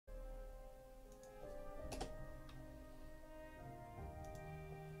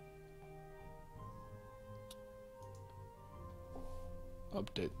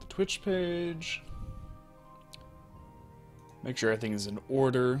update the Twitch page. Make sure everything is in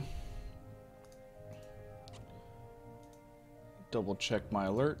order. Double check my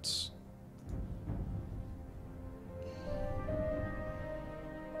alerts.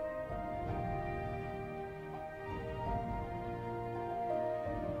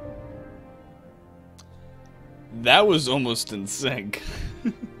 That was almost in sync.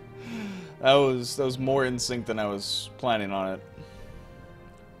 that was more in sync than I was planning on it.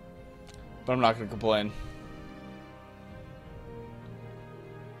 But I'm not going to complain.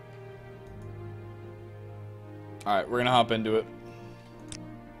 Alright, we're going to hop into it.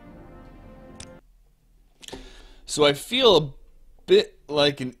 So I feel a bit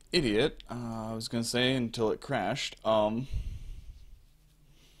like an idiot, I was going to say, until it crashed.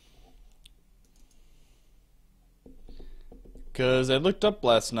 Because I looked up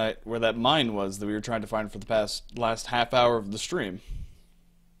last night where that mine was that we were trying to find for the last half hour of the stream.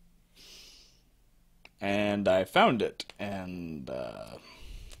 And I found it, and,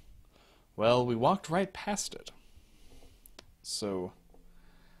 well, we walked right past it. So,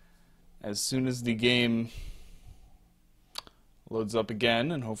 as soon as the game loads up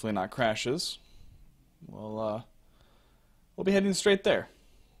again, and hopefully not crashes, we'll be heading straight there.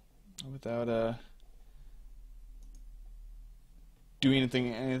 Without, doing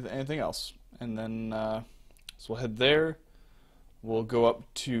anything else. And then, so we'll head there. We'll go up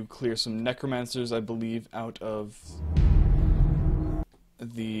to clear some necromancers, I believe, out of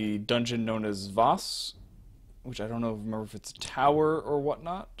the dungeon known as Voss, which I don't remember if it's a tower or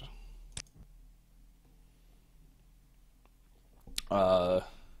whatnot.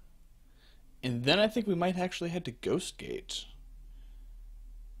 And then I think we might actually head to Ghostgate.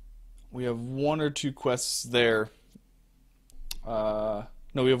 We have one or two quests there. No,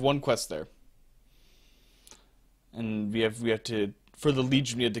 we have one quest there. And we have to, for the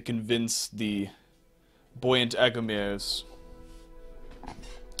Legion, we had to convince the Buoyant Agamirs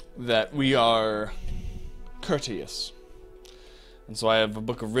that we are courteous. And so I have a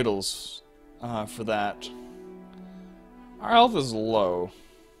book of riddles for that. Our health is low.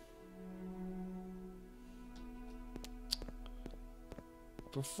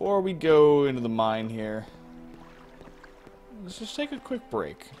 Before we go into the mine here, let's just take a quick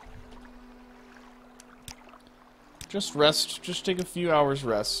break. Just rest, just take a few hours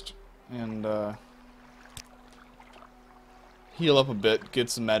rest, and heal up a bit, get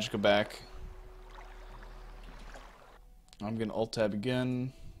some magicka back. I'm gonna alt-tab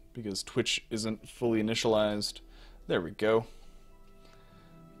again, because Twitch isn't fully initialized. There we go.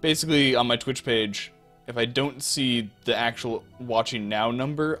 Basically, on my Twitch page, if I don't see the actual watching now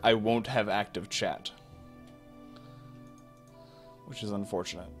number, I won't have active chat. Which is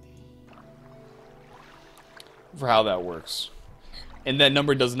unfortunate. For how that works. And that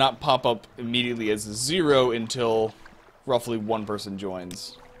number does not pop up immediately as a 0 until roughly one person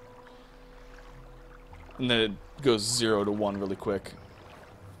joins. And then it goes 0 to 1 really quick.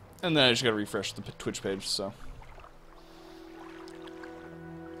 And then I just gotta refresh the Twitch page, so.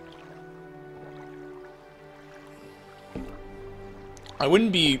 I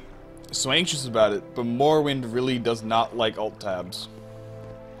wouldn't be so anxious about it, but Morrowind really does not like alt tabs.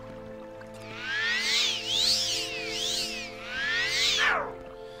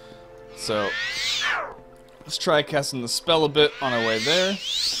 So, let's try casting the spell a bit on our way there.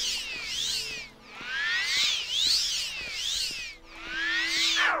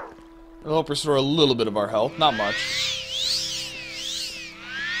 It'll help restore a little bit of our health, not much.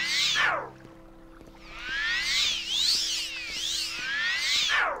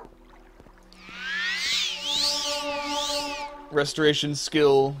 Restoration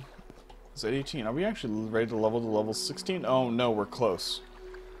skill is at 18. Are we actually ready to level 16? Oh no, we're close.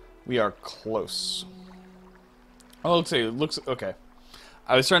 We are close. Oh, it looks okay.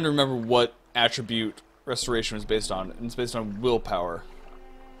 I was trying to remember what attribute restoration was based on, and it's based on willpower.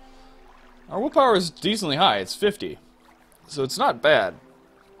 Our willpower is decently high, it's 50. So it's not bad.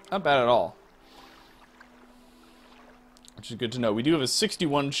 Not bad at all. Which is good to know. We do have a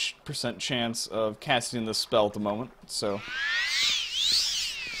 61% chance of casting this spell at the moment, so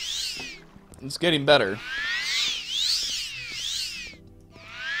it's getting better.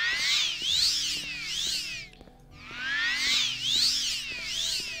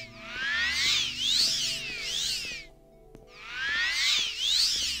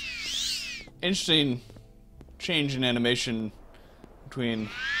 Interesting change in animation between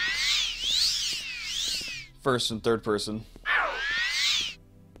first and third person.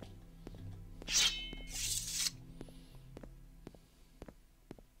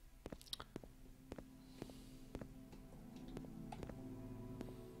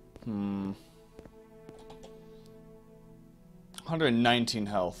 119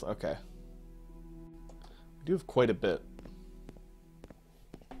 health. Okay. We do have quite a bit.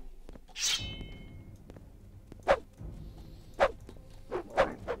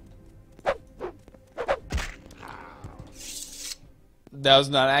 That was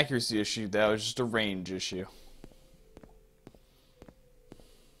not an accuracy issue, that was just a range issue.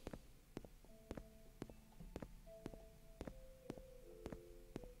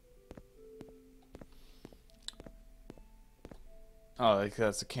 Oh, like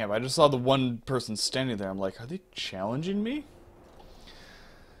that's a camp. I just saw the one person standing there. I'm like, are they challenging me?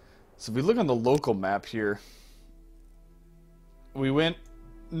 So if we look on the local map here, we went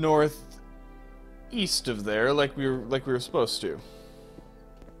northeast of there, like we were supposed to.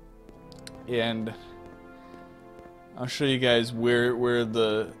 And I'll show you guys where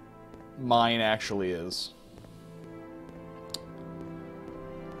the mine actually is.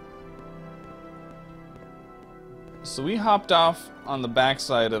 So we hopped off on the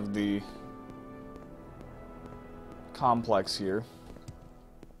backside of the complex here.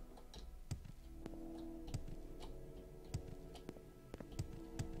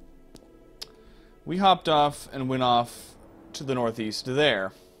 We hopped off and went off to the northeast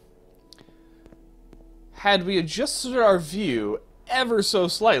there. Had we adjusted our view ever so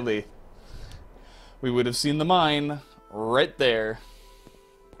slightly, we would have seen the mine right there.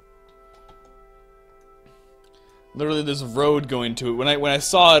 Literally, there's a road going to it. When I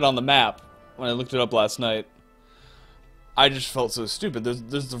saw it on the map, when I looked it up last night, I just felt so stupid.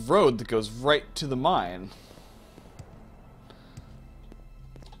 There's the road that goes right to the mine.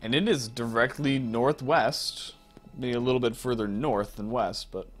 And it is directly northwest. Maybe a little bit further north than west,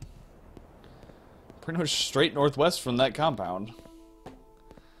 but pretty much straight northwest from that compound.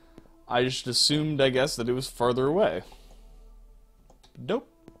 I just assumed, I guess, that it was farther away. Nope.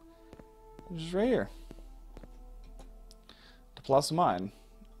 It's just right here. Plus mine.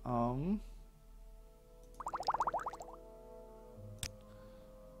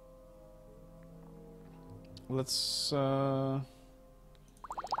 Let's store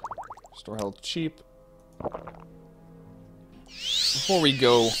health cheap. Before we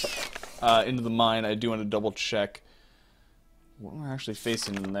go into the mine, I do want to double check what we're actually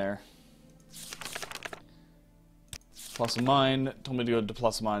facing in there. Plus mine told me to go to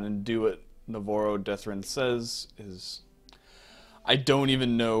plus mine and do what Navarro Deathrin says is. I don't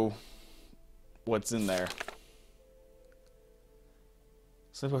even know what's in there.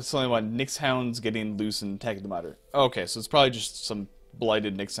 So it's something about Nyx hounds getting loose and attacking the miner. Okay, so it's probably just some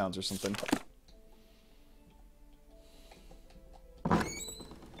blighted Nyx hounds or something.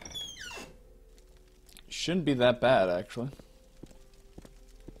 Shouldn't be that bad, actually.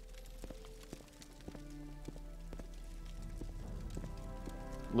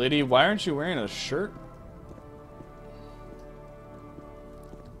 Lady, why aren't you wearing a shirt?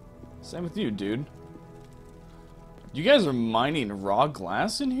 Same with you, dude. You guys are mining raw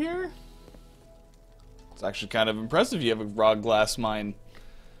glass in here? It's actually kind of impressive you have a raw glass mine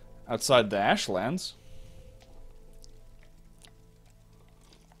outside the Ashlands.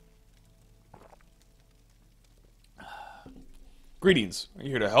 Greetings. Are you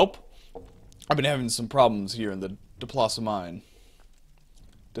here to help? I've been having some problems here in the Deplasa mine.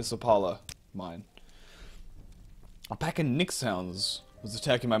 Disapala mine. A pack of Nyx hounds was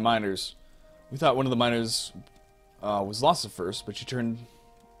attacking my miners. We thought one of the miners was lost at first, but she turned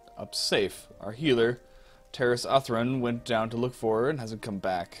up safe. Our healer, Terrace Athron, went down to look for her and hasn't come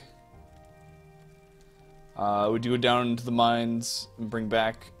back. Would you go down into the mines and bring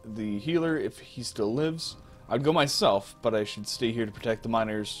back the healer if he still lives? I'd go myself, but I should stay here to protect the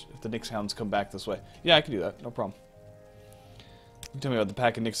miners if the Nyx hounds come back this way. Yeah, I can do that. No problem. You tell me about the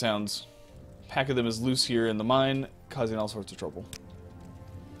pack of Nyx hounds. A pack of them is loose here in the mine, causing all sorts of trouble.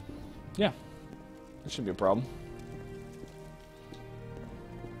 Yeah, that shouldn't be a problem.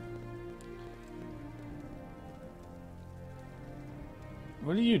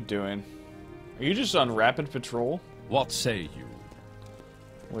 What are you doing? Are you just on rapid patrol? What say you?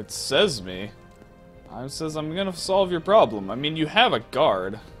 Well, it says me. It says I'm gonna solve your problem. I mean, you have a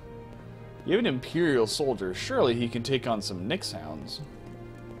guard. You have an Imperial soldier. Surely he can take on some Nyx hounds.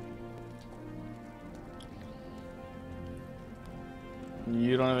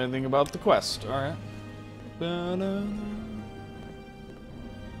 You don't have anything about the quest. Alright.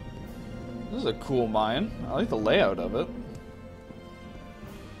 This is a cool mine. I like the layout of it.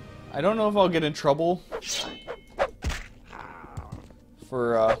 I don't know if I'll get in trouble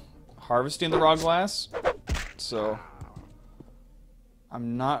for harvesting the raw glass, so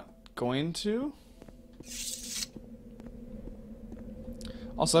I'm not going to.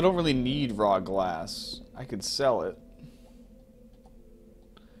 Also, I don't really need raw glass. I could sell it.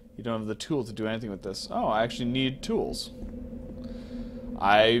 You don't have the tool to do anything with this. Oh, I actually need tools.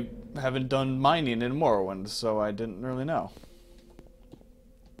 I haven't done mining in Morrowind, so I didn't really know.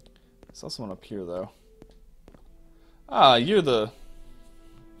 I saw someone up here, though. Ah, you're the...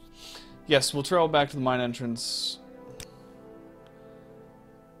 Yes, we'll travel back to the mine entrance.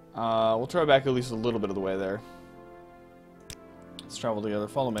 We'll travel back at least a little bit of the way there. Let's travel together.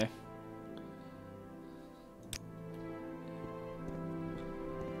 Follow me.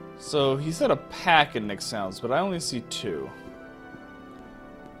 So, he said a pack in Nick Sounds, but I only see 2.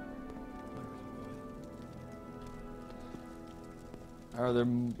 Are there...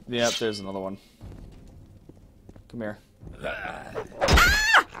 Yep, there's another one. Come here.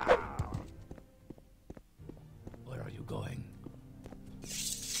 Where are you going?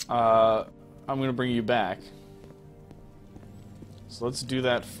 I'm gonna bring you back. So let's do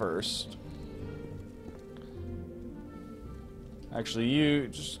that first. Actually,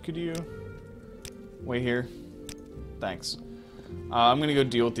 could you wait here? Thanks. I'm gonna go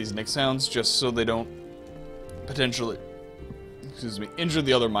deal with these Nick Sounds just so they don't potentially, excuse me, injure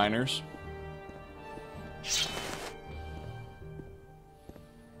the other miners.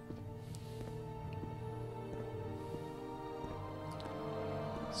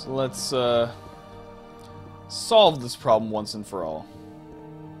 So let's solve this problem once and for all.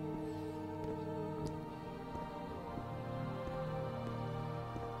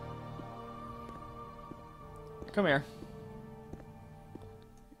 Come here.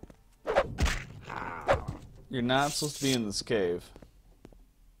 You're not supposed to be in this cave.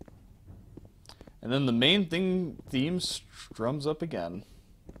 And then the main theme strums up again.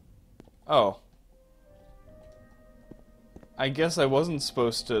 Oh. I guess I wasn't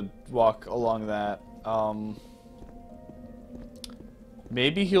supposed to walk along that.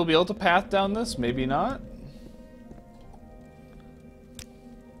 Maybe he'll be able to path down this, maybe not.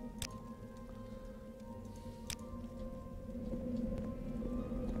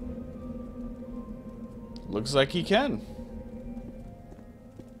 Looks like he can.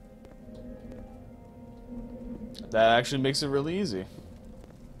 That actually makes it really easy.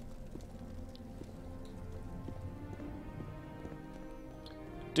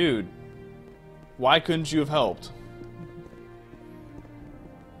 Dude, why couldn't you have helped?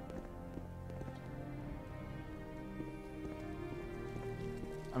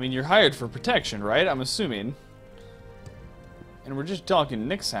 I mean, you're hired for protection, right? I'm assuming. And we're just talking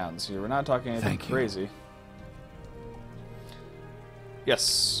Nick Sounds here. We're not talking anything crazy.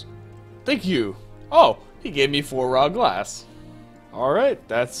 Yes. Thank you. Oh, he gave me 4 raw glass. Alright,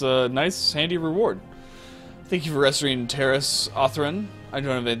 that's a nice, handy reward. Thank you for rescuing Terrace Othran. I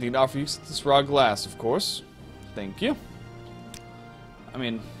don't have anything to offer you except this raw glass, of course. Thank you. I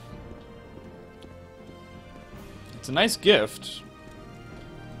mean, it's a nice gift.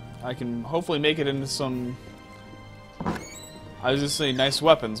 I can hopefully make it into some... I was just saying nice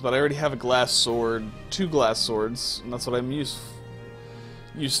weapons, but I already have a glass sword, 2 glass swords, and that's what I'm used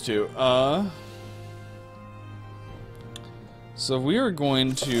to. So we are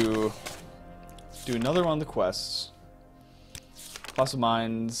going to do another one of the quests. Plus of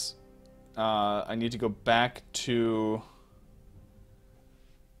Mines. I need to go back to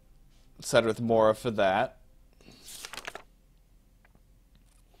Cedrith Mora for that.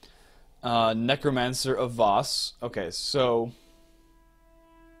 Necromancer of Voss. Okay, so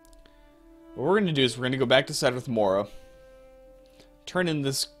what we're going to do is we're going to go back to Cedrith Mora, turn in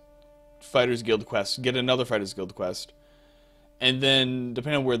this Fighters Guild quest, get another Fighters Guild quest, and then,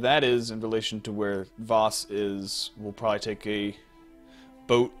 depending on where that is in relation to where Voss is, we'll probably take a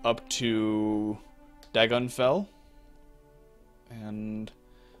boat up to Dagonfell, and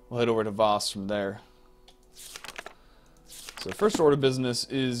we'll head over to Voss from there. So first order of business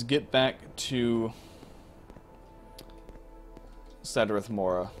is get back to Cedrith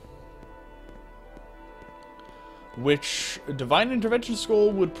Mora, which Divine Intervention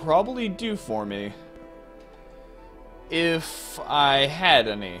Scroll would probably do for me if I had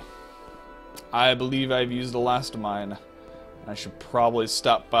any. I believe I've used the last of mine. I should probably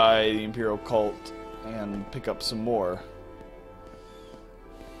stop by the Imperial Cult and pick up some more.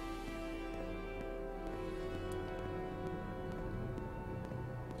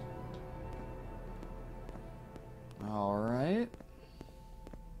 Alright.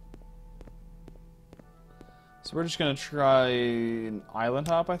 So we're just gonna try an island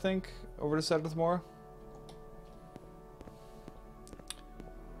hop, I think, over to Cedrith Mora.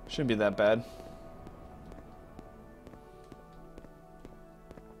 Shouldn't be that bad.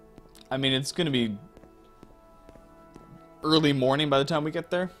 I mean, it's gonna be early morning by the time we get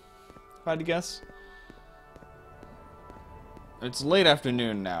there, if I had to guess. It's late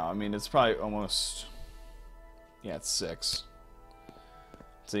afternoon now. I mean, it's probably almost... Yeah, it's 6.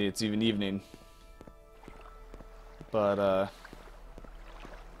 See, it's even evening. But,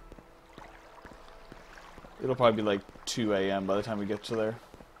 it'll probably be like 2 a.m. by the time we get to there.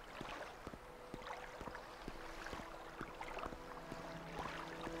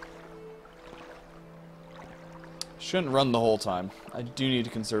 Shouldn't run the whole time. I do need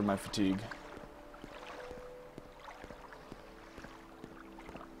to conserve my fatigue.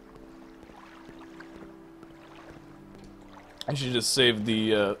 I should just save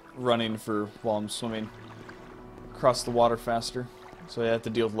the running for while I'm swimming. Cross the water faster. So I have to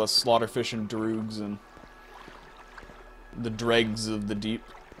deal with less slaughterfish and droogs and the dregs of the deep.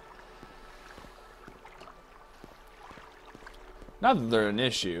 Not that they're an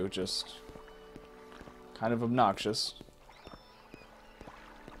issue, just kind of obnoxious.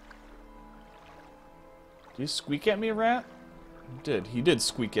 Did you squeak at me, rat? He did. He did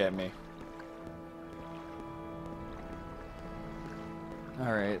squeak at me.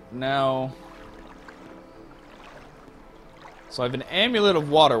 Alright, now... So I have an amulet of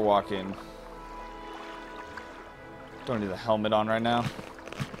water walking. Don't need the helmet on right now.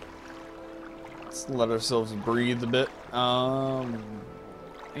 Let's let ourselves breathe a bit.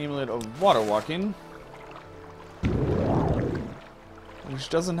 Amulet of water walking. Which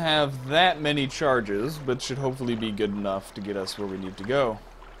doesn't have that many charges, but should hopefully be good enough to get us where we need to go.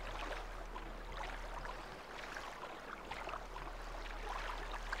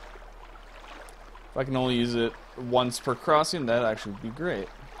 If I can only use it once per crossing, that actually would be great.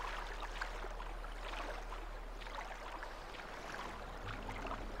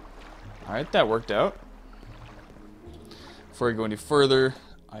 Alright, that worked out. Before I go any further,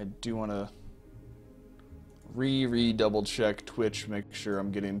 I do want to double check Twitch, make sure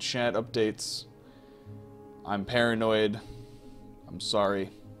I'm getting chat updates. I'm paranoid. I'm sorry.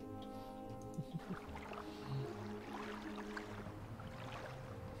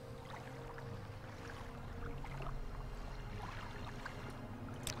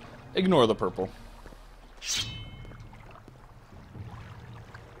 Ignore the purple.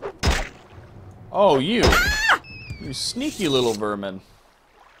 Oh, you! You sneaky little vermin.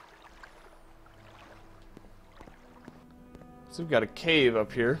 So we've got a cave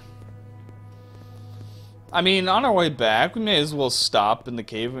up here. I mean, on our way back, we may as well stop in the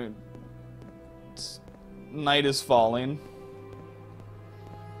cave. Night is falling.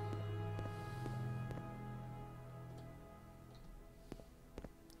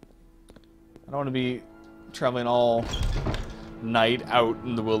 I don't want to be traveling all night out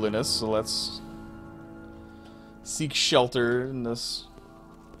in the wilderness, so let's seek shelter in this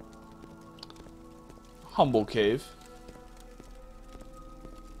humble cave.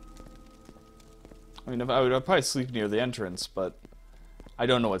 I mean, I'd probably sleep near the entrance, but I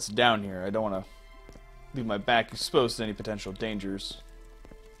don't know what's down here. I don't want to leave my back exposed to any potential dangers.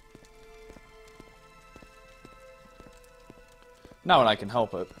 Not when I can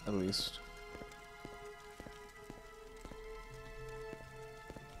help it, at least.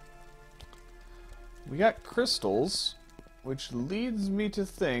 We got crystals, which leads me to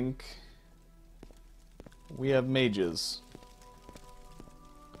think we have mages.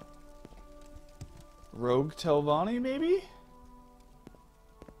 Rogue Telvanni, maybe?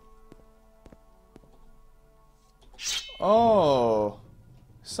 Oh,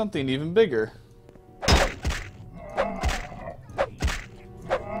 something even bigger.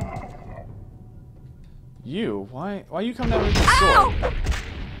 You, why you coming out with the sword?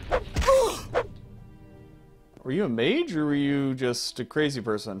 Were you a mage, or were you just a crazy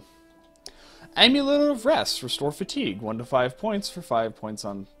person? Amulet of Rest. Restore fatigue. 1 to 5 points for 5 points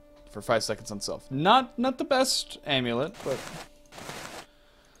on... for 5 seconds on self. Not the best amulet, but...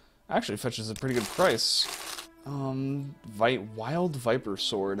 actually fetches a pretty good price. Wild Viper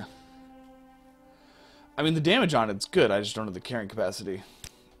Sword. I mean, the damage on it's good, I just don't have the carrying capacity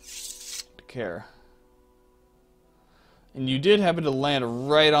to care. And you did happen to land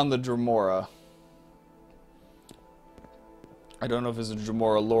right on the Dremora. I don't know if it's a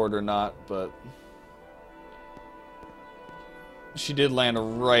Dremora Lord or not, but... she did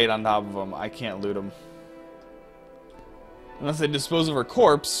land right on top of him. I can't loot him. Unless I dispose of her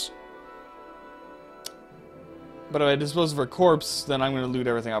corpse. But if I dispose of her corpse, then I'm going to loot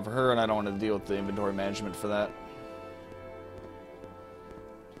everything off of her, and I don't want to deal with the inventory management for that.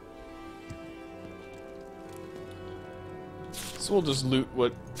 So we'll just loot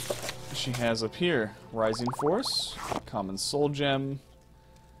what she has up here. Rising Force, Common Soul Gem,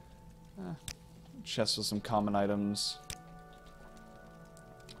 chest with some common items.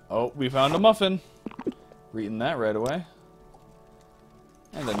 Oh, we found a muffin. We're eating that right away.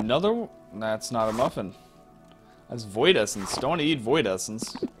 And another... That's not a muffin. That's void essence. Don't want to eat void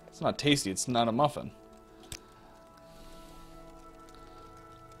essence. It's not tasty. It's not a muffin.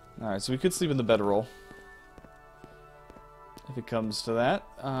 Alright, so we could sleep in the bedroll. If it comes to that.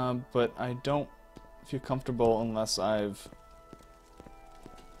 But I don't feel comfortable unless I've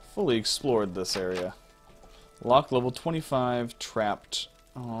fully explored this area. Lock level 25, trapped.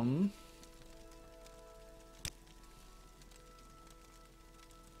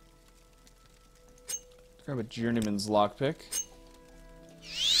 Grab a journeyman's lockpick.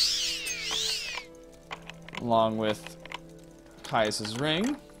 Along with Caius's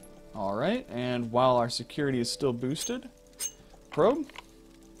ring. Alright, and while our security is still boosted, probe.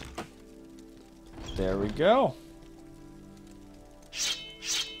 There we go.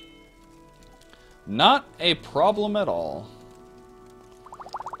 Not a problem at all.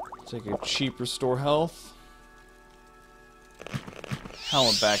 Take a cheap restore health.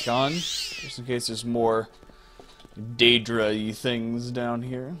 Helmet back on, just in case there's more Daedra-y things down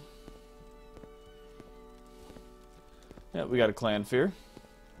here. Yeah, we got a clan fear.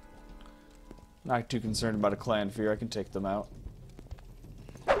 Not too concerned about a clan fear, I can take them out.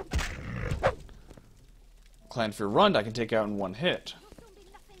 Clan fear run, I can take out in one hit.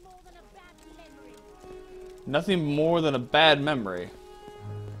 Nothing more than a bad memory.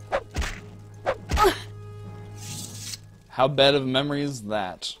 How bad of a memory is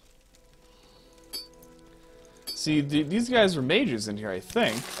that? See, these guys are mages in here, I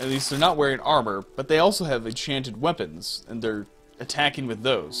think. At least they're not wearing armor, but they also have enchanted weapons, and they're attacking with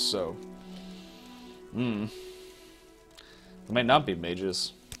those, so... They might not be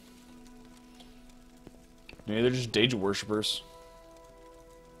mages. Maybe they're just Daedra worshippers.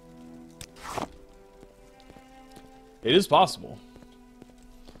 It is possible.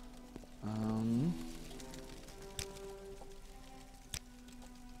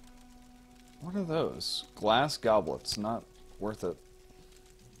 What are those? Glass goblets. Not worth it.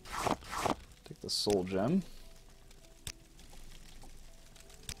 Take the soul gem.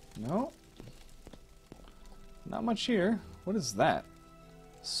 No. Not much here. What is that?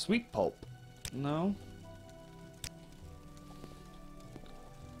 Sweet pulp. No.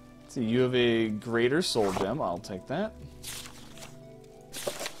 Let's see, you have a greater soul gem. I'll take that.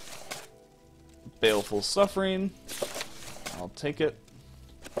 Baleful suffering. I'll take it.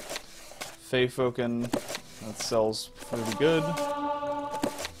 Feyfoken. That sells pretty good.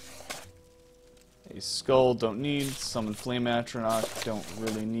 A skull, don't need. Summon Flame Atronach, don't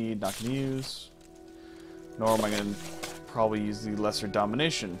really need, not gonna use. Nor am I gonna probably use the Lesser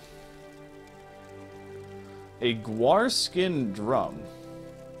Domination. A Guarskin Drum.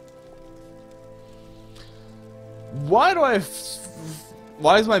 Why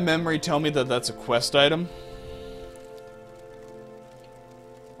does my memory tell me that that's a quest item?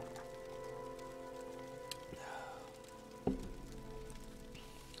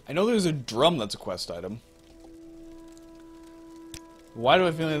 I know there's a drum that's a quest item. Why do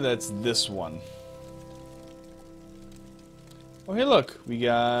I feel like that's this one? Oh, hey, look. We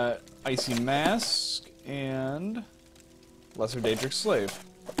got Icy Mask and Lesser Daedric Slave.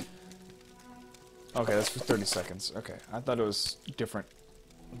 Okay, that's for 30 seconds. Okay, I thought it was different.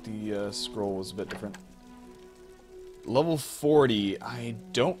 The scroll was a bit different. Level 40. I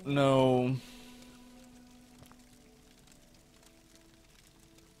don't know...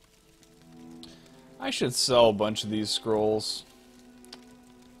 I should sell a bunch of these scrolls.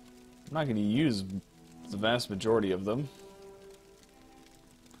 I'm not going to use the vast majority of them.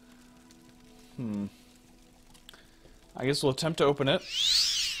 I guess we'll attempt to open it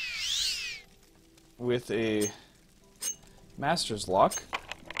with a master's lock.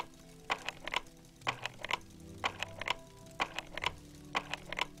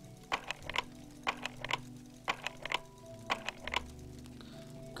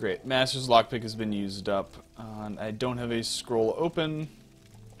 Great. Master's lockpick has been used up. I don't have a scroll open.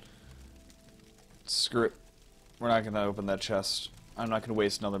 Screw it. We're not going to open that chest. I'm not going to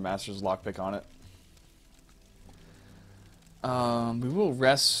waste another Master's lockpick on it. We will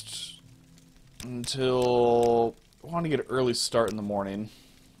rest until... I want to get an early start in the morning.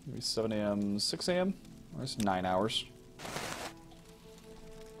 Maybe 7 a.m., 6 a.m.? Or it's 9 hours.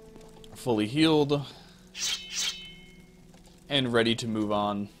 Fully healed. And ready to move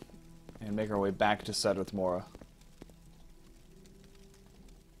on and make our way back to Sederth Mora.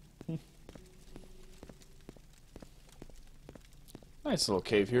 Nice little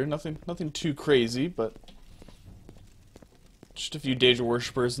cave here. Nothing too crazy, but just a few Daedra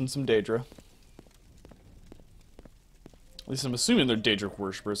worshippers and some Daedra. At least I'm assuming they're Daedra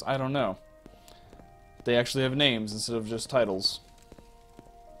worshippers. I don't know. They actually have names instead of just titles.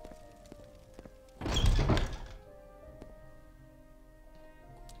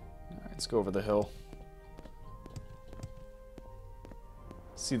 Let's go over the hill.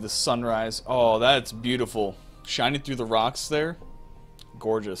 See the sunrise. Oh, that's beautiful. Shining through the rocks there.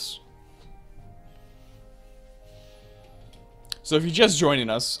 Gorgeous. So if you're just joining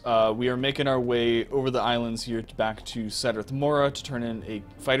us, we are making our way over the islands here back to Sadrith Mora to turn in a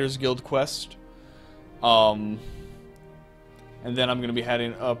Fighters Guild quest. And then I'm going to be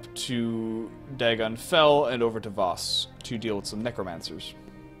heading up to Dagon Fel and over to Voss to deal with some necromancers.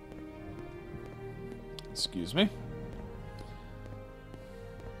 Excuse me.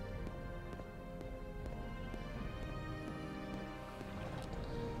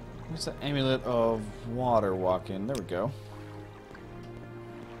 Where's the Amulet of Water Walking? There we go.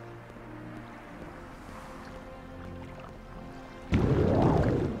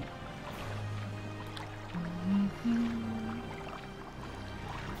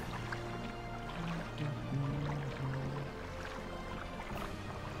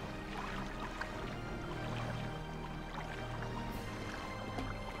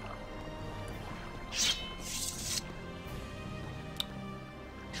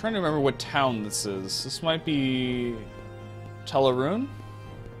 Trying to remember what town this is. This might be Teleruun?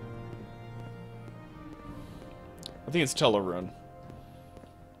 I think it's Teleruun.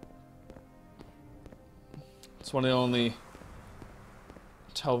 It's one of the only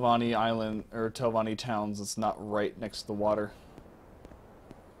Telvanni island or Telvanni towns that's not right next to the water.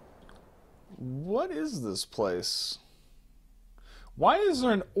 What is this place? Why is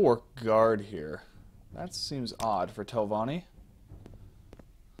there an orc guard here? That seems odd for Telvanni.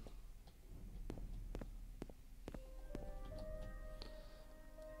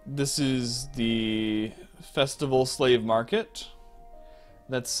 This is the Festival Slave Market.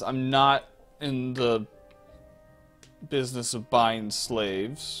 I'm not in the business of buying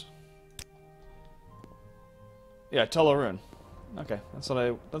slaves. Yeah, Teleruun. Okay, that's what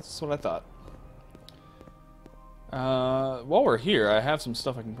I thought. While we're here, I have some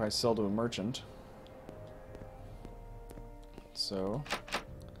stuff I can probably sell to a merchant. So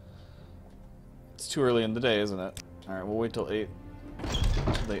it's too early in the day, isn't it? All right, we'll wait till 8.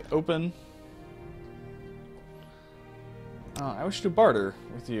 They open. I wish to barter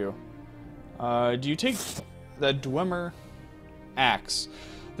with you. Do you take that Dwemer axe?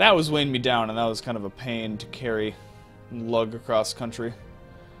 That was weighing me down, and that was kind of a pain to carry and lug across country.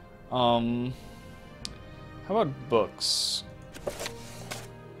 How about books?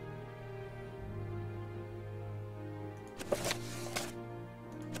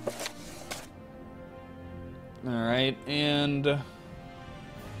 Alright, and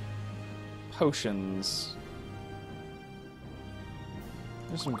potions.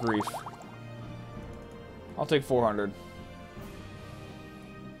 There's some grief. I'll take 400.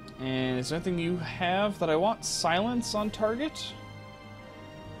 And is there anything you have that I want? Silence on target?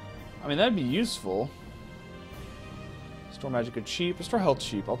 I mean, that'd be useful. Restore magic cheap. Restore health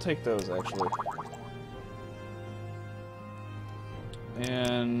cheap. I'll take those, actually.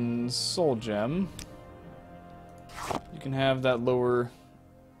 And soul gem. You can have that lower...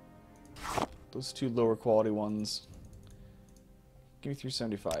 those 2 lower quality ones. Give me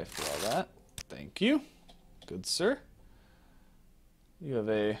 375 for all that. Thank you. Good, sir. You have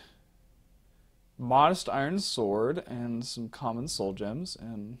a modest iron sword and some common soul gems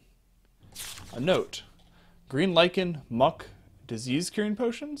and a note. Green lichen, muck, disease curing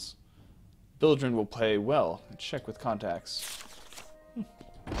potions? Bildrin will pay well. Check with contacts.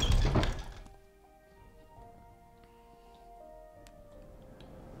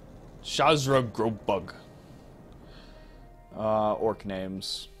 Shazra Grobug. Orc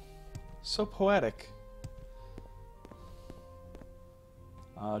names. So poetic.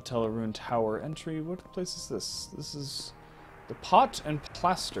 Teleruun Tower entry. What place is this? This is the Pot and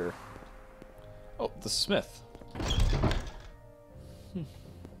Plaster. Oh, the Smith.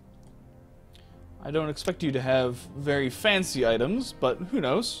 I don't expect you to have very fancy items, but who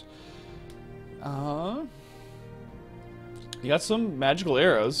knows? You got some magical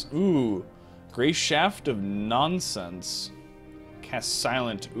arrows. Ooh. Gray Shaft of Nonsense. Cast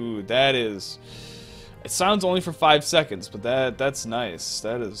Silent. Ooh, that is... It sounds only for 5 seconds, but that's nice.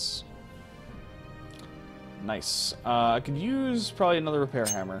 That is... nice. I could use probably another repair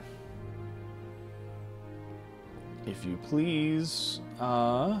hammer. If you please.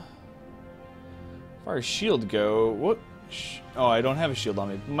 As far as shield go, what? Oh, I don't have a shield on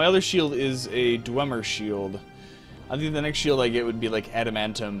me. My other shield is a Dwemer shield. I think the next shield I get would be like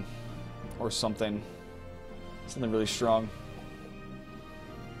adamantium or something. Something really strong.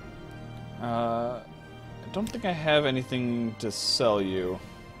 I don't think I have anything to sell you.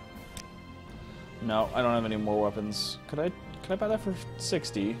 No, I don't have any more weapons. Could I buy that for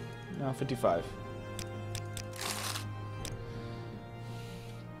 60? No, 55.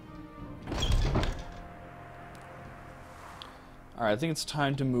 Alright, I think it's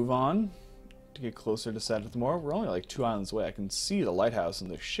time to move on to get closer to Sadathmore. We're only like 2 islands away. I can see the lighthouse and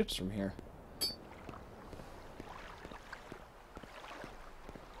the ships from here.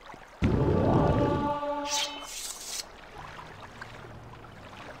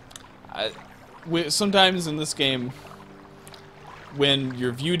 Sometimes in this game, when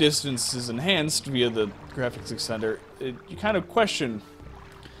your view distance is enhanced via the graphics extender, you kind of question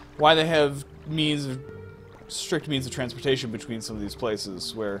why they have strict means of transportation between some of these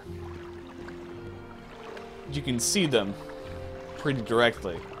places where you can see them pretty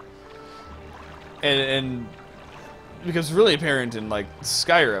directly. And because it's really apparent in like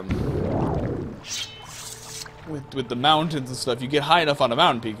Skyrim, with the mountains and stuff, you get high enough on a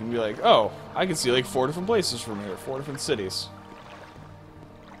mountain peak and be like, oh, I can see like 4 different places from here, 4 different cities.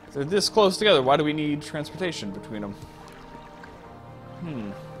 If they're this close together, why do we need transportation between them?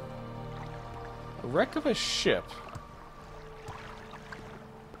 A wreck of a ship.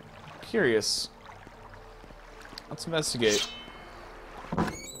 Curious. Let's investigate.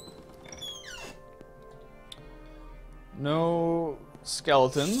 No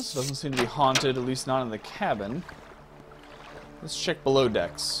skeletons. Doesn't seem to be haunted, at least not in the cabin. Let's check below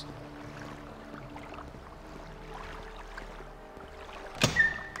decks.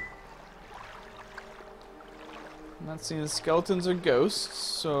 I'm not seeing skeletons or ghosts,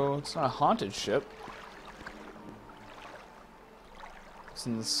 so it's not a haunted ship. It's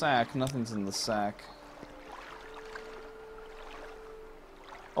in the sack. Nothing's in the sack.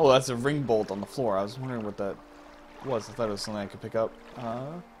 Oh, that's a ring bolt on the floor. I was wondering what that was. I thought it was something I could pick up.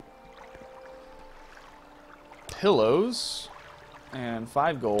 Pillows. And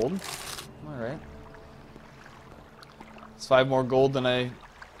 5 gold. Alright. It's 5 more gold than I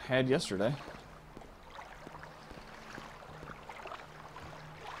had yesterday.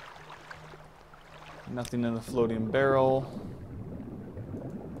 Nothing in the floating barrel.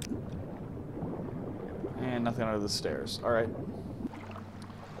 And nothing under the stairs. Alright.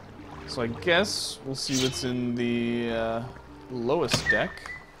 So I guess we'll see what's in the lowest deck.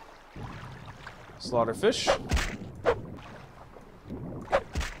 Slaughterfish.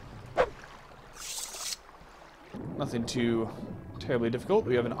 Nothing too terribly difficult.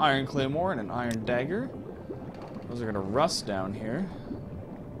 We have an iron claymore and an iron dagger. Those are going to rust down here.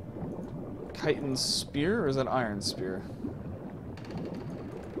 Chitin spear, or is that iron spear?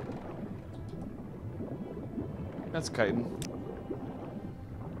 That's chitin.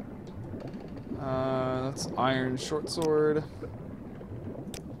 That's iron short sword.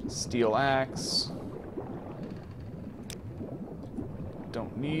 Steel axe.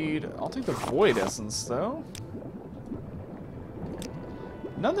 Don't need. I'll take the void essence though.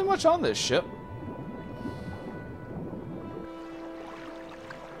 Nothing much on this ship.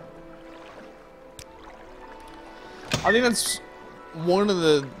 I think that's one of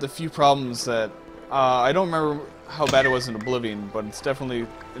the few problems that I don't remember how bad it was in Oblivion, but it's definitely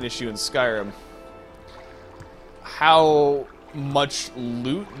an issue in Skyrim. How much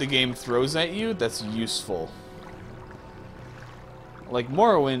loot the game throws at you that's useful. Like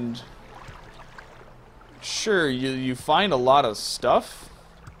Morrowind, sure, you find a lot of stuff,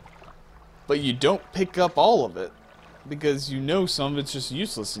 but you don't pick up all of it because you know some of it's just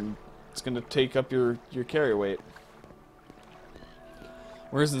useless and it's going to take up your carry weight.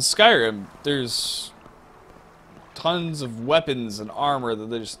 Whereas in Skyrim, there's tons of weapons and armor that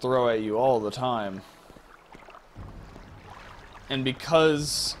they just throw at you all the time. And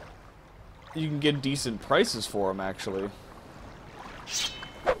because you can get decent prices for them, actually,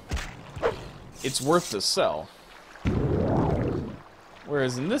 it's worth the sell.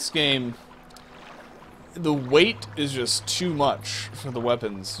 Whereas in this game, the weight is just too much for the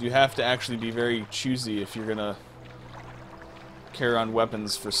weapons. You have to actually be very choosy if you're gonna carry on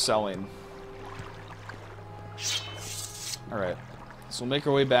weapons for selling. Alright, so we'll make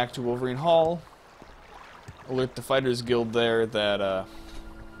our way back to Wolverine Hall. Alert the Fighters Guild there that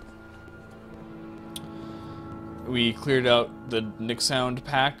we cleared out the Nixhound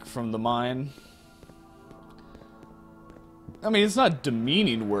pack from the mine. I mean, it's not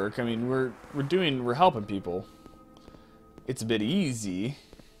demeaning work. I mean, we're helping people. It's a bit easy,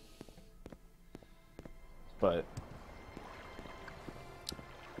 but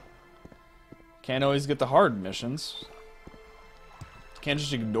can't always get the hard missions. Can't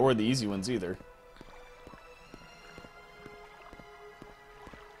just ignore the easy ones either.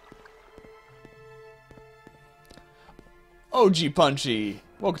 OG Punchy,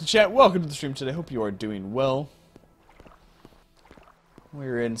 welcome to chat. Welcome to the stream today. Hope you are doing well.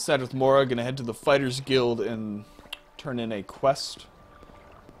 We're in Sadrith Mora, gonna head to the Fighters Guild and turn in a quest.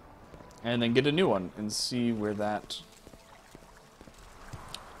 And then get a new one and see where that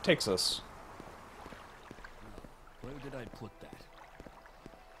takes us. Where did I put that?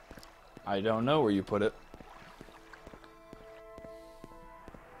 I don't know where you put it.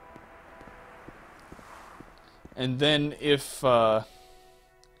 And then if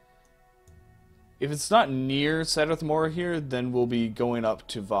it's not near Sadrith Mora here, then we'll be going up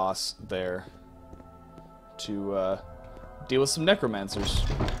to Voss there to deal with some necromancers.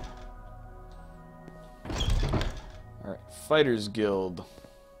 Alright, Fighters Guild.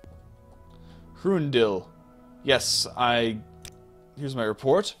 Hrundil. Yes, here's my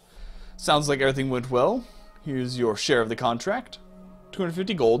report. Sounds like everything went well. Here's your share of the contract.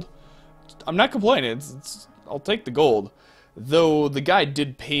 250 gold. I'm not complaining. I'll take the gold. Though the guy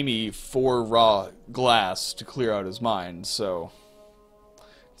did pay me 4 raw glass to clear out his mine, so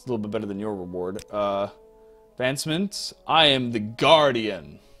it's a little bit better than your reward. Advancement. I am the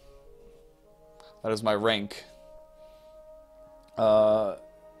Guardian. That is my rank.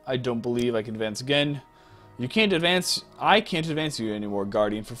 I don't believe I can advance again. You can't advance. I can't advance you anymore,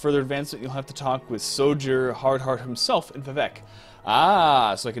 Guardian. For further advancement, you'll have to talk with Soldier Hardheart himself in Vivec.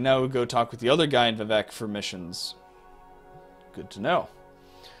 Ah, so I can now go talk with the other guy in Vivec for missions. Good to know.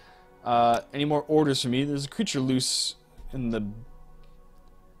 Any more orders for me? There's a creature loose in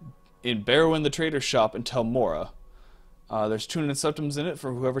Barrowin the Trader's shop in Tel Mora. There's 200 septims in it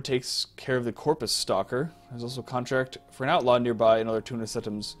for whoever takes care of the Corpus Stalker. There's also a contract for an outlaw nearby, another 200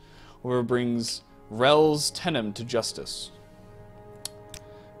 septims. Whoever brings Rel's Tenem to justice.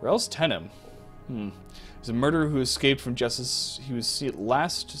 Rel's Tenem? There's a murderer who escaped from justice. He was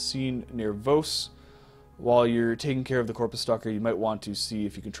last seen near Vos. While you're taking care of the Corpus Stalker, you might want to see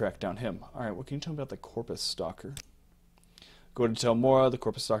if you can track down him. Alright, what can you tell me about the Corpus Stalker? Go to Tel Mora. The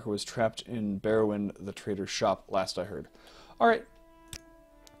Corpus Stalker was trapped in Barrowin the Trader's shop, last I heard. Alright.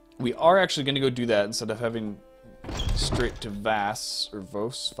 We are actually going to go do that instead of having straight to Voss.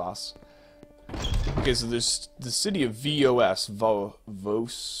 Okay, so there's the city of Vos,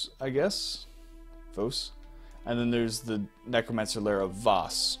 I guess? Vos. And then there's the Necromancer lair of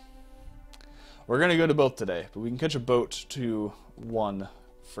Voss. We're going to go to both today, but we can catch a boat to one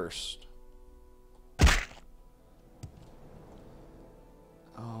first.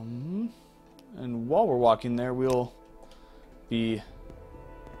 And while we're walking there, we'll be...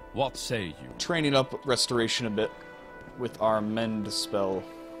 What say you? Training up restoration a bit with our mend spell.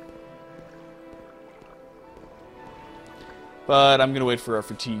 But I'm going to wait for our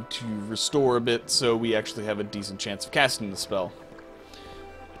fatigue to restore a bit so we actually have a decent chance of casting the spell.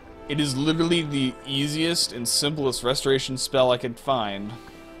 It is literally the easiest and simplest restoration spell I could find.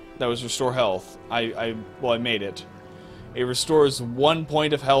 That was Restore Health. I made it. It restores 1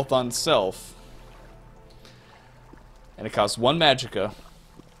 point of health on self. And it costs 1 magicka.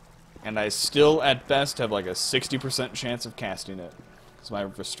 And I still, at best, have like a 60% chance of casting it. Because my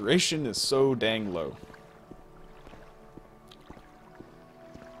restoration is so dang low.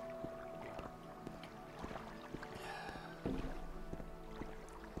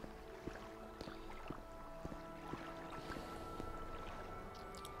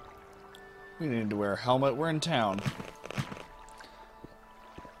 We need to wear a helmet. We're in town.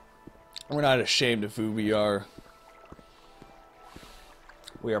 We're not ashamed of who we are.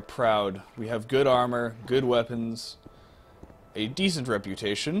 We are proud. We have good armor, good weapons, a decent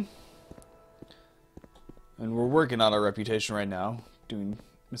reputation. And we're working on our reputation right now, doing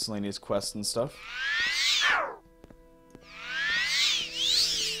miscellaneous quests and stuff.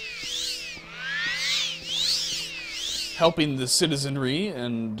 Helping the citizenry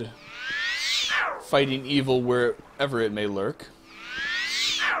and fighting evil wherever it may lurk.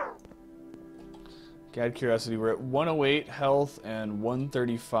 Gad Curiosity, we're at 108 health and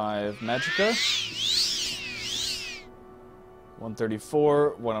 135 magicka.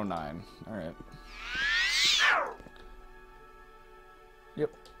 134, 109. Alright.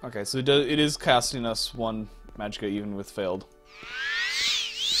 Yep. Okay, so it is casting us 1 magicka even with failed.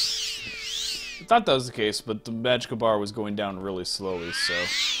 I thought that was the case, but the magicka bar was going down really slowly, so...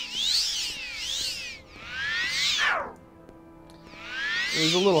 It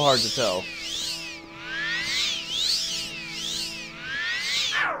was a little hard to tell.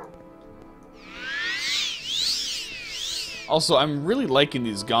 Also, I'm really liking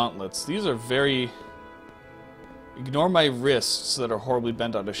these gauntlets. These are very... Ignore my wrists that are horribly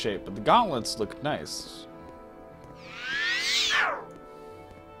bent out of shape, but the gauntlets look nice.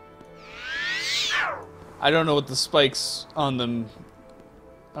 I don't know what the spikes on them...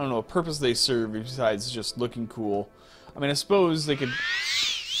 I don't know what purpose they serve besides just looking cool. I mean, I suppose they could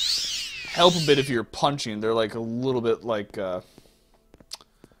help a bit if you're punching. They're like a little bit like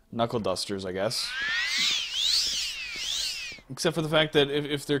knuckle dusters, I guess. Except for the fact that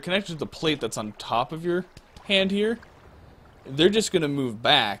if they're connected to the plate that's on top of your hand here, they're just going to move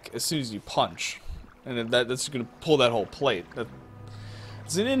back as soon as you punch. And that's going to pull that whole plate.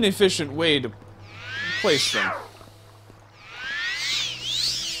 It's an inefficient way to place them.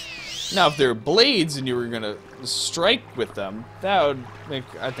 Now, if they're blades and you were going to strike with them, that would make,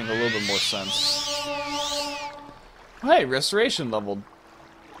 I think, a little bit more sense. Hey, restoration level.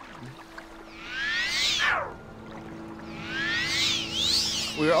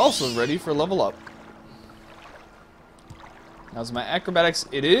 We are also ready for level up. How's my acrobatics?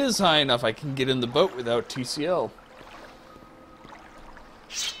 It is high enough I can get in the boat without TCL.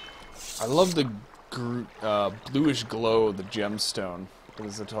 I love the bluish glow of the gemstone. That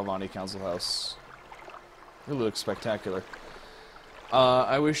is the Telvanni Council House. It looks spectacular.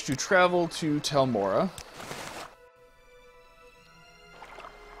 I wish to travel to Tel Mora.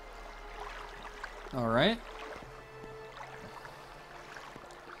 Alright.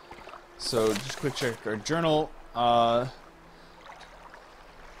 So, just quick check our journal.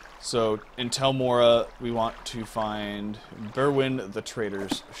 So, in Tel Mora, we want to find Berwyn the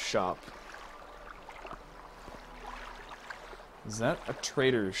Trader's shop. Is that a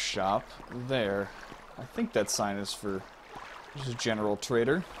trader's shop? There. I think that sign is for just a general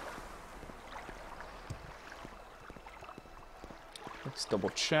trader. Let's double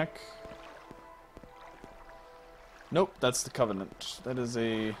check. Nope, that's the Covenant. That is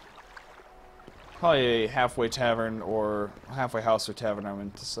probably a halfway tavern or halfway house or tavern, I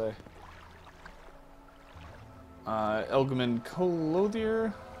meant to say. Elgaman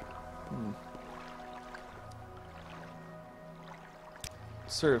Colothier?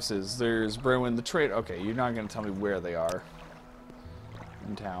 Services. There's Berwyn the Trader. Okay, you're not going to tell me where they are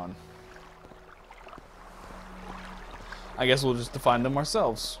in town. I guess we'll just define them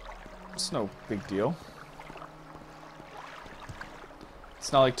ourselves. It's no big deal.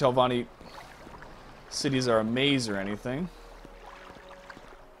 It's not like Telvanni cities are a maze or anything.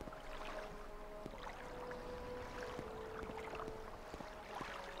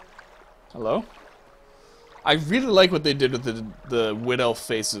 Hello? I really like what they did with the Wood Elf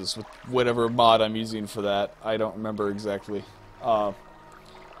faces, with whatever mod I'm using for that. I don't remember exactly. But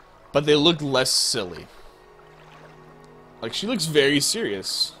they look less silly. Like, she looks very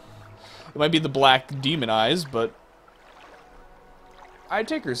serious. It might be the black demon eyes, but I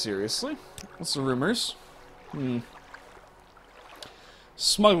take her seriously. What's the rumors?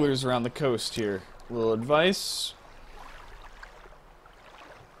 Smugglers around the coast here. A little advice.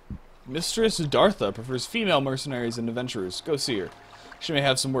 Mistress Dartha prefers female mercenaries and adventurers. Go see her. She may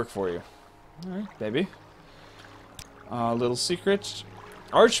have some work for you. Alright, baby. Little secret.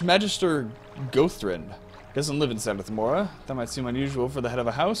 Archmagister Gothrin doesn't live in Santa Mora. That might seem unusual for the head of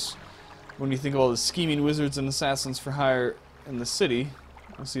a house. When you think of all the scheming wizards and assassins for hire in the city,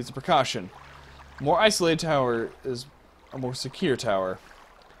 you'll see it's a precaution. A more isolated tower is a more secure tower,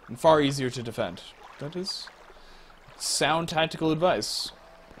 and far easier to defend. That is sound tactical advice.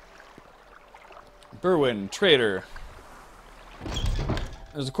 Berwyn, trader.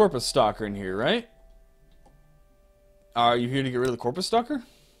 There's a Corpus Stalker in here, right? Are you here to get rid of the Corpus Stalker?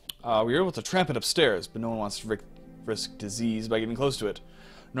 We were able to tramp it upstairs, but no one wants to risk disease by getting close to it.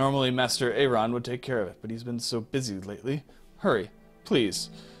 Normally, Master Aaron would take care of it, but he's been so busy lately. Hurry, please.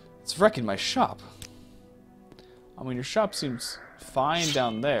 It's wrecking my shop. I mean, your shop seems fine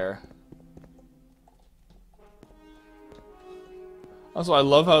down there. Also, I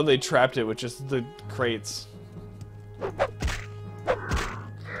love how they trapped it with just the crates.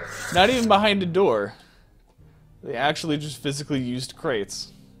 Not even behind a door. They actually just physically used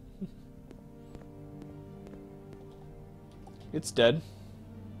crates. It's dead.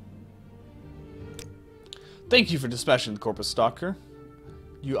 Thank you for dispatching the Corpus Stalker.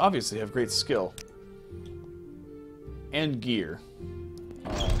 You obviously have great skill. And gear.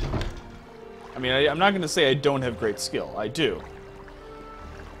 I mean, I'm not going to say I don't have great skill. I do.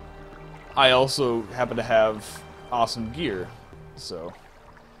 I also happen to have awesome gear, so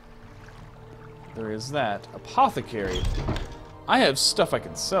there is that. Apothecary. I have stuff I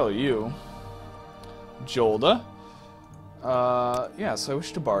can sell you. Jolda. Yes, I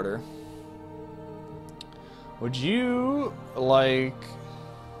wish to barter. Would you like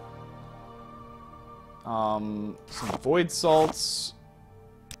some void salts,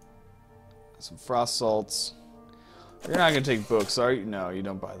 some frost salts? You're not gonna take books, are you? No, you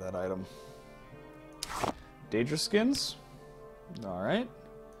don't buy that item. Daedra skins? Alright.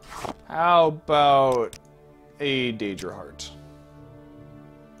 How about a Daedra Heart.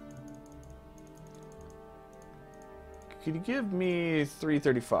 Could you give me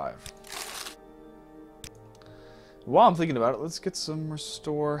 335? While I'm thinking about it, let's get some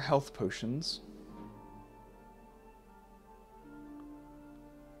restore health potions.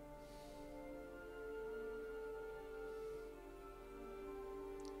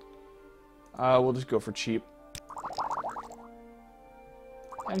 We'll just go for cheap.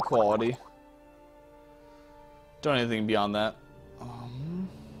 And quality. Don't anything beyond that.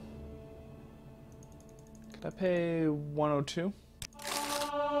 Could I pay 102?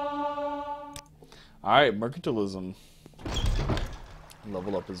 Alright, mercantilism.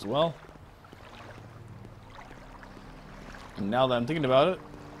 Level up as well. And now that I'm thinking about it,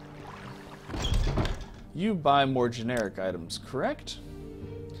 you buy more generic items, correct?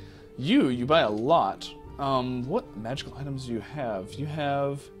 You buy a lot. What magical items do you have? You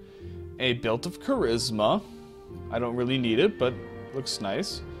have a Belt of Charisma. I don't really need it, but looks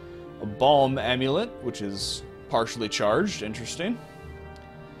nice. A Balm Amulet, which is partially charged. Interesting.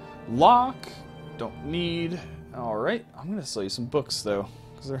 Lock. Don't need. Alright, I'm going to sell you some books, though,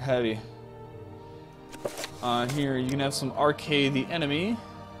 because they're heavy. Here, you can have some Arcade the Enemy.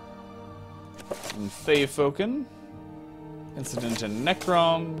 And Feyfoken. Incident in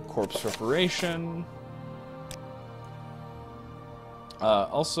Necrom. Corpse Reparation.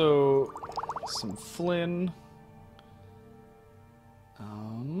 Also, some Flynn.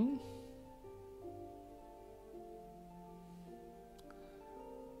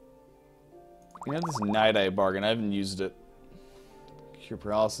 You have this Night Eye bargain. I haven't used it. Cure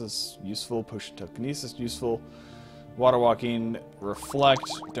Paralysis, useful. Potion Telekinesis, useful. Water Walking, Reflect,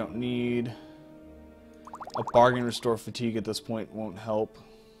 don't need. A bargain Restore Fatigue at this point won't help.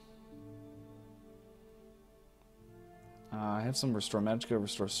 I have some Restore Magicka,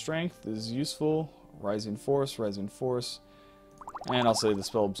 Restore Strength is useful. Rising Force, and I'll say the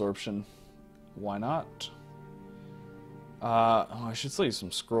Spell Absorption. Why not? Oh, I should sell you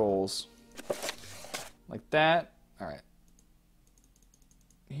some scrolls. Like that. Alright.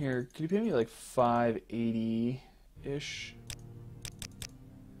 Here, could you pay me like 580-ish?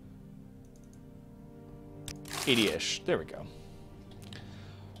 80-ish. There we go.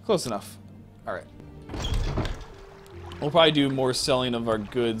 Close enough. Alright. We'll probably do more selling of our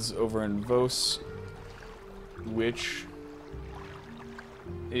goods over in Vos, which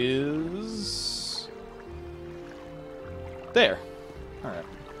is there. Alright.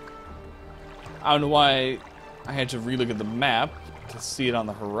 I don't know why I had to relook at the map to see it on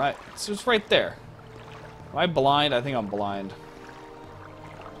the horizon. It's just right there. Am I blind? I think I'm blind.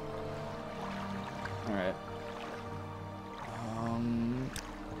 Alright.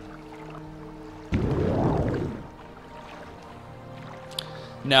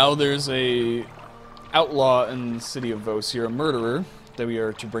 Now there's a outlaw in the city of Vos here, a murderer, that we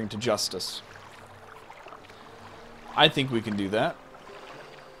are to bring to justice. I think we can do that.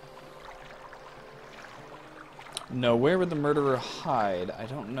 No, where would the murderer hide? I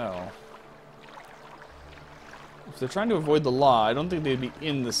don't know. If they're trying to avoid the law, I don't think they'd be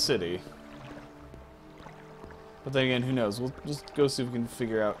in the city. But then again, who knows? We'll just go see if we can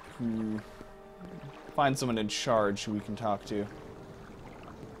figure out who... Find someone in charge who we can talk to.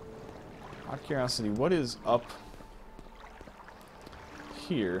 Out of curiosity, what is up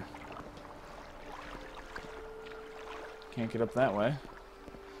here? Can't get up that way.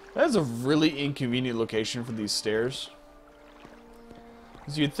 That is a really inconvenient location for these stairs.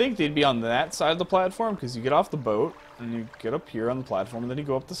 Because you'd think they'd be on that side of the platform, because you get off the boat, and you get up here on the platform, and then you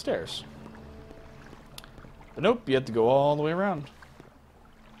go up the stairs. But nope, you have to go all the way around.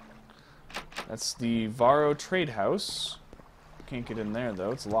 That's the Varro Trade House. Can't get in there,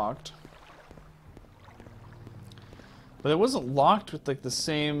 though. It's locked. But it wasn't locked with, like, the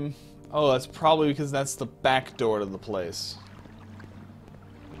same... Oh, that's probably because that's the back door to the place.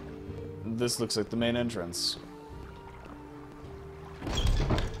 This looks like the main entrance.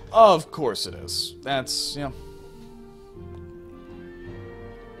 Of course it is. That's, yeah.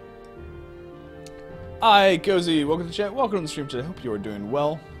 Hi, Cozy. Welcome to the chat. Welcome to the stream today. Hope you are doing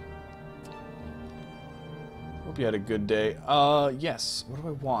well. Hope you had a good day. Yes. What do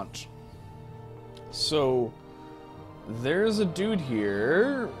I want? So, there's a dude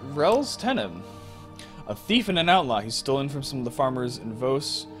here. Rels Tenem. A thief and an outlaw. He's stolen from some of the farmers in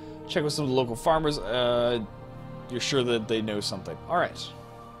Vos. Check with some of the local farmers. You're sure that they know something. Alright.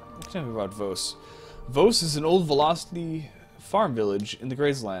 What can I tell you about Vos? Vos is an old Velocity farm village in the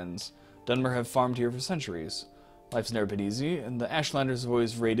Grazelands. Dunmer have farmed here for centuries. Life's never been easy, and the Ashlanders have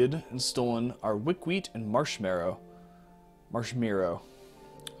always raided and stolen our wick wheat and marshmallow.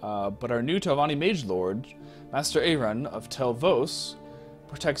 But our new Telvanni Mage Lord, Master Aaron of Tel Vos,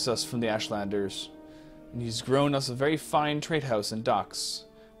 protects us from the Ashlanders, and he's grown us a very fine trade house and docks.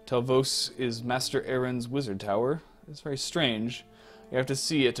 Tel Vos is Master Aaron's wizard tower. It's very strange. You have to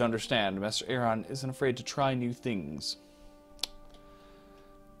see it to understand. Master Aaron isn't afraid to try new things.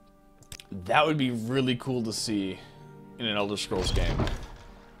 That would be really cool to see in an Elder Scrolls game.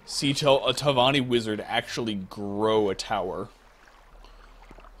 See a Telvanni wizard actually grow a tower.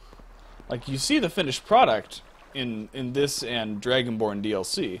 Like, you see the finished product in this and Dragonborn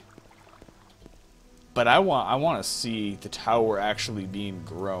DLC. But I want to see the tower actually being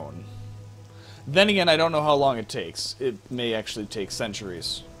grown. Then again, I don't know how long it takes. It may actually take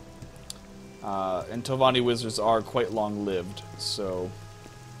centuries. And Telvanni wizards are quite long-lived, so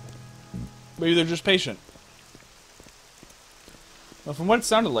maybe they're just patient. Well, from what it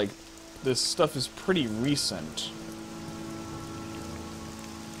sounded like, this stuff is pretty recent.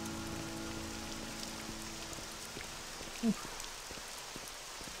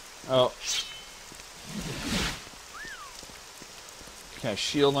 Oh. Okay,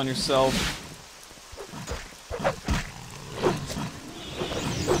 shield on yourself.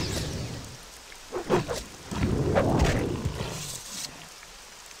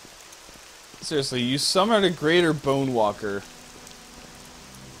 Seriously, you summoned a greater Bone Walker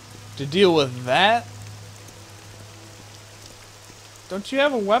to deal with that? Don't you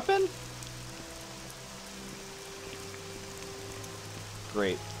have a weapon?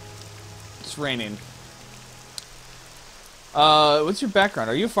 Great. It's raining. What's your background?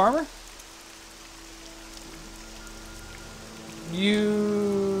 Are you a farmer?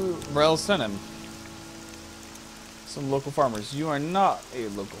 Morel sent him. Some local farmers. You are not a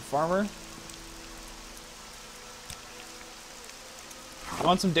local farmer. You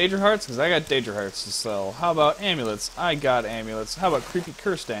want some Daedra Hearts? Because I got Daedra Hearts to sell. How about amulets? I got amulets. How about creepy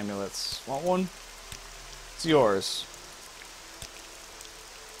cursed amulets? Want one? It's yours.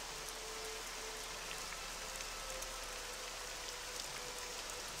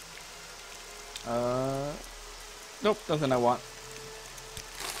 Nope, nothing I want.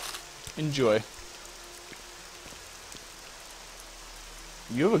 Enjoy.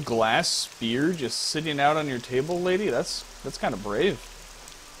 You have a glass spear just sitting out on your table, lady? That's kind of brave.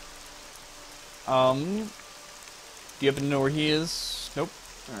 Do you happen to know where he is? Nope.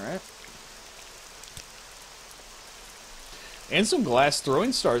 Alright. And some glass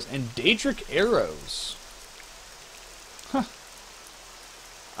throwing stars and Daedric arrows. Huh.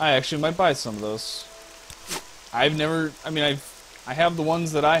 I actually might buy some of those. I have the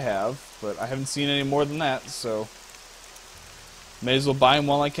ones that I have, but I haven't seen any more than that, so may as well buy them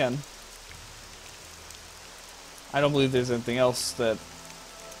while I can. I don't believe there's anything else that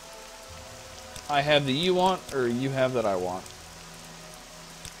I have that you want, or you have that I want.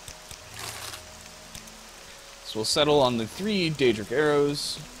 So we'll settle on the 3 Daedric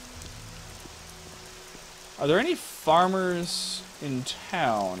arrows. Are there any farmers in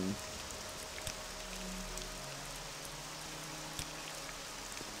town?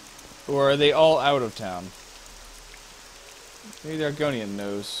 Or are they all out of town? Maybe the Argonian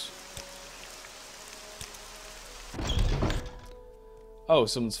knows. Oh,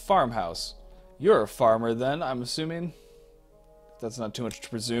 someone's farmhouse. You're a farmer then, I'm assuming. That's not too much to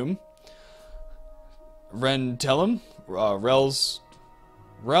presume. Ren Tellum? Rels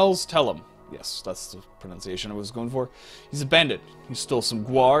Tellum. Yes, that's the pronunciation I was going for. He's a bandit. He stole some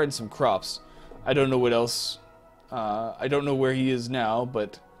guar and some crops. I don't know what else. I don't know where he is now,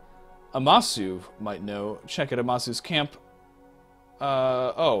 but Amasu might know. Check at Amasu's camp.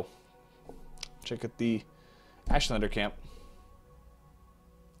 Oh. Check at the Ashlander camp.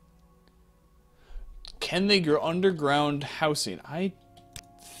 Can they grow underground housing? I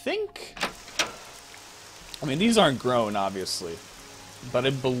think... I mean, these aren't grown, obviously. But I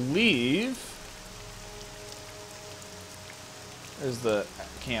believe... There's the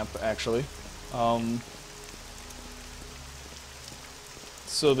camp, actually.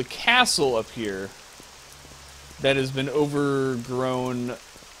 So the castle up here that has been overgrown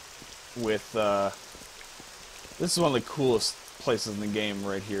with, this is one of the coolest places in the game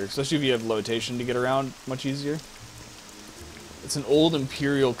right here, especially if you have levitation to get around much easier. It's an old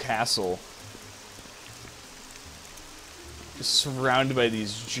imperial castle, just surrounded by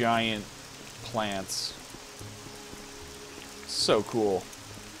these giant plants. So cool.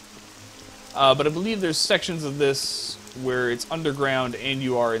 But I believe there's sections of this where it's underground and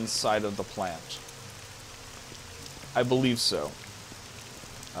you are inside of the plant. I believe so.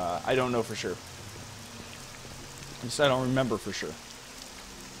 I don't know for sure. At least I don't remember for sure.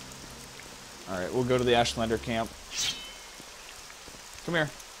 Alright, we'll go to the Ashlander camp. Come here.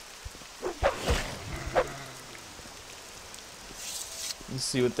 Let's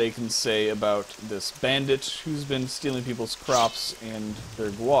see what they can say about this bandit who's been stealing people's crops and their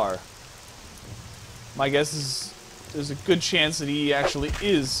guar. My guess is there's a good chance that he actually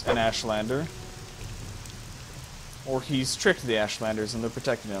is an Ashlander. Or he's tricked the Ashlanders and they're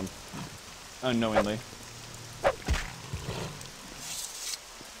protecting him. Unknowingly.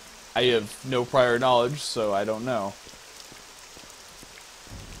 I have no prior knowledge, so I don't know.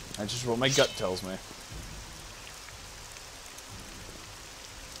 That's just what my gut tells me.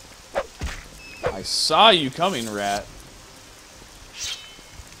 I saw you coming, rat.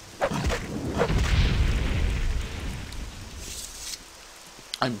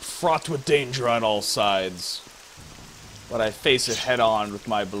 I'm fraught with danger on all sides, but I face it head on with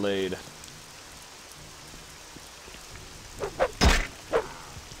my blade.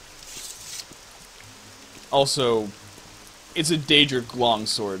 Also, it's a Daedric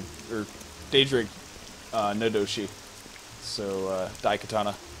longsword, or Daedric Nodoshi, so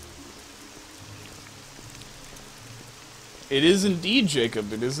Daikatana. It is indeed,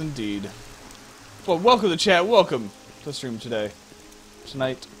 Jacob, it is indeed. Well, welcome to chat, welcome to the stream tonight.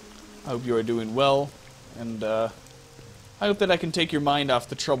 I hope you are doing well, and I hope that I can take your mind off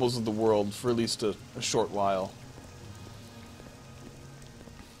the troubles of the world for at least a short while.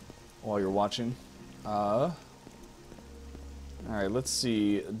 While you're watching. Alright, let's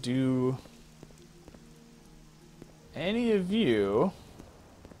see. Do any of you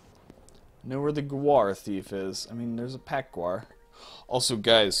know where the Guar thief is? I mean, there's a pack Guar. Also,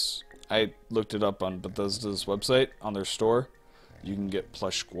 guys, I looked it up on Bethesda's website, on their store. You can get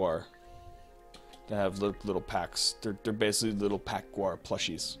plush Guar. They have little packs. They're basically little pack Guar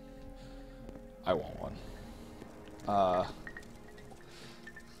plushies. I want one.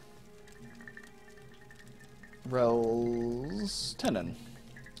 Rels Tenon.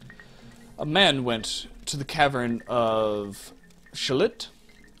 A man went to the cavern of Shalit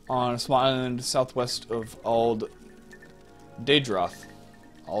on a small island southwest of Ald Daedroth.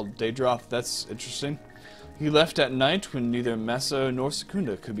 Ald Daedroth, that's interesting. He left at night when neither Mesa nor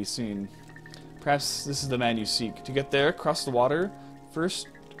Secunda could be seen. Perhaps this is the man you seek. To get there, cross the water first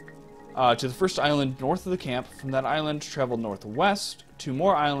to the first island north of the camp. From that island, travel northwest. 2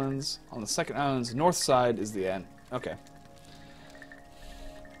 more islands. On the second island's north side is the end. Okay.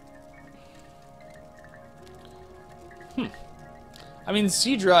 I mean,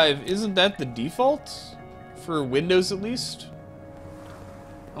 C drive, isn't that the default? For Windows, at least?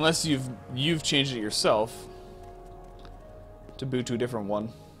 Unless you've changed it yourself to boot to a different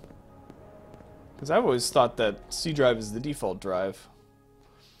one. Because I've always thought that C drive is the default drive.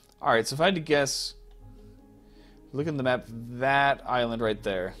 Alright, so if I had to guess, look at the map, that island right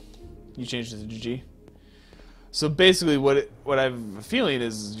there. You changed it to GG. So basically what I have a feeling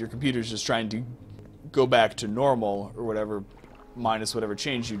is your computer's just trying to go back to normal or whatever, minus whatever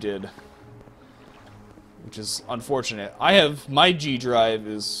change you did. Which is unfortunate. I have, my G drive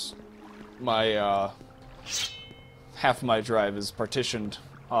is, my, half of my drive is partitioned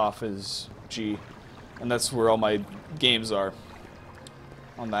off as G. And that's where all my games are.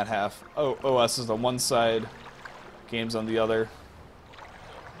 On that half. OS is on one side, games on the other.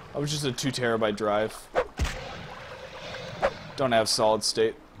 I was just a 2 terabyte drive. Don't have solid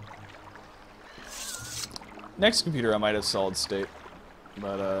state. Next computer I might have solid state.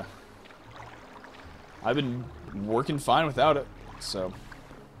 But, I've been working fine without it, so.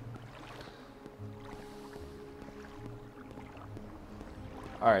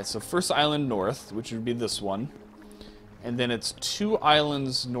 Alright, so first island north, which would be this one. And then it's 2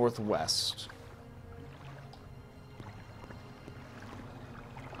 islands northwest.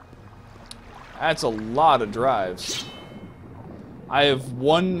 That's a lot of drives. I have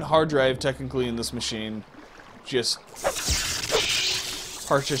 1 hard drive technically in this machine, just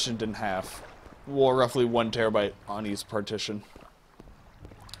partitioned in half. Well, roughly 1 terabyte on each partition.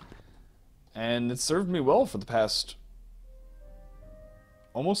 And it's served me well for the past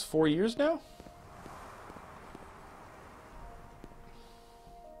almost 4 years now?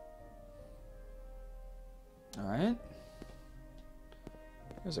 Alright.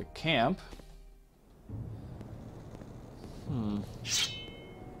 There's a camp.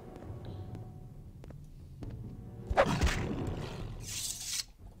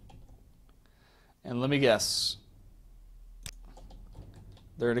 And let me guess.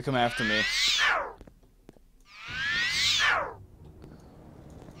 They're to come after me.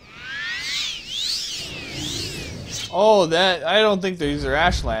 Oh, that... I don't think these are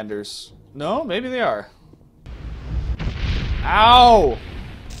Ashlanders. No? Maybe they are. Ow!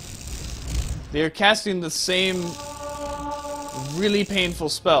 They're casting the same really painful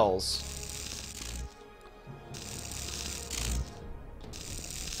spells.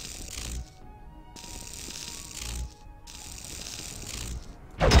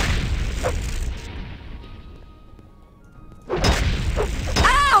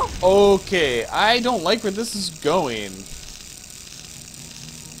 Okay, I don't like where this is going.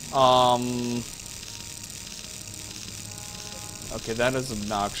 Okay, that is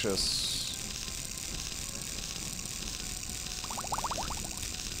obnoxious.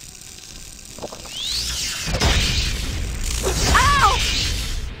 Ow!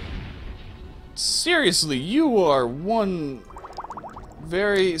 Seriously, you are one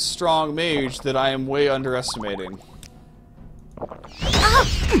very strong mage that I am way underestimating. To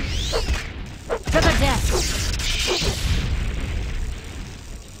the death.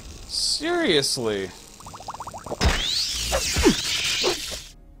 Seriously.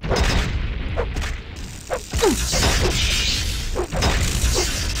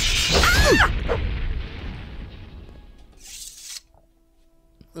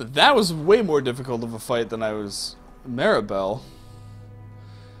 That was way more difficult of a fight than I was Maribel.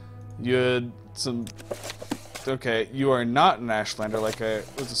 You had some... Okay, you are not an Ashlander like I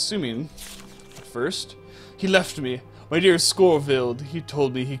was assuming at first. He left me. My dear Scorvild, he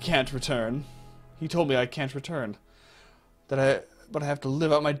told me he can't return. He told me I can't return. But I have to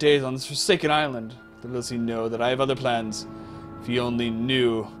live out my days on this forsaken island. Little does he know that I have other plans. If he only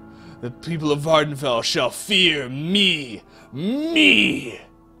knew, the people of Vardenfell shall fear me. Me!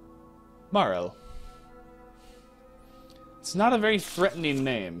 Marel. It's not a very threatening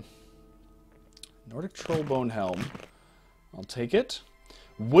name. Nordic Trollbone Helm. I'll take it.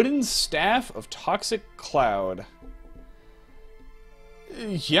 Wooden Staff of Toxic Cloud.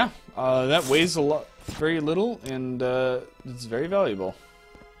 Yeah, that weighs a lot, very little, and it's very valuable.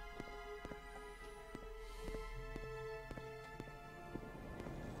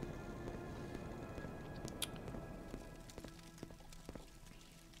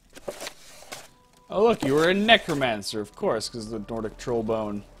 Oh look, you were a necromancer, of course, because the Nordic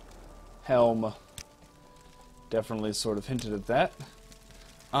Trollbone Helm definitely sort of hinted at that.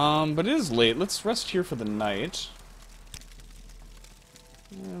 But it is late. Let's rest here for the night.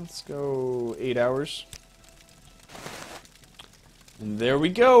 Let's go 8 hours. And there we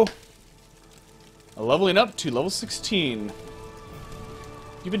go. Leveling up to level 16.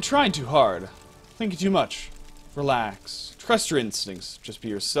 You've been trying too hard. Thinking too much. Relax. Trust your instincts. Just be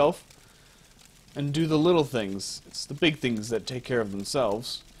yourself. And do the little things. It's the big things that take care of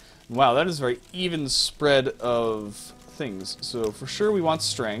themselves. Wow, that is a very even spread of things. So for sure we want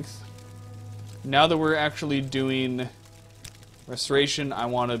strength. Now that we're actually doing restoration, I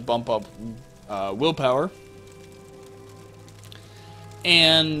want to bump up willpower.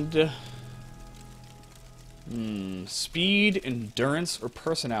 And speed, endurance, or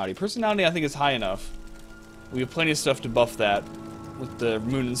personality. Personality I think is high enough. We have plenty of stuff to buff that with the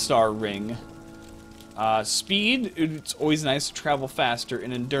Moon and Star ring. Speed, it's always nice to travel faster,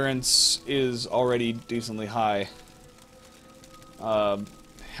 and endurance is already decently high.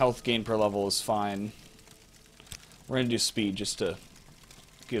 Health gain per level is fine. We're gonna do speed just to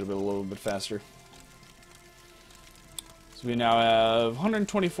get a little bit faster. So we now have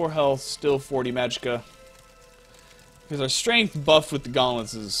 124 health, still 40 magicka. Because our strength buffed with the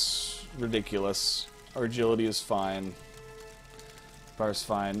gauntlets is ridiculous. Our agility is fine. Power's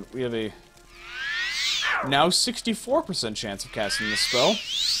fine. We have a now 64% chance of casting this spell.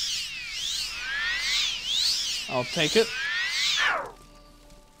 I'll take it.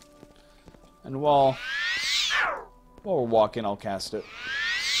 And while we're walking, I'll cast it.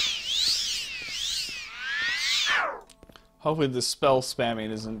 Hopefully this spell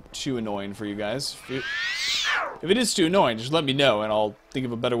spamming isn't too annoying for you guys. If it is too annoying, just let me know and I'll think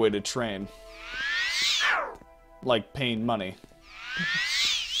of a better way to train. Like paying money.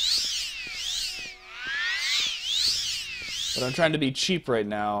 But I'm trying to be cheap right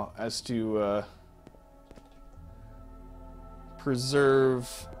now as to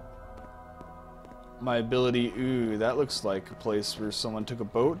preserve my ability. Ooh, that looks like a place where someone took a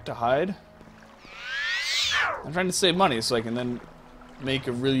boat to hide. I'm trying to save money so I can then make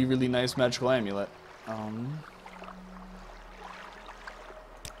a really, really nice magical amulet.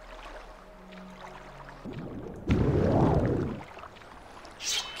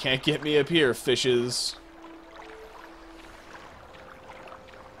 Can't get me up here, fishes.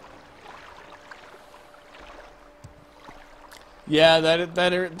 Yeah,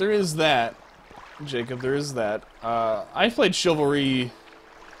 there is that, Jacob. There is that. I played Chivalry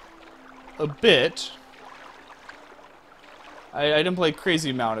a bit. I didn't play a crazy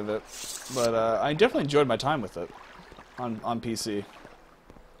amount of it, but I definitely enjoyed my time with it on PC.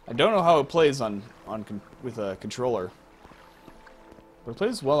 I don't know how it plays with a controller, but it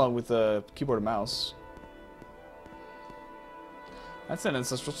plays well with a keyboard and mouse. That's an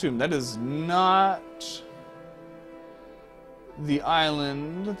ancestral tomb. That is not the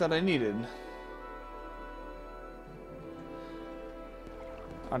island that I needed.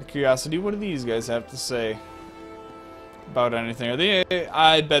 Out of curiosity, what do these guys have to say about anything? Are they?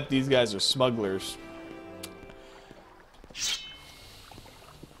 I bet these guys are smugglers.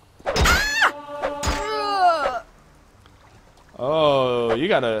 Oh, you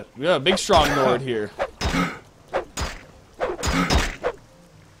got a big strong Nord here.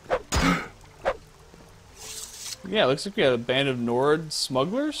 Yeah, looks like we have a band of Nord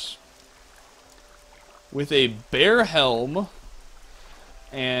smugglers with a bear helm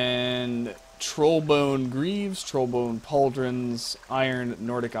and trollbone greaves, trollbone pauldrons, iron,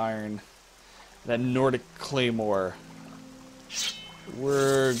 Nordic iron, that Nordic claymore.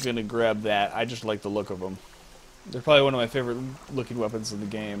 We're gonna grab that. I just like the look of them. They're probably one of my favorite looking weapons in the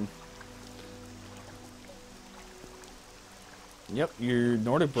game. Yep, your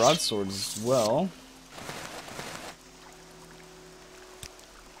Nordic broadsword as well.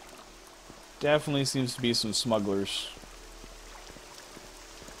 Definitely seems to be some smugglers.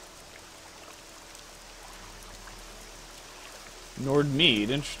 Nord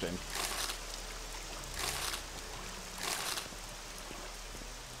mead, interesting.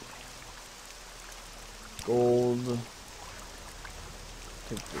 Gold.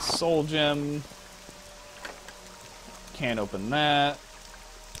 Take the soul gem. Can't open that.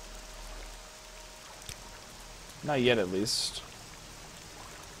 Not yet, at least.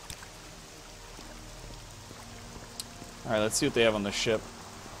 Alright, let's see what they have on the ship.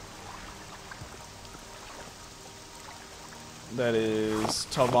 That is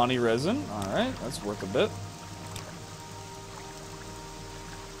Talvani resin. Alright, that's worth a bit.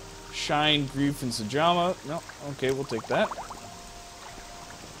 Shine, Grief, and Sajama. No, okay, we'll take that.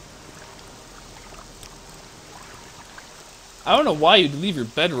 I don't know why you'd leave your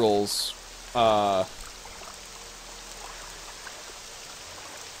bedrolls,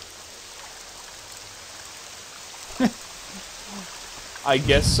 I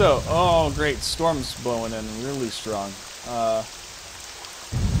guess so. Oh, great. Storm's blowing in really strong. I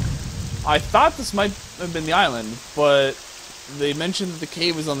thought this might have been the island, but they mentioned that the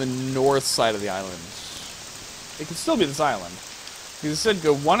cave was on the north side of the island. It could still be this island. Because it said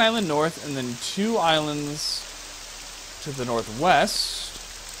go one island north and then 2 islands to the northwest.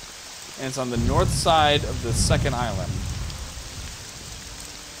 And it's on the north side of the second island.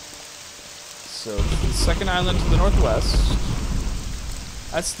 So the second island to the northwest.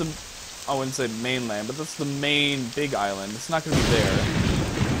 That's the, I wouldn't say mainland, but that's the main big island. It's not going to be there.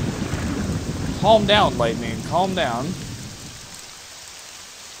 Calm down, Lightning. Calm down.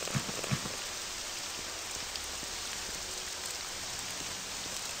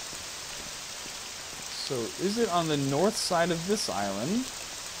 So, is it on the north side of this island?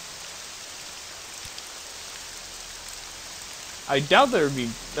 I doubt there would be...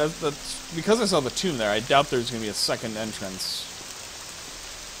 That's because I saw the tomb there, I doubt there's going to be a second entrance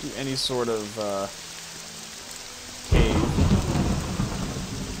to any sort of cave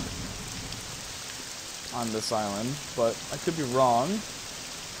on this island, but I could be wrong.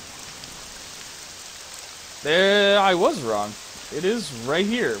 There, I was wrong. It is right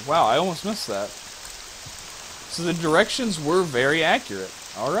here. Wow, I almost missed that. So the directions were very accurate.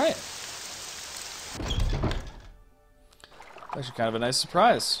 Alright. Actually kind of a nice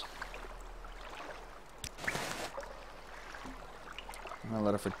surprise. I'm gonna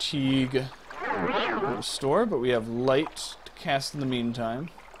let our fatigue restore, but we have light to cast in the meantime.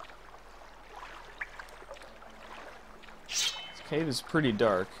 This cave is pretty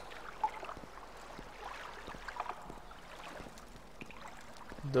dark.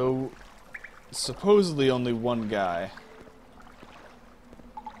 Though, supposedly only one guy.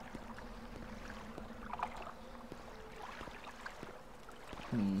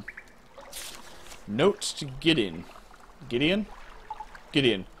 Note to Gideon. Gideon?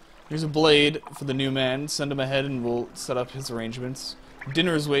 Gideon. Here's a blade for the new man. Send him ahead and we'll set up his arrangements.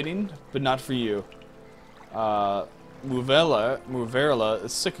 Dinner is waiting, but not for you. Muverla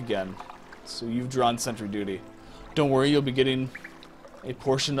is sick again, so you've drawn sentry duty. Don't worry, you'll be getting a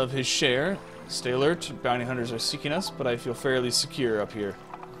portion of his share. Stay alert, bounty hunters are seeking us, but I feel fairly secure up here.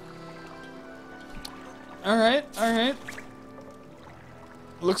 Alright, alright.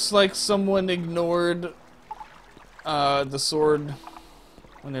 Looks like someone ignored the sword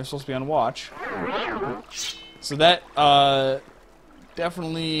when they're supposed to be on watch. So that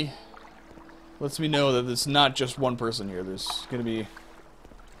definitely lets me know that it's not just one person here. There's going to be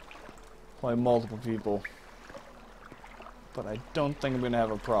probably multiple people. But I don't think I'm going to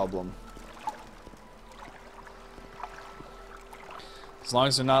have a problem. As long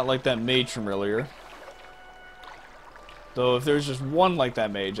as they're not like that mage from earlier. Though if there's just one like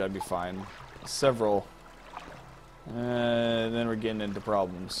that mage, I'd be fine. Several. Then we're getting into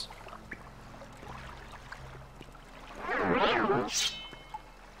problems.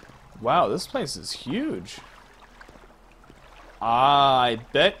 Wow, this place is huge. Ah, I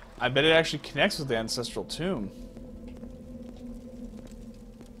bet it actually connects with the ancestral tomb.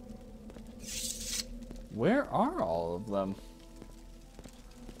 Where are all of them?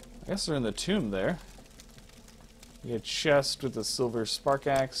 I guess they're in the tomb there. We get a chest with a silver spark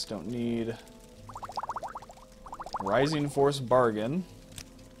axe. Don't need. Rising Force bargain.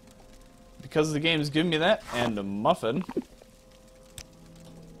 Because the game's giving me that, and a muffin.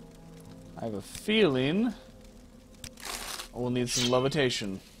 I have a feeling we'll need some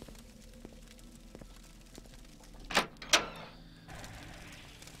levitation.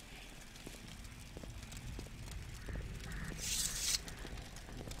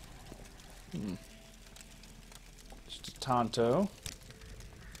 Just a Tonto.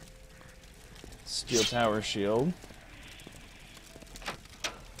 Steel Tower Shield.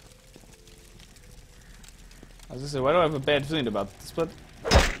 I was gonna say, why do I have a bad feeling about this? But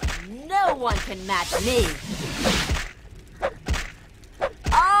No one can match me.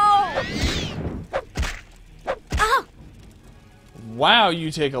 Oh! Oh! wow, you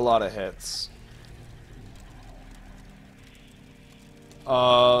take a lot of hits.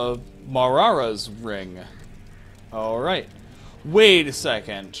 Marara's ring. Alright. Wait a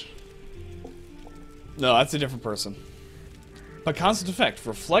second. No, that's a different person. By constant effect,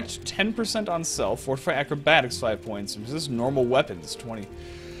 reflect 10% on self, fortify acrobatics 5 points, and resist normal weapons 20.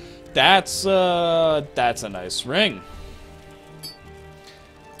 That's a nice ring.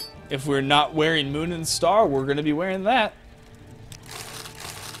 If we're not wearing Moon and Star, we're gonna be wearing that.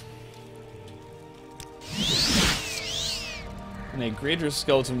 And a greater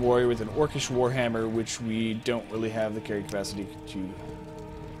skeleton warrior with an orcish warhammer, which we don't really have the carry capacity to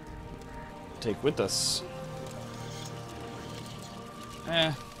take with us.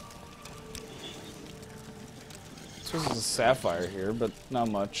 Suppose there's a sapphire here, but not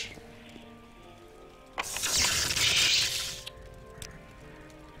much.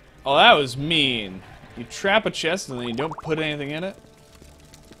 Oh, that was mean. You trap a chest and then you don't put anything in it?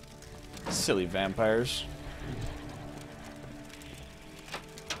 Silly vampires.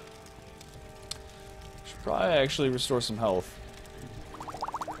 Should probably actually restore some health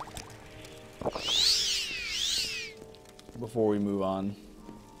before we move on.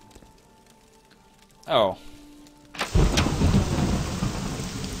 Oh.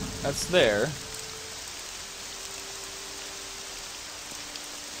 That's there.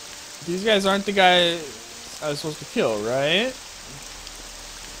 These guys aren't the guys I was supposed to kill, right?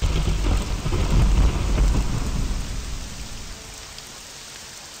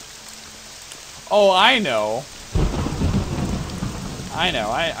 Oh, I know. I know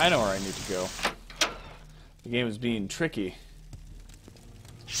where I need to go. The game is being tricky.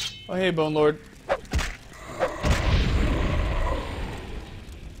 Oh, hey, Bone Lord.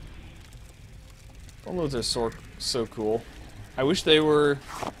 Bone Lords are so cool. I wish they were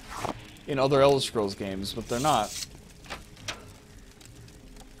in other Elder Scrolls games, but they're not.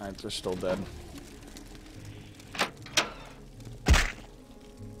 Alright, they're still dead.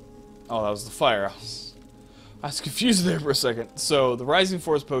 Oh, that was the fire. I was confused there for a second. So, the Rising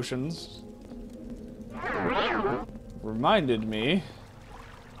Force potions reminded me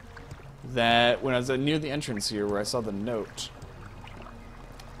that when I was near the entrance here where I saw the note,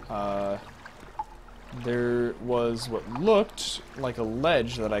 there was what looked like a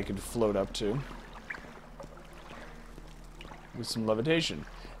ledge that I could float up to with some levitation.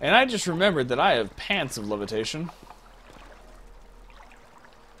 And I just remembered that I have pants of levitation.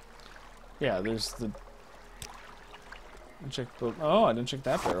 Yeah, there's the... Check the... Oh, I didn't check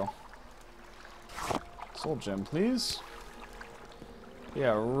that barrel. Soul gem, please.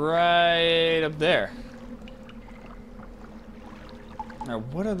 Yeah, right up there. Now,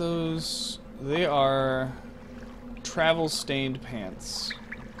 what are those? They are travel-stained pants.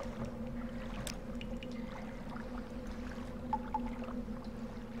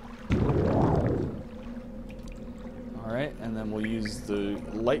 Alright, and then we'll use the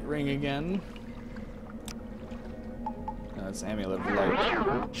light ring again. No, it's Amulet of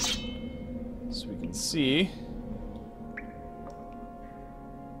Light. So we can see.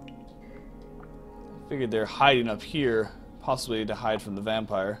 I figured they're hiding up here, possibly to hide from the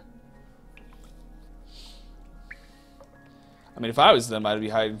vampire. I mean, if I was them, I'd be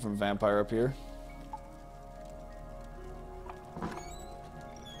hiding from a vampire up here.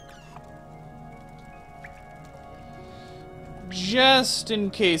 Just in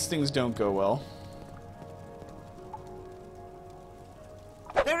case things don't go well.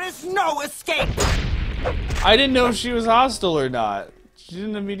 There is no escape! I didn't know if she was hostile or not. She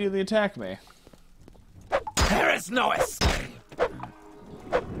didn't immediately attack me. There is no escape!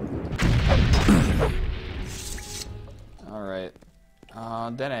 Alright.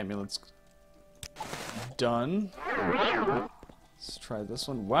 That amulet's done. Let's try this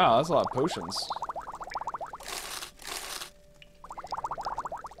one. Wow, that's a lot of potions.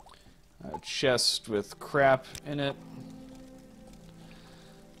 A chest with crap in it.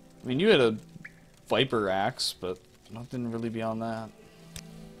 I mean, you had a Viper axe, but nothing really beyond that.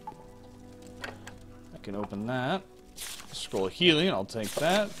 I can open that. Scroll of healing, I'll take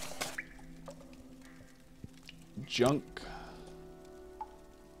that. Junk.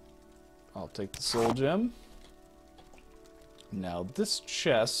 I'll take the soul gem. Now this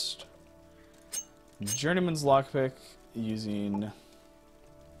chest, Journeyman's lockpick using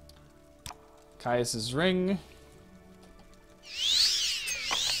Caius's ring.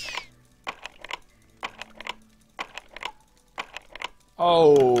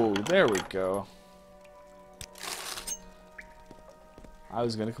 Oh, there we go. I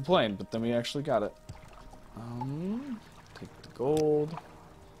was gonna complain, but then we actually got it. Take the gold.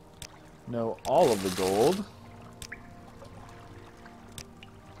 No, all of the gold.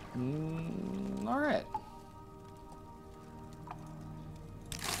 Alright.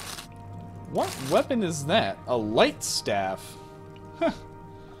 What weapon is that? A light staff. Huh.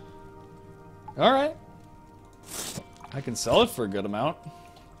 Alright. I can sell it for a good amount.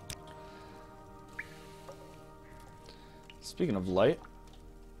 Speaking of light.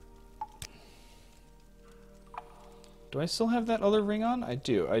 Do I still have that other ring on? I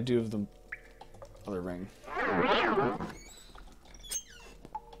do. I do have the other ring.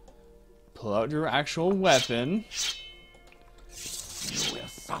 Pull out your actual weapon. You will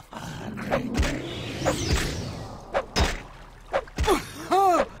suffer.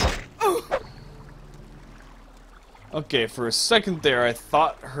 Okay, for a second there, I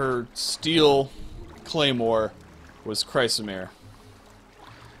thought her steel claymore was Chrysamere.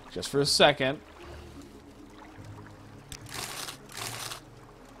 Just for a second.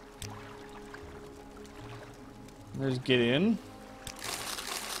 There's Gideon.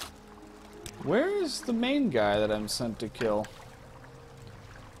 Where is the main guy that I'm sent to kill?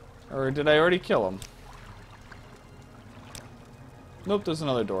 Or did I already kill him? Nope, there's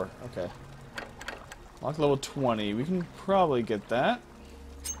another door. Okay. Lock level 20. We can probably get that.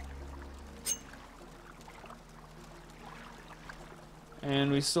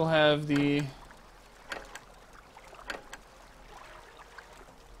 And we still have the...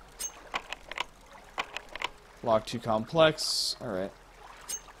 Lock 2 complex. Alright.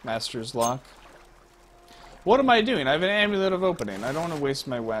 Master's lock. What am I doing? I have an amulet of opening. I don't want to waste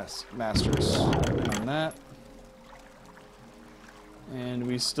my masters on that. And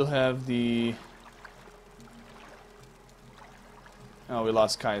we still have the... Oh, we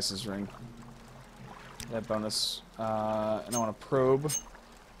lost Caius's ring. That bonus. And I want to probe.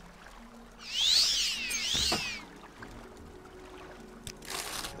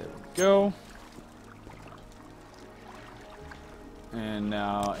 There we go. And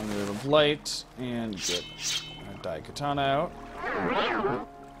now Amulet of Light, and get our Daikatana out.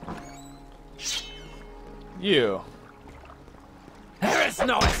 You. There is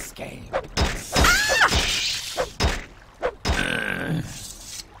no escape.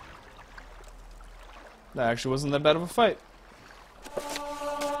 That actually wasn't that bad of a fight.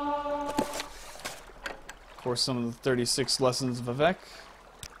 Of course, some of the 36 lessons of Vivek.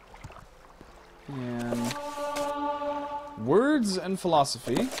 And words and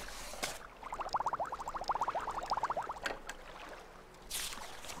philosophy.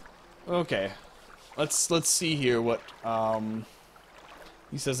 Okay. Let's see here what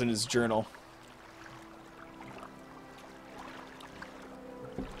he says in his journal.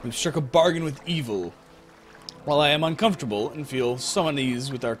 We've struck a bargain with evil. While I am uncomfortable and feel some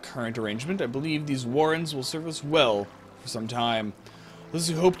unease with our current arrangement, I believe these warrens will serve us well for some time. Those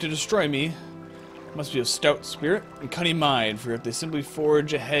who hope to destroy me must be of stout spirit and cunning mind, for if they simply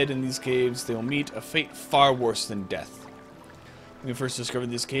forge ahead in these caves, they will meet a fate far worse than death. When we first discovered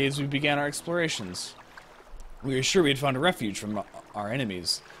these caves, we began our explorations. We were sure we had found a refuge from our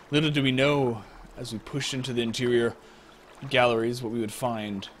enemies. Little did we know, as we pushed into the interior galleries, what we would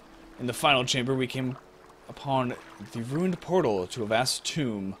find. In the final chamber, we came upon the ruined portal to a vast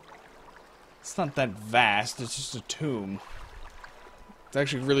tomb. It's not that vast, it's just a tomb. It's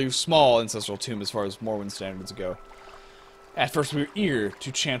actually a really small ancestral tomb as far as Morrowind standards go. At first we were eager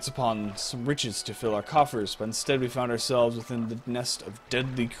to chance upon some riches to fill our coffers, but instead we found ourselves within the nest of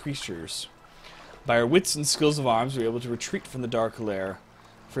deadly creatures. By our wits and skills of arms, we were able to retreat from the dark lair,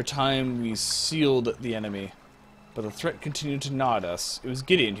 For a time, we sealed the enemy, but the threat continued to gnaw at us. It was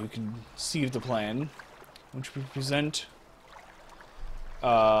Gideon who conceived the plan, which we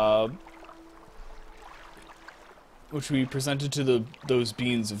presented to those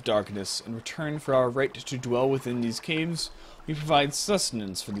beings of darkness. In return for our right to dwell within these caves, we provide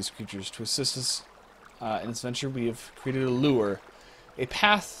sustenance for these creatures. To assist us in this venture, we have created a lure, a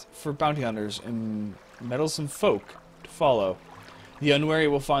path for bounty hunters and meddlesome folk to follow. The unwary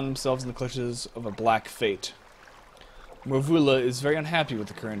will find themselves in the clutches of a black fate. Morvula is very unhappy with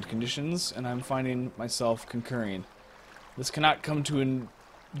the current conditions, and I'm finding myself concurring. This cannot come to a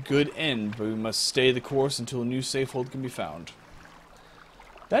good end, but we must stay the course until a new safehold can be found.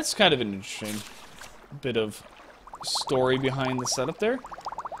 That's kind of an interesting bit of story behind the setup there.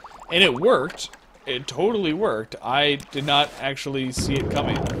 And it worked. It totally worked. I did not actually see it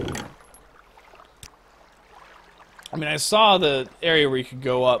coming. I mean, I saw the area where you could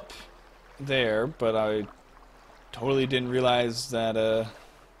go up there, but I totally didn't realize that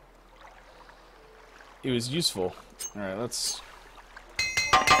it was useful. Alright, let's...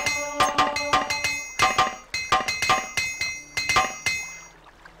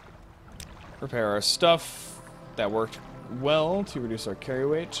 repair our stuff. That worked well to reduce our carry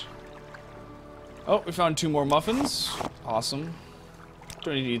weight. Oh, we found 2 more muffins. Awesome.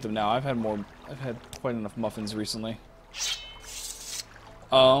 Don't need to eat them now. I've had quite enough muffins recently.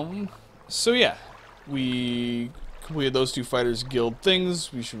 So yeah. We completed those 2 fighters guild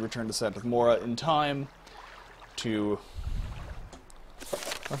things. We should return to Sadath Mora in time to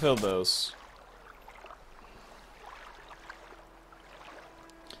fulfill those.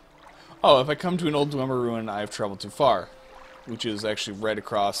 Oh, if I come to an old Dwemer ruin, I have traveled too far, which is actually right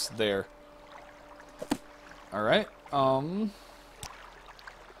across there. Alright,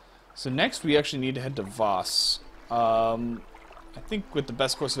 so next we actually need to head to Voss. I think what the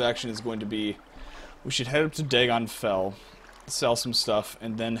best course of action is going to be, we should head up to Dagon Fell, sell some stuff,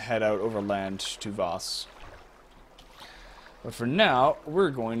 and then head out overland to Voss. But for now,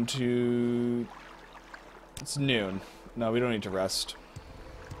 we're going to... It's noon. No, we don't need to rest.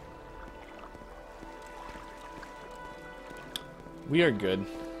 We are good.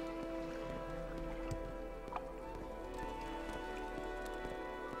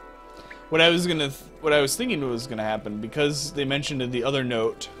 What I was thinking was gonna happen, because they mentioned in the other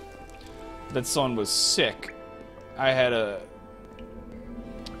note that someone was sick, I had a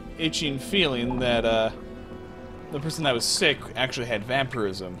itching feeling that the person that was sick actually had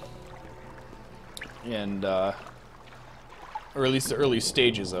vampirism, and or at least the early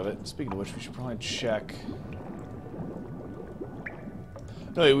stages of it. Speaking of which, we should probably check.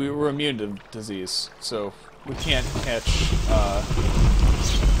 No, we were immune to disease, so we can't catch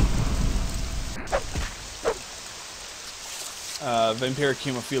vampiric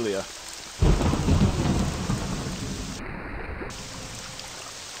hemophilia.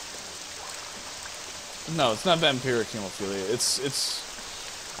 No, it's not vampiric hemophilia.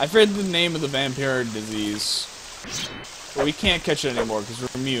 I've read the name of the vampire disease, but we can't catch it anymore because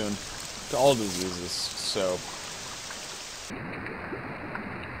we're immune to all diseases. So,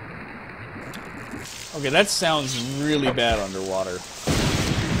 okay, that sounds really bad underwater.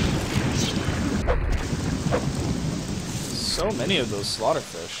 So many of those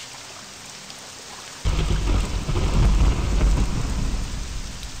slaughterfish.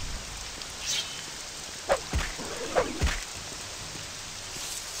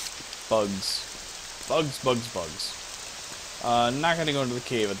 Bugs. Bugs. Not gonna go into the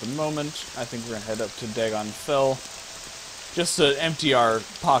cave at the moment. I think we're gonna head up to Dagon Fell, just to empty our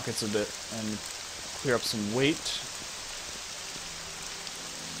pockets a bit and clear up some weight.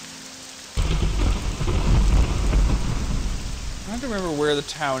 I don't remember where the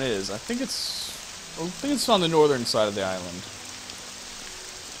town is. I think it's on the northern side of the island.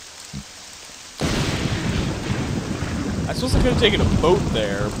 I suppose I could have taken a boat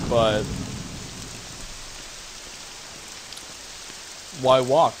there, but why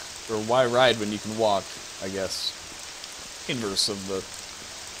walk or why ride when you can walk? I guess inverse of the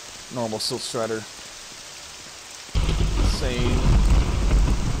normal Silt Strider. Same.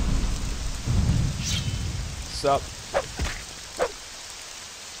 Sup?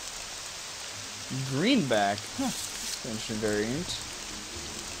 Greenback. Huh. Interesting variant.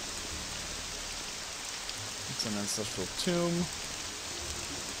 It's an ancestral tomb.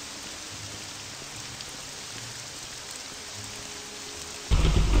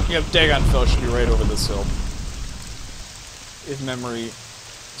 Yep, Dagon Fell should be right over this hill. If memory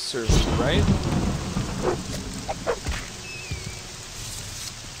serves me right.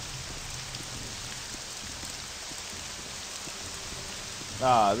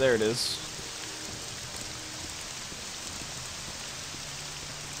 Ah, there it is.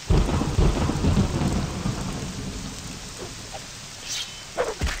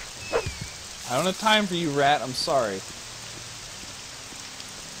 I don't have time for you, rat. I'm sorry.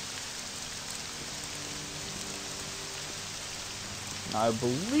 I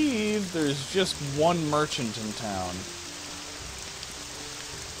believe there's just one merchant in town.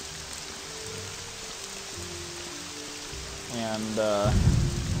 And,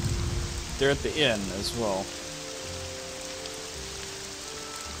 they're at the inn as well.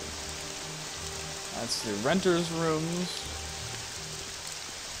 That's the renter's rooms.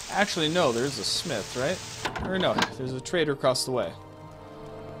 Actually, no, there's a smith, right? Or no, there's a trader across the way.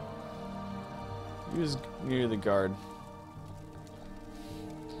 He was near the guard.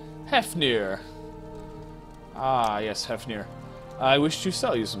 Hefnir. Ah, yes, Hefnir. I wish to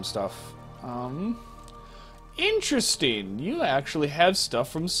sell you some stuff. Interesting. You actually have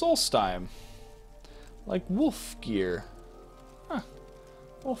stuff from Solstheim. Like wolf gear. Huh.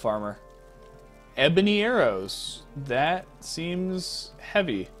 Wolf armor. Ebony arrows. That seems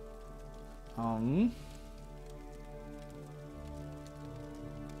heavy.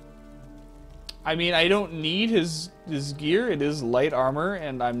 I mean, I don't need his gear. It is light armor,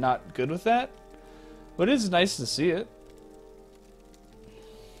 and I'm not good with that. But it is nice to see it.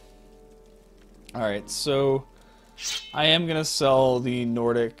 Alright, so I am going to sell the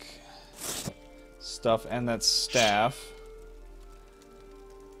Nordic stuff and that staff.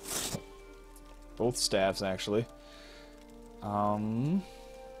 Both staffs, actually.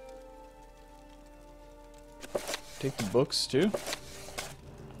 Take the books, too. Looks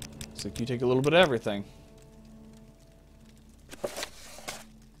like you take a little bit of everything.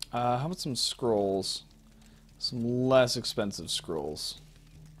 How about some scrolls? Some less expensive scrolls.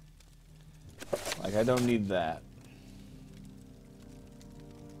 Like, I don't need that.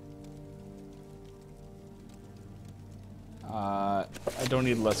 I don't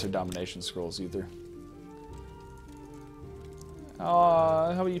need lesser domination scrolls either.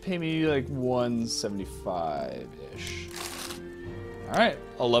 How about you pay me like 175-ish? Alright,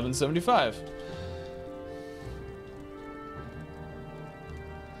 1175.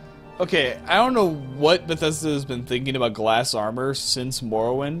 Okay, I don't know what Bethesda has been thinking about glass armor since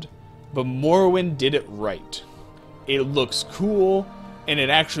Morrowind, but Morrowind did it right. It looks cool, and it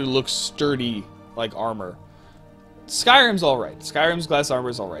actually looks sturdy like armor. Skyrim's alright. Skyrim's glass armor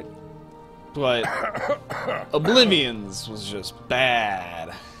is alright. But Oblivion's was just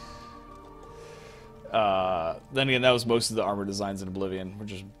bad. Then again, that was most of the armor designs in Oblivion, were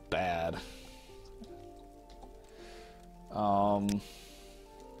just bad. I'll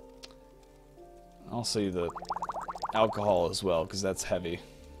say the alcohol as well, because that's heavy.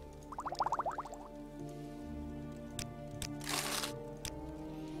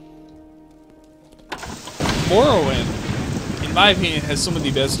 Morrowind, in my opinion, has some of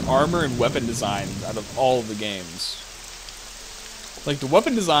the best armor and weapon designs out of all of the games. Like, the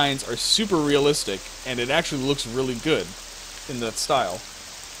weapon designs are super realistic, and it actually looks really good in that style.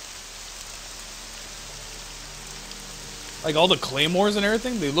 Like, all the claymores and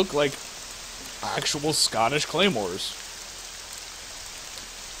everything, they look like actual Scottish claymores.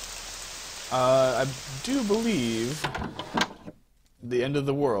 I do believe the end of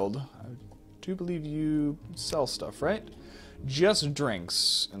the world. I do believe you sell stuff, right? Just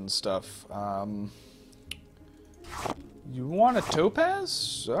drinks and stuff. You want a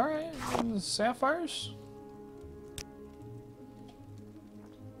topaz? Alright. Sapphires?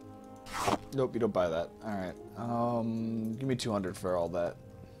 Nope, you don't buy that. Alright. Give me 200 for all that.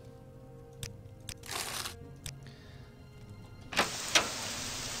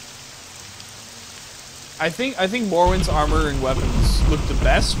 I think Morrowind's armor and weapons look the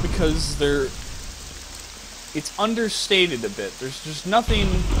best because it's understated a bit. There's just nothing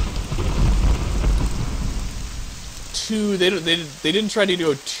too. They didn't try to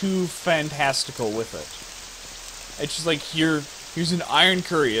go too fantastical with it. It's just like here's an iron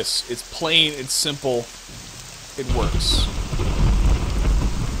cuirass. It's plain. It's simple. It works.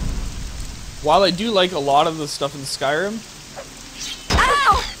 While I do like a lot of the stuff in Skyrim,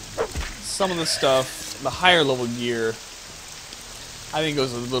 some of the stuff. The higher level gear, I think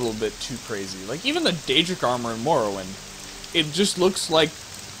goes a little bit too crazy. Like, even the Daedric armor in Morrowind, it just looks like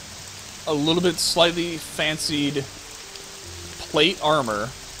a little bit slightly fancied plate armor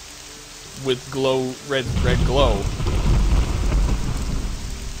with red glow.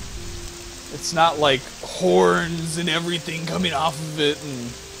 It's not like horns and everything coming off of it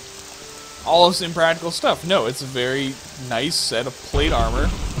and all this impractical stuff. No, it's a very nice set of plate armor.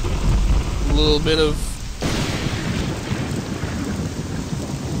 A little bit of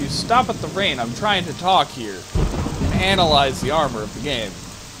stop at the rain? I'm trying to talk here and analyze the armor of the game.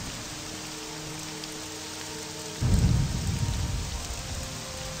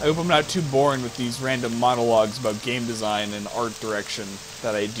 I hope I'm not too boring with these random monologues about game design and art direction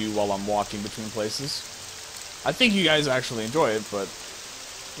that I do while I'm walking between places. I think you guys actually enjoy it, but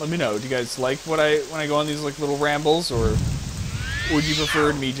let me know. Do you guys like when I go on these like little rambles, or would you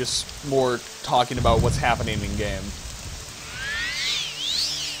prefer me just more talking about what's happening in game?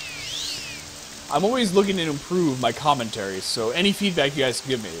 I'm always looking to improve my commentary, so any feedback you guys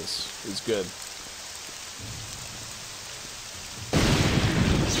can give me is good.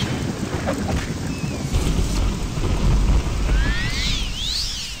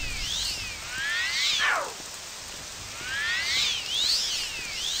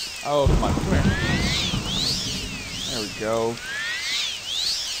 Oh, come on, come here. There we go.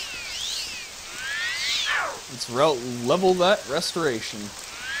 Let's level that restoration.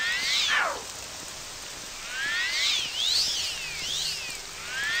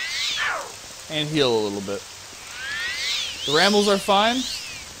 And heal a little bit. The rambles are fine.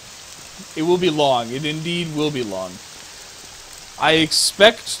 It will be long. It indeed will be long. I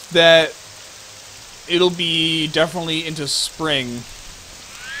expect that it'll be definitely into spring.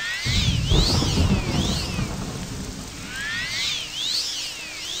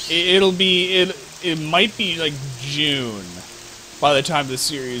 It might be like June by the time the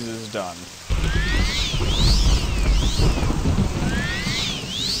series is done.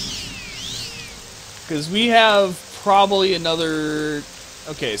 Because we have probably another...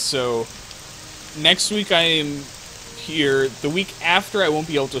 Okay, so next week I am here. The week after I won't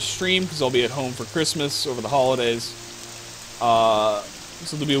be able to stream because I'll be at home for Christmas over the holidays. So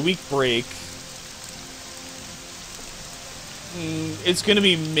there'll be a week break. It's going to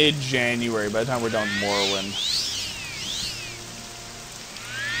be mid-January by the time we're done with Morrowind.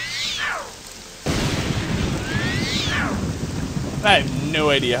 I have no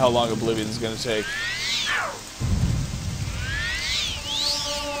idea how long Oblivion is going to take.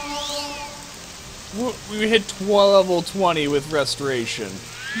 We hit level 20 with Restoration.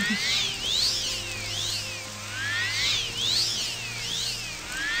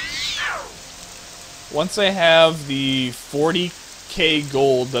 Once I have the 40k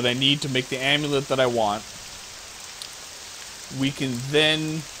gold that I need to make the amulet that I want, we can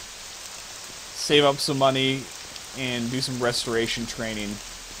then save up some money and do some restoration training.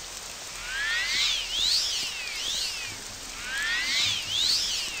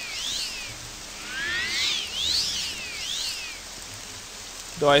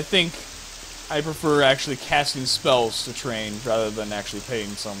 Though I think I prefer actually casting spells to train rather than actually paying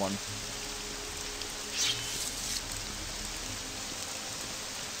someone.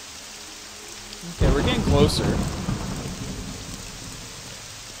 Okay, we're getting closer.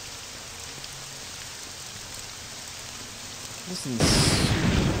 This is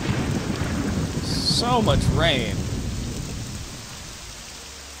so much rain.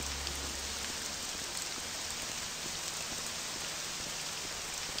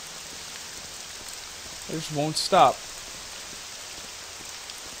 It just won't stop.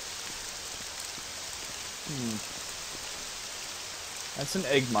 That's an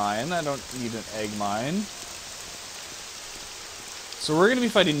egg mine. I don't need an egg mine. So we're going to be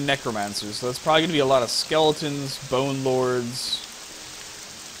fighting necromancers. So that's probably going to be a lot of skeletons, bone lords,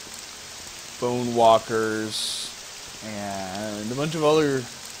 bone walkers, and a bunch of other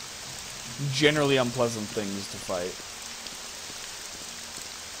generally unpleasant things to fight.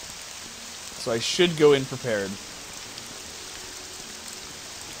 So I should go in prepared.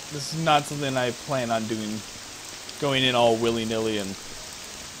 This is not something I plan on doing, going in all willy-nilly and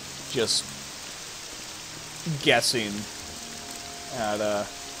just guessing at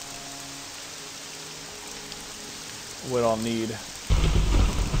what I'll need.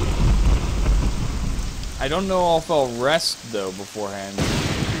 I don't know if I'll rest though beforehand.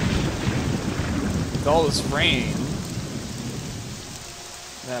 With all this rain,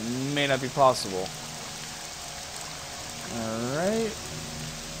 that may not be possible. Alright.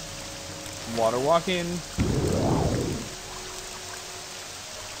 Water walking.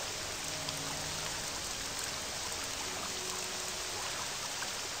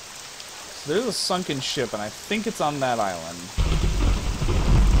 So there's a sunken ship, and I think it's on that island.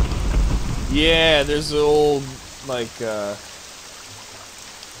 Yeah, there's the old, like,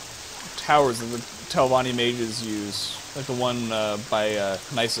 towers that the Telvanni mages use. Like the one by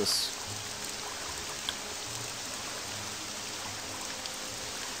Nisus.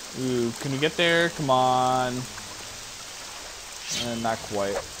 Ooh, can we get there? Come on. Not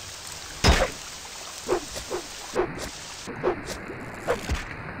quite.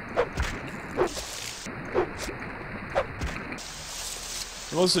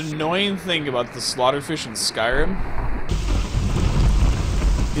 most annoying thing about the slaughterfish in Skyrim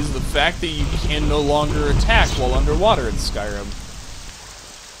is the fact that you can no longer attack while underwater in Skyrim.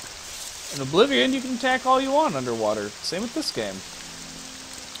 In Oblivion, you can attack all you want underwater. Same with this game.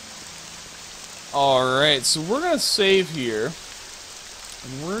 Alright, so we're gonna save here.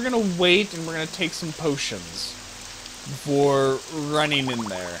 And we're gonna wait and we're gonna take some potions before running in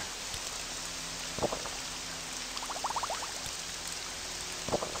there.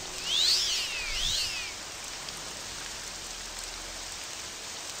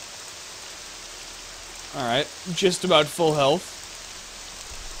 Alright, just about full health.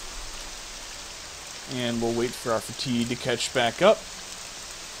 And we'll wait for our fatigue to catch back up.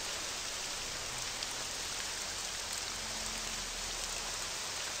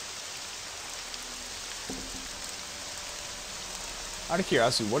 Out of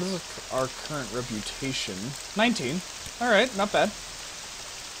curiosity, what is our current reputation? 19. Alright, not bad.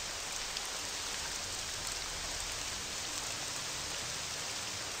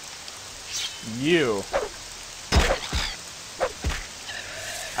 You.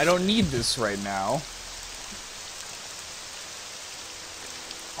 I don't need this right now.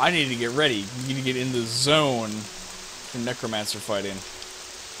 I need to get ready. You need to get in the zone for necromancer fighting.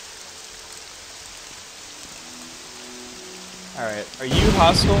 Alright, are you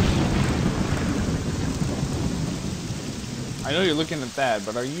hostile? I know you're looking at that,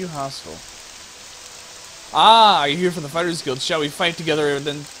 but are you hostile? Ah, are you here for the Fighters Guild? Shall we fight together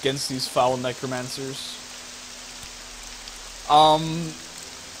then against these foul necromancers?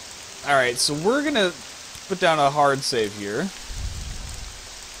 Alright, so we're gonna put down a hard save here.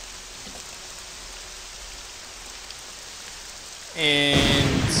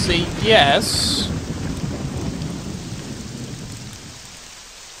 And say yes.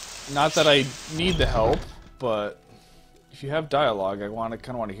 Not that I need the help, but if you have dialogue, I kind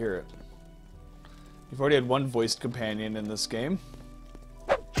of want to hear it. You've already had one voiced companion in this game.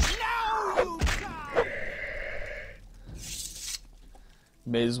 Now you die!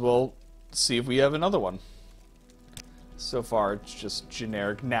 May as well see if we have another one. So far, it's just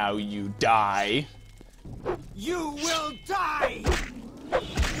generic, now you die. You will die!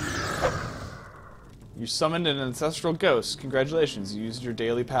 You summoned an ancestral ghost. Congratulations, you used your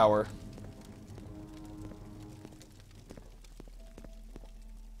daily power.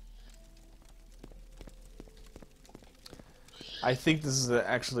 I think this is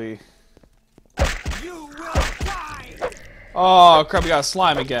actually... You will die! Oh, crap, we got a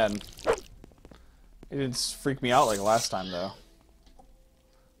slime again. It didn't freak me out like last time, though.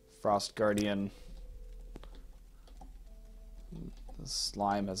 Frost Guardian. The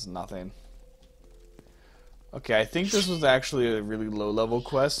slime has nothing. Okay, I think this was actually a really low-level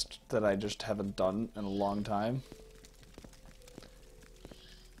quest that I just haven't done in a long time.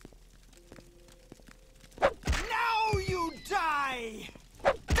 Now you die!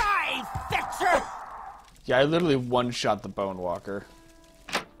 Die, Fetcher! Yeah, I literally one-shot the Bone Walker.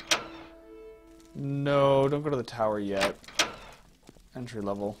 No, don't go to the tower yet. Entry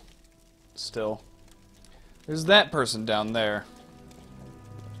level. Still. There's that person down there.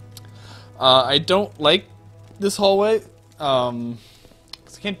 I don't like this hallway, 'cause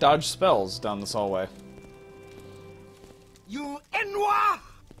I can't dodge spells down this hallway. You Enwa!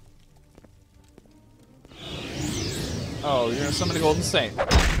 Oh, you're gonna summon a Golden Saint.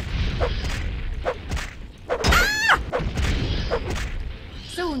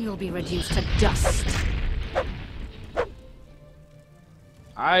 Soon you'll be reduced to dust.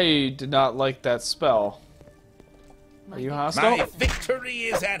 I did not like that spell. Are you hostile? My victory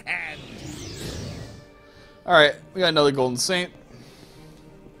is at hand! Alright, we got another Golden Saint.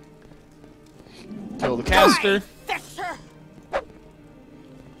 Kill the caster. Die, Fetcher!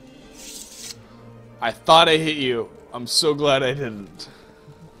 I thought I hit you. I'm so glad I didn't.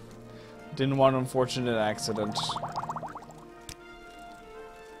 Didn't want an unfortunate accident.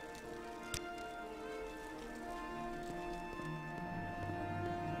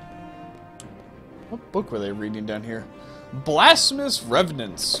 What book were they reading down here? Blasphemous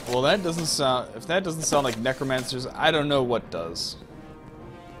Revenants. Well, that doesn't sound... If that doesn't sound like necromancers, I don't know what does.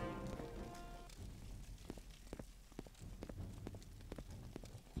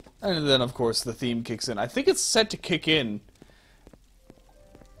 And then, of course, the theme kicks in. I think it's set to kick in.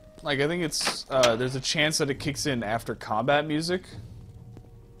 Like, I think it's... there's a chance that it kicks in after combat music.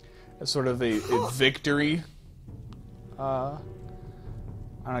 As sort of a victory... I'm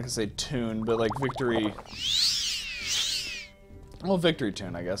not gonna say tune, but like victory... Well, victory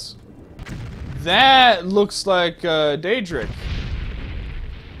tune, I guess. That looks like Daedric.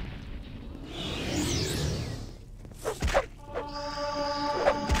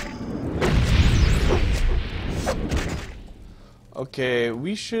 Okay,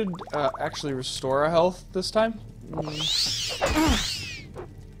 we should actually restore our health this time.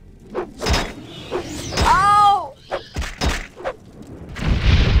 Ow!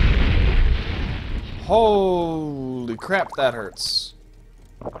 Holy crap, that hurts.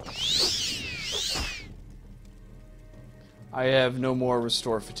 I have no more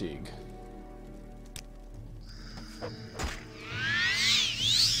restore fatigue.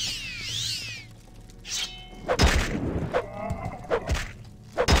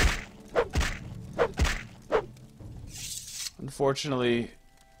 Unfortunately,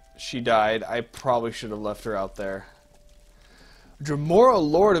 she died. I probably should have left her out there. Dremora,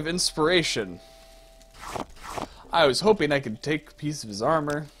 Lord of Inspiration. I was hoping I could take a piece of his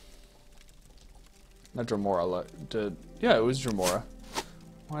armor. Not Dremora. Yeah, it was Dremora.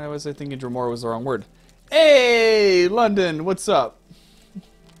 Why was I thinking Dremora was the wrong word? Hey, London, what's up?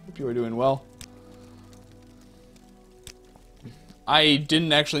 Hope you are doing well. I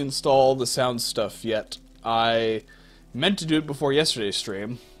didn't actually install the sound stuff yet. I meant to do it before yesterday's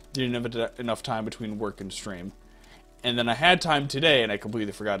stream. Didn't have enough time between work and stream. And then I had time today, and I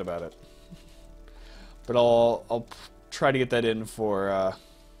completely forgot about it. But I'll try to get that in for a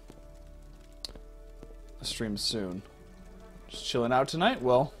stream soon. Just chilling out tonight?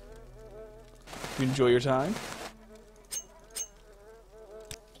 Well, you enjoy your time.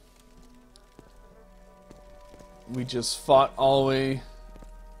 We just fought all the way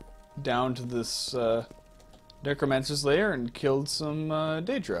down to this Necromancer's lair and killed some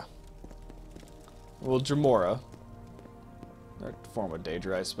Daedra. Well, Dremora. That form of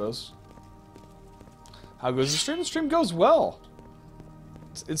Daedra, I suppose. How goes the stream? The stream goes well.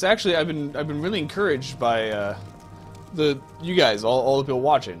 It's actually I've been really encouraged by you guys, all the people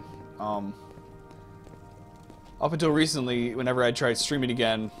watching. Up until recently, whenever I tried streaming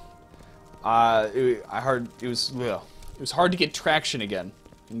again, it was hard to get traction again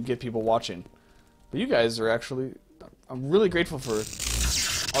and get people watching. But you guys are actually, I'm really grateful for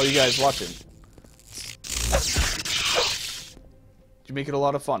all you guys watching. You make it a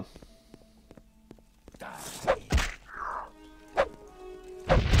lot of fun.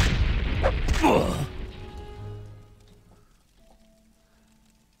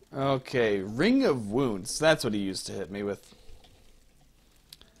 Okay, Ring of Wounds. That's what he used to hit me with.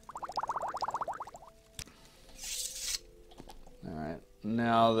 Alright,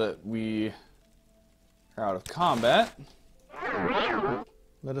 now that we are out of combat,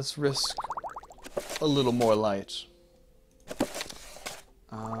 let us risk a little more light.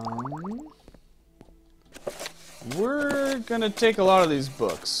 We're gonna take a lot of these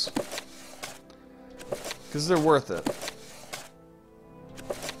books, because they're worth it.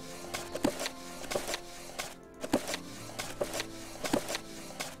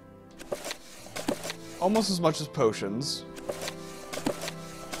 Almost as much as potions.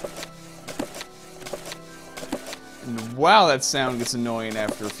 And wow, that sound gets annoying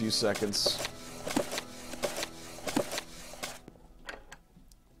after a few seconds.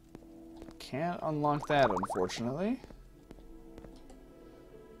 Can't unlock that, unfortunately.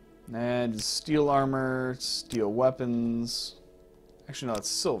 And steel armor, steel weapons. Actually, no, that's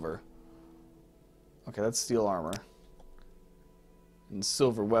silver. Okay, that's steel armor. And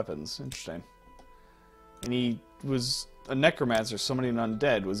silver weapons. Interesting. And he was a necromancer summoning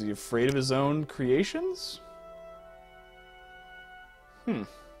undead. Was he afraid of his own creations?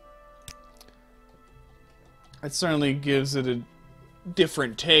 That certainly gives it a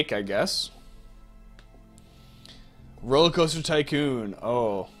different take, I guess. Roller Coaster Tycoon.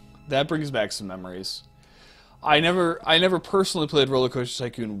 Oh, that brings back some memories. I never personally played Roller Coaster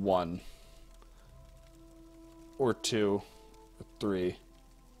Tycoon 1 or 2 or 3.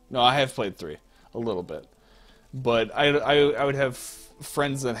 No, I have played 3 a little bit. But I would have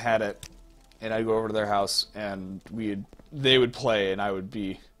friends that had it, and I'd go over to their house, and they would play, and I would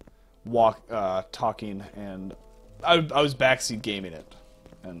be talking, and I was backseat gaming it,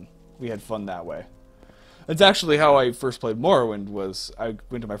 and we had fun that way. That's actually how I first played Morrowind. Was I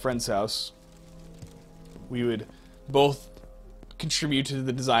went to my friend's house. We would both contribute to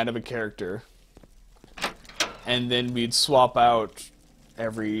the design of a character, and then we'd swap out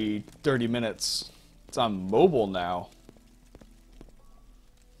every 30 minutes. It's on mobile now.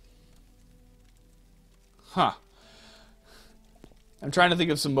 Huh. I'm trying to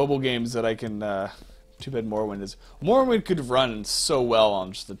think of some mobile games that I can... too bad Morrowind is... Morrowind could run so well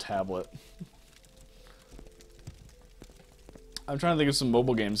on just the tablet. I'm trying to think of some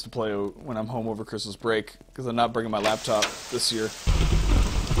mobile games to play when I'm home over Christmas break, because I'm not bringing my laptop this year.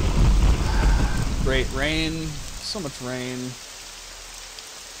 Great rain. So much rain.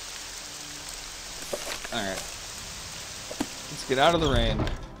 Alright. Let's Let's get out of the rain.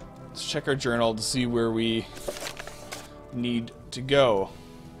 Let's check our journal to see where we need to go.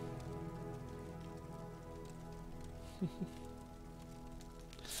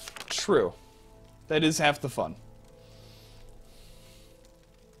 True. That is half the fun.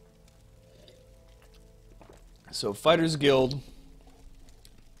 So, Fighters Guild,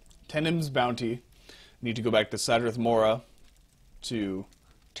 Tenim's Bounty. Need to go back to Sadrith Mora to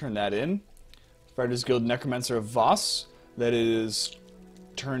turn that in. Fighters Guild Necromancer of Voss. That is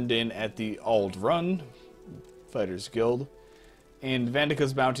turned in at the Ald Run Fighters Guild. And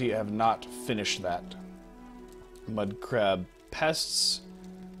Vandika's Bounty, I have not finished that. Mudcrab Pests.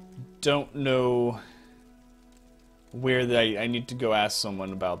 Don't know where I need to go ask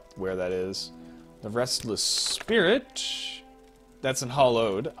someone about where that is. The Restless Spirit, that's in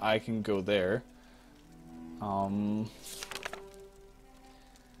Hollowed. I can go there.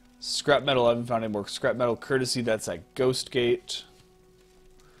 Scrap Metal, I haven't found any more Scrap Metal Courtesy. That's at Ghost Gate.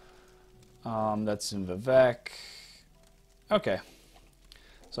 That's in Vivek. Okay.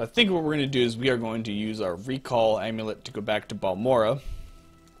 So I think what we're going to do is we are going to use our Recall Amulet to go back to Balmora.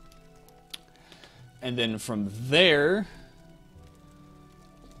 And then from there,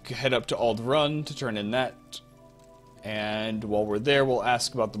 head up to Ald Run to turn in that. And while we're there, we'll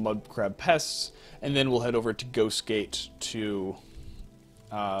ask about the Mudcrab Pests. And then we'll head over to Ghost Gate to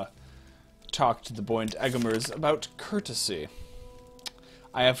talk to the Buoyant Egamers about courtesy.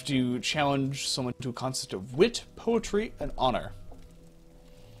 I have to challenge someone to a contest of wit, poetry, and honor.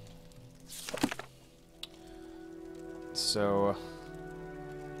 So,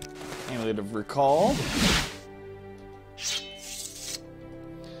 Amulet of Recall.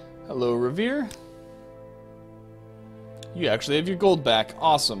 Hello, Revere. You actually have your gold back.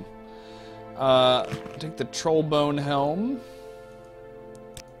 Awesome. Take the Trollbone Helm.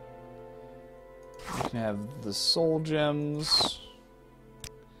 You can have the Soul Gems.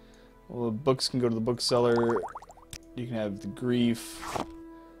 Well, the books can go to the bookseller. You can have the Grief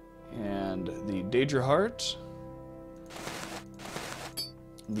and the Daedra Heart.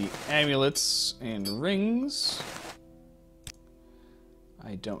 The amulets and rings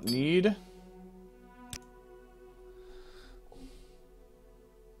I don't need.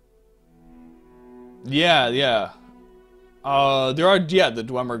 Yeah. There are, the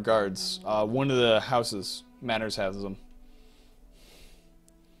Dwemer guards. One of the houses, Manors, has them.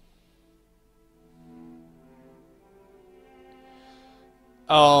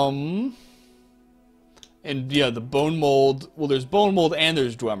 And yeah, the bone mold. Well, there's bone mold and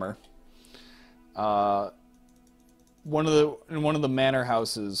there's Dwemer. One of the manor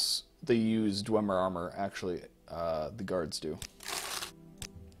houses, they use Dwemer armor. Actually, the guards do.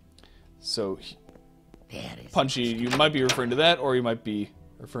 So, Punchy, you might be referring to that, or you might be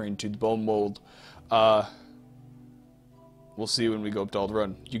referring to the bone mold. We'll see when we go up to Ald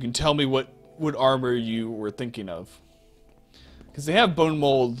Run. You can tell me what armor you were thinking of, because they have bone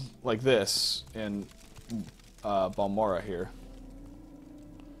mold like this in Balmora here.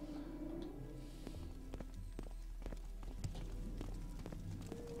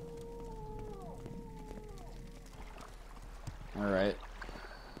 Alright.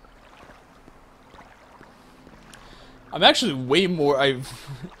 I'm actually way more...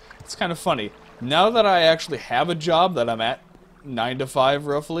 It's kind of funny. Now that I actually have a job that I'm at 9 to 5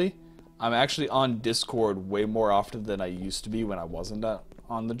 roughly, I'm actually on Discord way more often than I used to be when I wasn't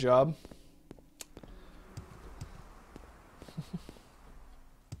on the job.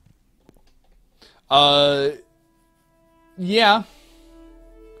 Yeah.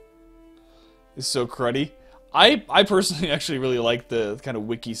 It's so cruddy. I personally actually really like the kind of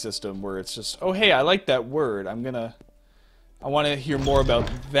wiki system where it's just, oh hey, I like that word. I want to hear more about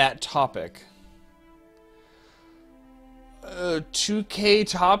that topic. 2K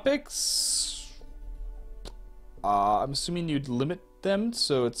topics? I'm assuming you'd limit them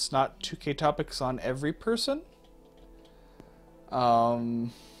so it's not 2K topics on every person. We're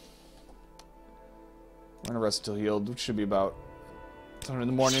gonna rest till healed, which should be about 7 in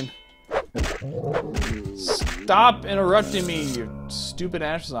the morning. Stop interrupting me, you stupid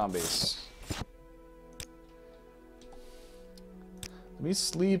ash zombies. Let me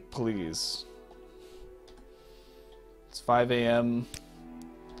sleep, please. It's 5 a.m.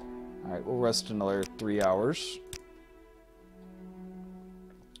 Alright, we'll rest another 3 hours.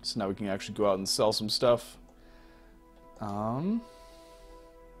 So now we can actually go out and sell some stuff. 5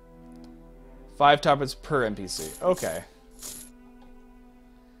 topics per NPC. Okay.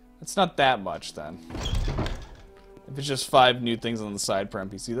 It's not that much then. If it's just 5 new things on the side per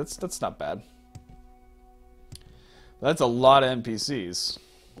NPC, that's not bad. But that's a lot of NPCs.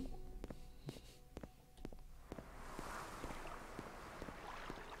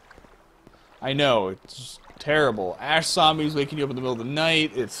 I know, it's terrible. Ash zombies waking you up in the middle of the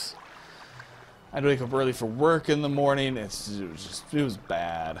night. I'd wake up early for work in the morning. It was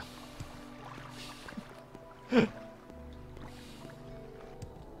bad.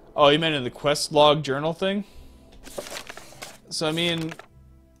 Oh, you meant in the quest log journal thing? So, I mean,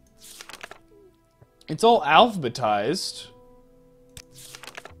 it's all alphabetized.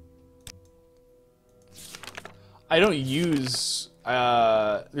 I don't use,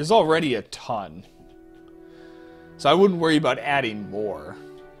 there's already a ton. So I wouldn't worry about adding more.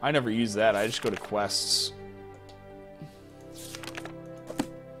 I never use that, I just go to quests.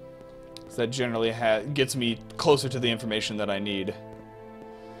 So that generally gets me closer to the information that I need.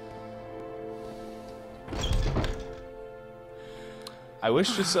 I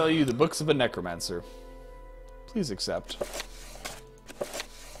wish to sell you the books of a necromancer. Please accept.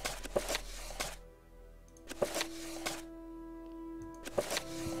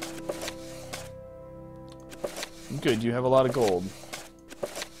 Good, you have a lot of gold.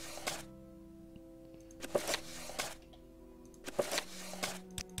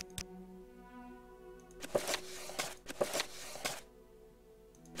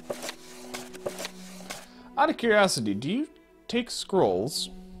 Out of curiosity, do you take scrolls?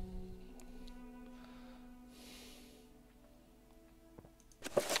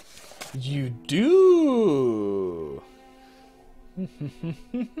 You do!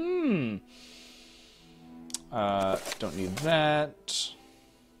 Don't need that.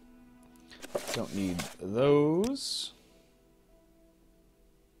 Don't need those.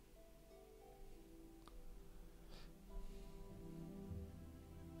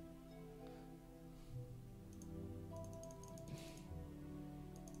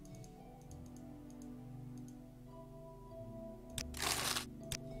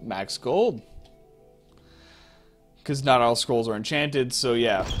 Max gold. Because not all scrolls are enchanted, so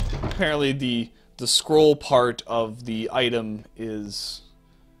yeah. Apparently the scroll part of the item is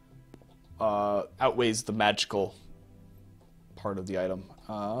outweighs the magical part of the item.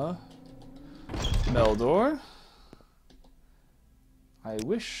 Meldor, I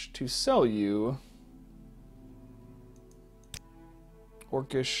wish to sell you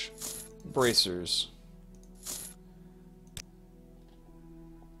Orcish bracers.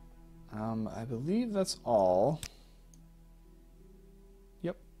 I believe that's all.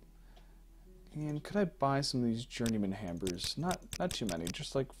 Yep. And could I buy some of these journeyman hammers? Not too many,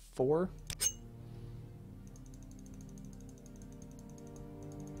 just like 4.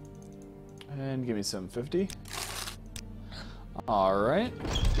 And give me 750. Alright.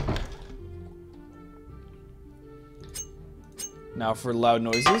 Now for loud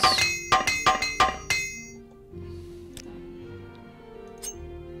noises.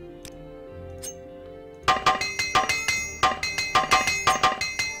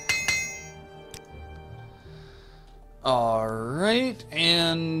 Alright,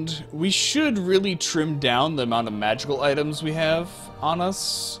 and we should really trim down the amount of magical items we have on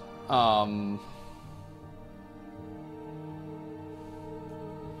us.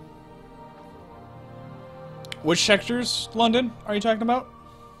 Which sectors, London, are you talking about?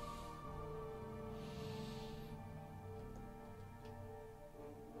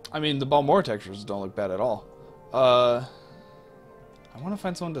 I mean, the Balmora textures don't look bad at all. I want to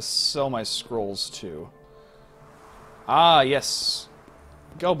find someone to sell my scrolls to. Ah, yes.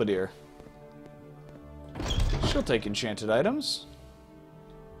 Galbadir. She'll take enchanted items.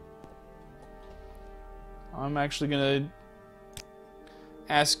 I'm actually gonna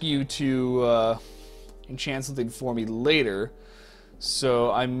ask you to enchant something for me later.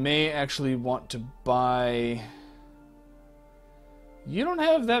 So I may actually want to buy... You don't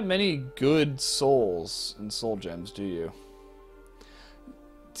have that many good souls and soul gems, do you?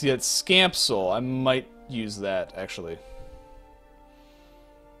 See, that Scamp Soul. I might use that, actually.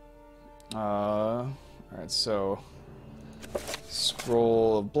 Alright, so...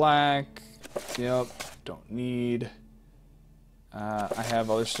 Scroll of Black. Yep, don't need. I have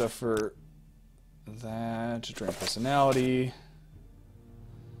other stuff for that. Drain Personality.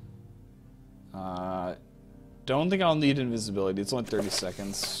 Don't think I'll need invisibility. It's only 30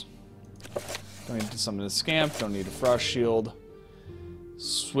 seconds. Don't need to summon a Scamp. Don't need a Frost Shield.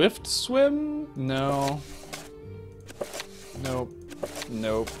 Swift Swim? No. Nope.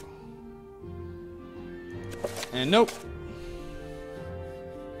 Nope. And nope.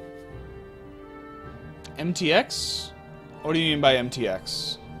 MTX? What do you mean by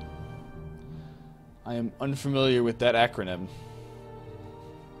MTX? I am unfamiliar with that acronym.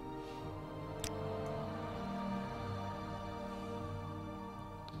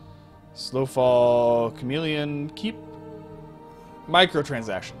 Slowfall, Chameleon, keep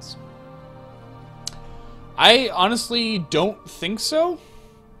microtransactions. I honestly don't think so.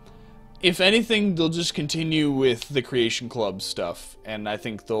 If anything, they'll just continue with the Creation Club stuff, and I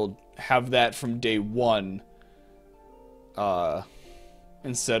think they'll have that from day one,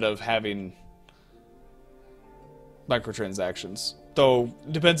 instead of having microtransactions. Though,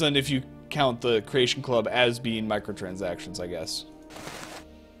 depends on if you count the Creation Club as being microtransactions, I guess.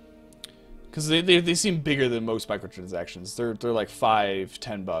 Because they seem bigger than most microtransactions. They're like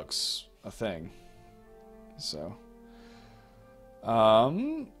 $5-10 a thing. So,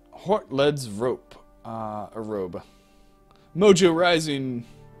 Hortled's rope, a robe. Mojo Rising,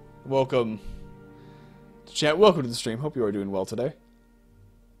 welcome to chat. Welcome to the stream. Hope you are doing well today.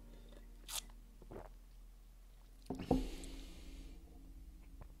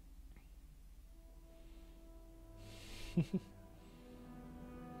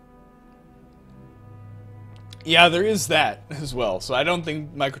 Yeah, there is that as well. So I don't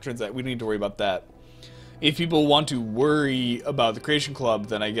think we need to worry about that. If people want to worry about the Creation Club,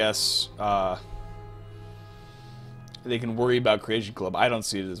 then I guess they can worry about Creation Club. I don't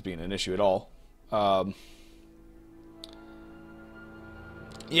see it as being an issue at all.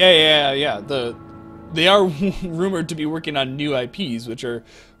 Yeah. They are rumored to be working on new IPs, which are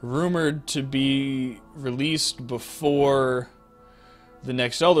rumored to be released before the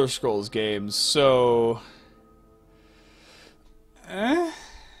next Elder Scrolls games. So,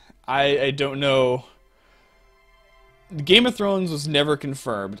 I don't know. Game of Thrones was never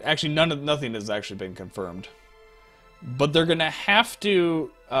confirmed. Actually, nothing has actually been confirmed. But they're gonna have to.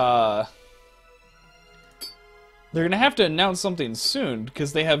 They're gonna have to announce something soon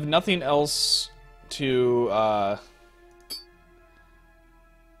because they have nothing else to.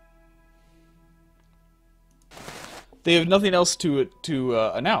 They have nothing else to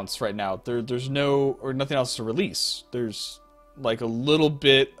announce right now. There's nothing else to release. There's like a little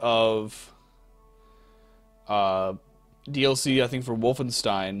bit of DLC, I think, for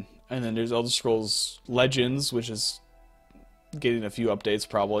Wolfenstein, and then there's Elder Scrolls Legends, which is getting a few updates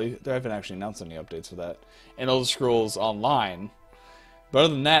probably. They haven't actually announced any updates for that, and Elder Scrolls Online. But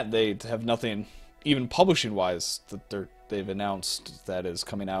other than that, they have nothing, even publishing-wise, that they've announced that is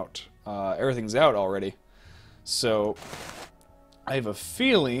coming out. Everything's out already. So, I have a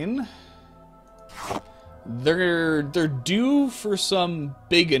feeling they're due for some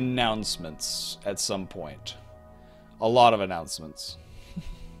big announcements at some point. A lot of announcements.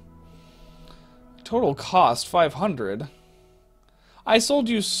 Total cost, 500. I sold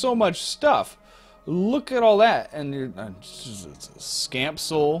you so much stuff. Look at all that. And you're it's a scamp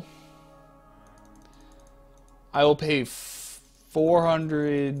soul. I will pay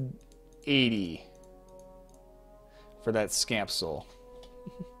 480 for that scamp soul.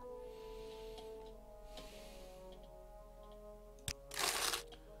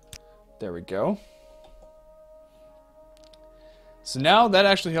 There we go. So now that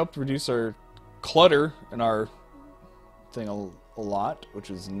actually helped reduce our clutter in our thing a lot, which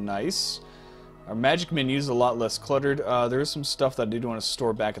is nice. Our magic menu is a lot less cluttered. There is some stuff that I did want to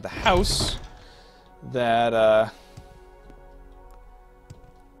store back at the house that I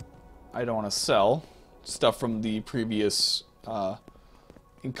don't want to sell. Stuff from the previous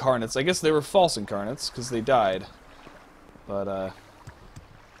incarnates. I guess they were false incarnates because they died. But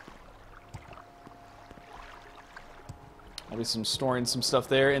I'll be storing some stuff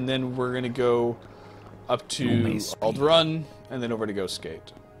there, and then we're gonna go up to Ald'ruhn, and then over to Ghost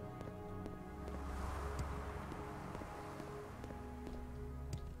Gate.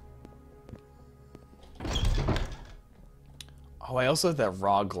 Oh, I also have that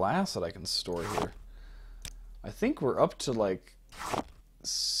raw glass that I can store here. I think we're up to like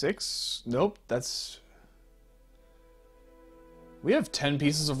 6. Nope, that's. We have 10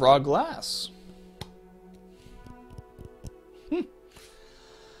 pieces of raw glass.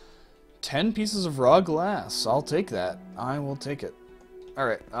 10 pieces of raw glass. I'll take that. I will take it.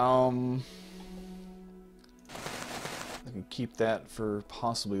 Alright, I can keep that for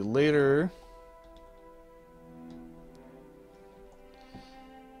possibly later.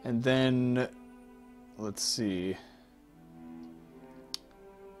 And then, let's see.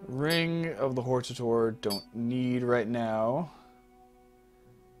 Ring of the Hortator, don't need right now.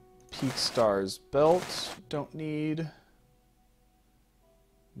 Peak Stars belt, don't need.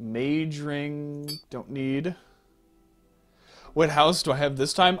 Mage ring, don't need. What house do I have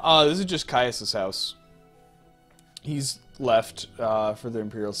this time? This is just Caius' house. He's left for the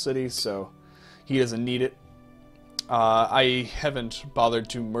Imperial City, so he doesn't need it. I haven't bothered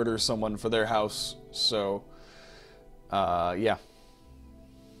to murder someone for their house, so yeah.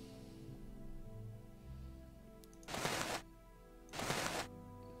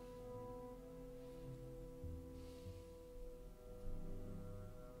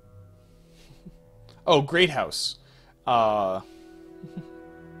 Oh, Great House. Poor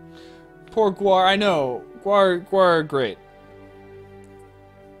Guar. I know. Guar are great.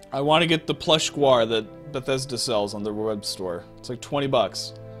 I want to get the plush Guar that Bethesda sells on their web store. It's like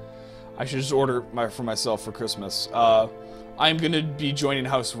 $20. I should just order for myself for Christmas. I'm going to be joining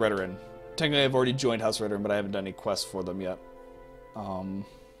House Redoran. Technically, I've already joined House Redoran, but I haven't done any quests for them yet.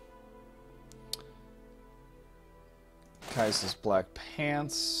 Kai's black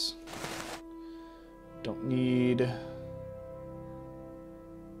pants. Don't need...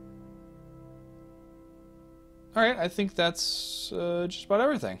 Alright, I think that's just about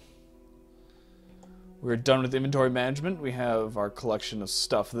everything. We're done with inventory management. We have our collection of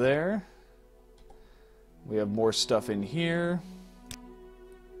stuff there. We have more stuff in here.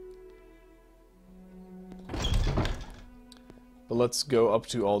 But let's go up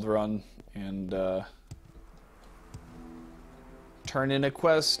to Alderaan and turn in a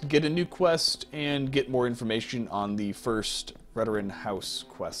quest, get a new quest, and get more information on the first Redoran House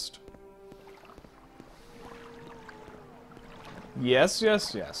quest. Yes,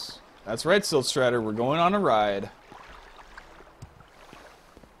 yes, yes. That's right, Siltstrader. We're going on a ride.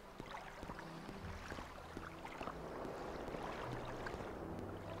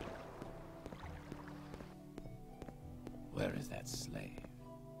 Where is that slave?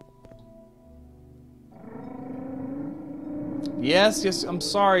 Yes, yes. I'm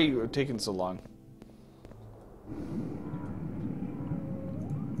sorry you're taking so long.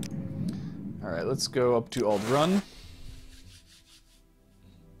 Alright, let's go up to Alderaan.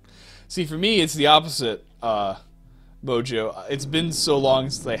 See, for me, it's the opposite, Mojo. It's been so long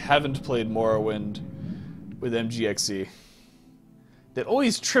since I haven't played Morrowind with MGXE. That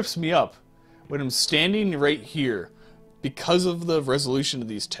always trips me up when I'm standing right here. Because of the resolution of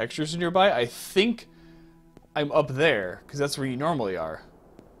these textures nearby, I think I'm up there, because that's where you normally are.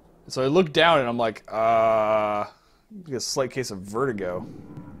 So I look down and I'm like, a slight case of vertigo.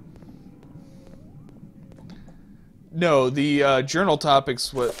 No, the journal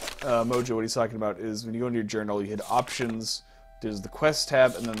topics, Mojo, what he's talking about is when you go into your journal, you hit options, there's the quest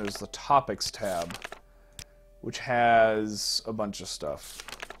tab, and then there's the topics tab, which has a bunch of stuff.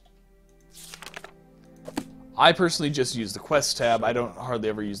 I personally just use the quest tab. I don't hardly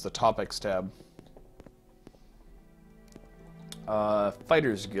ever use the topics tab.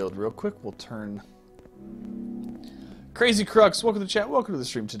 Fighters Guild, real quick, we'll turn... Crazy Crux, welcome to the chat, welcome to the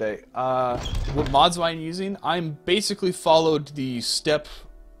stream today. What mods am I using? I'm basically followed the Step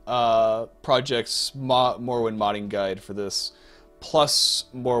Project's Morrowind modding guide for this, plus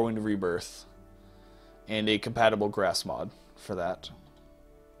Morrowind Rebirth, and a compatible grass mod for that.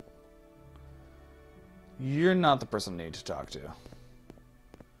 You're not the person I need to talk to.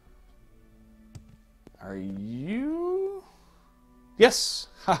 Are you? Yes!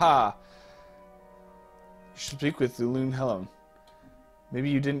 Haha! You should speak with Lune Helen. Maybe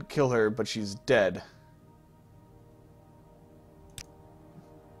you didn't kill her, but she's dead.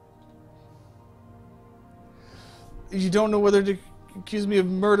 You don't know whether to accuse me of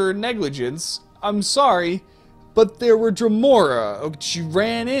murder or negligence. I'm sorry, but there were Dremora. Oh, she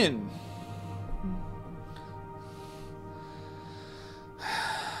ran in.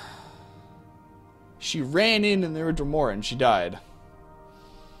 She ran in and there were Dremora and she died.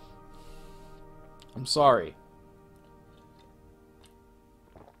 I'm sorry.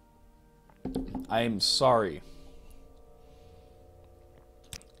 I am sorry.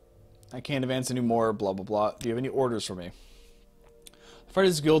 I can't advance anymore, blah blah blah. Do you have any orders for me? The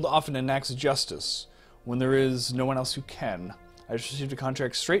Fighters Guild often enacts justice when there is no one else who can. I just received a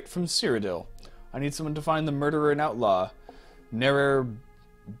contract straight from Cyrodiil. I need someone to find the murderer and outlaw, Nerer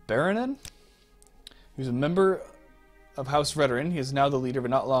Baranin? He was a member of House Redoran. He is now the leader of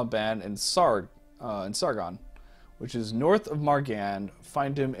an outlaw band in Sargon, which is north of Margan.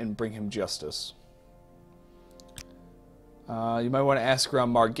 Find him and bring him justice. You might want to ask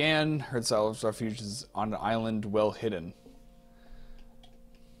around Margan. Heard Sal's refuge is on an island well hidden.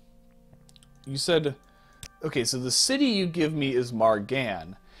 You said, okay, so the city you give me is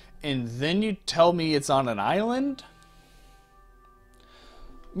Margan, and then you tell me it's on an island?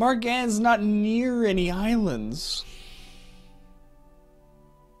 Margan's not near any islands.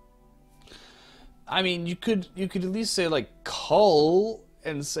 I mean, you could at least say like Kull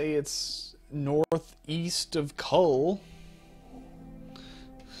and say it's northeast of Kull.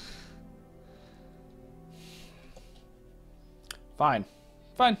 Fine.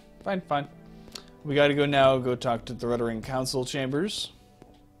 Fine. Fine. Fine. We gotta go now, go talk to the Redoran Council Chambers.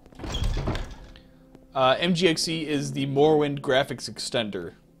 MGXE is the Morrowind graphics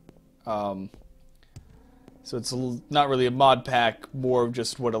extender. So it's not really a mod pack, more of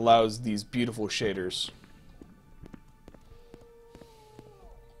just what allows these beautiful shaders.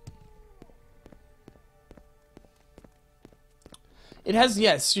 It has,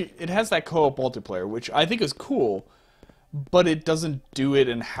 yes, it has that co-op multiplayer, which I think is cool, but it doesn't do it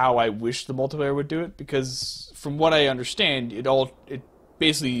in how I wish the multiplayer would do it, because from what I understand, it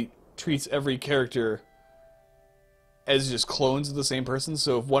basically treats every character as just clones of the same person.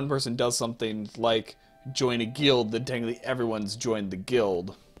 So if one person does something like join a guild, then technically everyone's joined the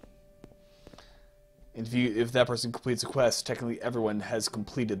guild. And if that person completes a quest, technically everyone has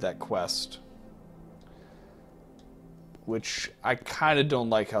completed that quest. Which I kind of don't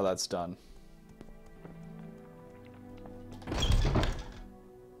like how that's done.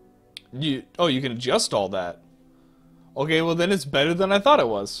 You can adjust all that. Okay, well then it's better than I thought it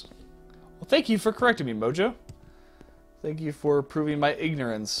was. Well, thank you for correcting me, Mojo. Thank you for proving my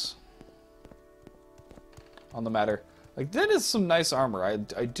ignorance on the matter. Like, that is some nice armor. I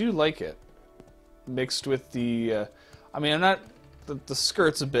do like it. Mixed with the, I mean, I'm not, the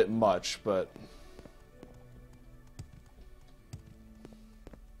skirt's a bit much, but...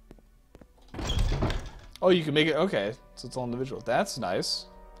 Oh, you can make it, okay. So it's all individual. That's nice.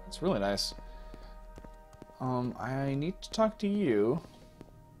 That's really nice. I need to talk to you.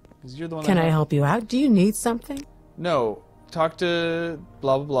 Because you're the one Can that... I help you out? Do you need something? No. Talk to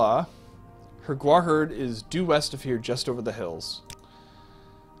blah blah blah. Her guar herd is due west of here, just over the hills.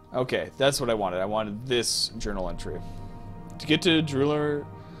 Okay, that's what I wanted. I wanted this journal entry. To get to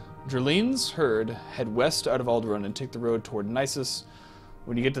Drurlene's herd, head west out of Alderaan and take the road toward Nisus.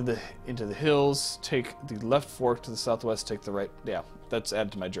 When you get to into the hills, take the left fork to the southwest, take the right. Yeah, that's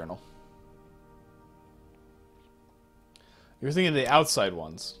added to my journal. You're thinking of the outside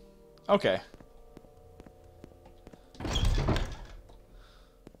ones. Okay.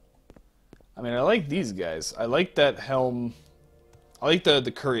 I mean, I like these guys. I like that helm. I like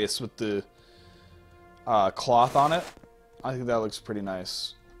the Curious with the cloth on it. I think that looks pretty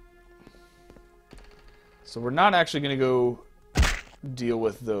nice. So we're not actually going to go deal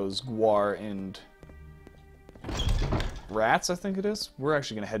with those guar and rats, I think it is. We're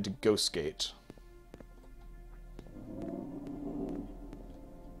actually going to head to Ghostgate.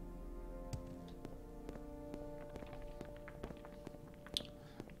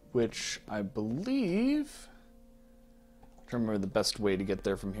 Which I believe... I'm trying to remember the best way to get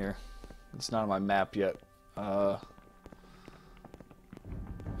there from here. It's not on my map yet.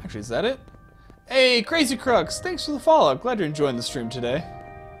 Actually, is that it? Hey, Crazy Crux! Thanks for the follow. Glad you're enjoying the stream today.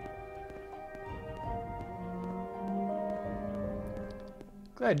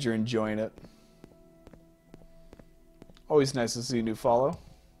 Glad you're enjoying it. Always nice to see a new follow.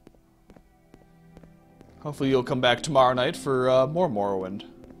 Hopefully you'll come back tomorrow night for more Morrowind.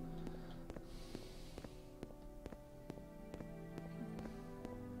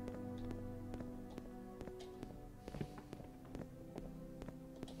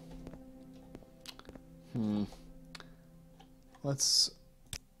 Let's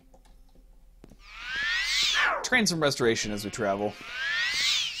train some restoration as we travel.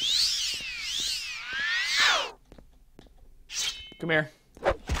 Come here.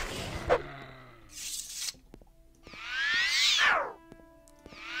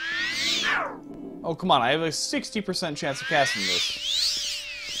 Oh, come on. I have a 60% chance of casting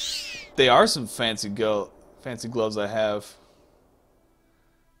this. They are some fancy gloves I have.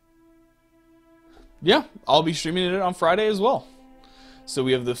 Yeah, I'll be streaming it on Friday as well. So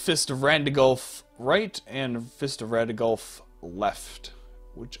we have the Fist of Randagulf right and Fist of Randagulf left,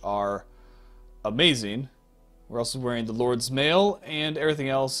 which are amazing. We're also wearing the Lord's Mail, and everything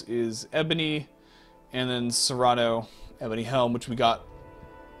else is ebony, and then Serrano ebony helm, which we got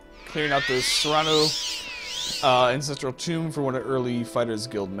clearing out the Serrano ancestral tomb for one of the early Fighters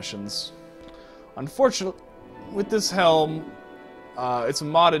Guild missions. Unfortunately, with this helm, it's a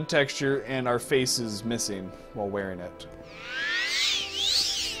modded texture, and our face is missing while wearing it.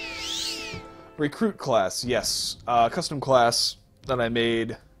 Recruit class, yes. Custom class that I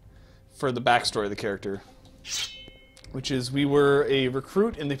made for the backstory of the character. Which is, we were a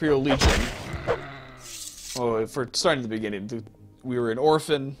recruit in the Imperial Legion. Oh, for starting at the beginning. We were an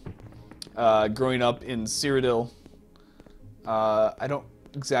orphan, growing up in Cyrodiil. I don't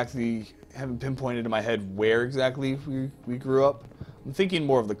exactly, haven't pinpointed in my head where exactly we grew up. I'm thinking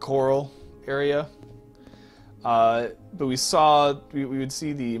more of the Coral area. But we would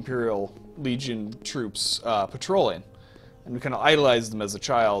see the Imperial Legion troops patrolling. And we kind of idolized them as a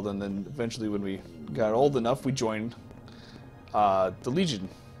child, and then eventually when we got old enough, we joined the Legion.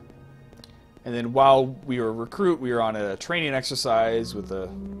 And then while we were a recruit, we were on a training exercise with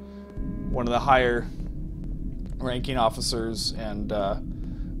one of the higher ranking officers, and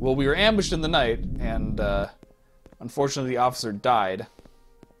well, we were ambushed in the night, and unfortunately the officer died,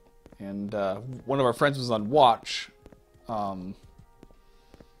 and one of our friends was on watch, and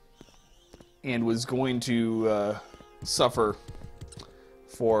was going to suffer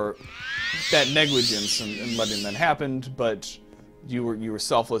for that negligence and letting that happen, but you were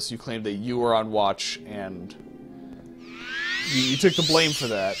selfless. You claimed that you were on watch, and you took the blame for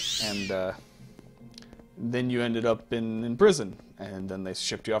that, and then you ended up in prison, and then they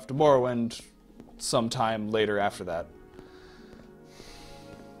shipped you off to Morrowind sometime later after that.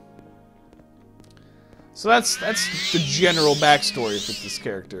 So that's the general backstory for this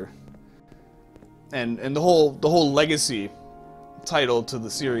character, and the whole legacy title to the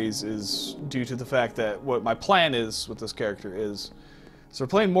series is due to the fact that what my plan is with this character is, so we're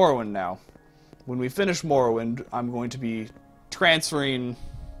playing Morrowind now. When we finish Morrowind, I'm going to be transferring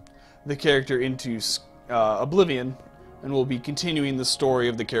the character into Oblivion, and we'll be continuing the story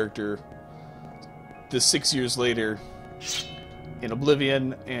of the character 6 years later in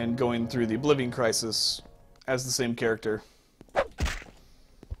Oblivion, and going through the Oblivion Crisis as the same character.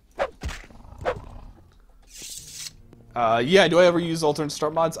 Yeah, do I ever use alternate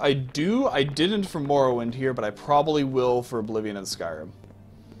start mods? I do. I didn't for Morrowind here, but I probably will for Oblivion and Skyrim,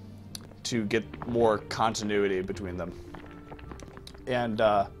 to get more continuity between them. And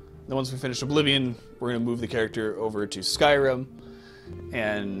then once we finish Oblivion, we're going to move the character over to Skyrim.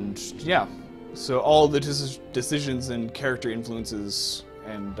 And yeah, so all the decisions and character influences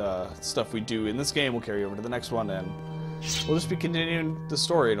and stuff we do in this game will carry over to the next one, and we'll just be continuing the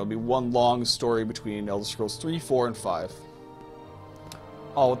story. It'll be one long story between Elder Scrolls 3, 4, and 5.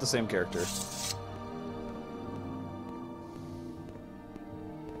 All with the same character.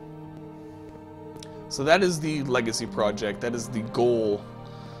 So that is the legacy project. That is the goal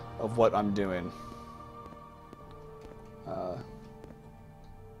of what I'm doing.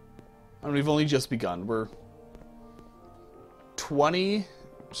 And we've only just begun. We're 20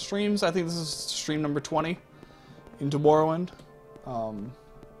 streams. I think this is stream number 20 into Morrowind.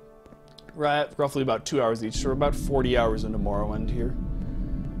 We're at roughly about 2 hours each, so we're about 40 hours into Morrowind here.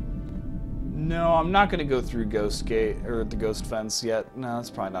 No, I'm not going to go through Ghost Gate, or the Ghost Fence yet. No,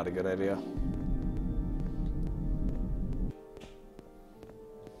 that's probably not a good idea.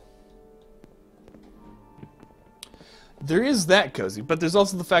 There is that, Cozy, but there's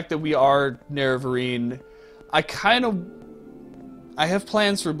also the fact that we are Nerevarine. I have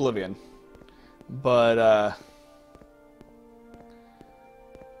plans for Oblivion, but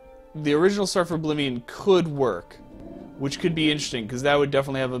the original start for Oblivion could work, which could be interesting, because that would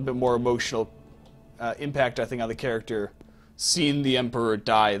definitely have a bit more emotional impact, I think, on the character, seeing the Emperor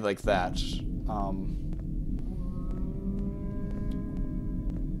die like that.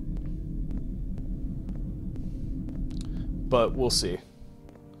 But we'll see.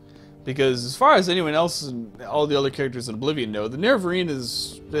 Because as far as anyone else and all the other characters in Oblivion know, the Nerevarine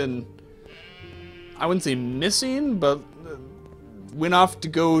has been, I wouldn't say missing, but went off to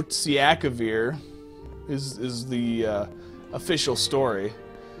go see Akavir is the official story,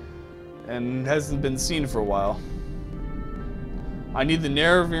 and hasn't been seen for a while. I need the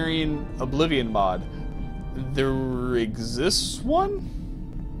Nerevarine Oblivion mod. There exists one?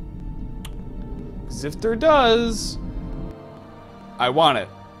 Because if there does, I want it.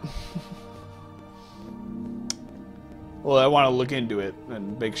 Well, I want to look into it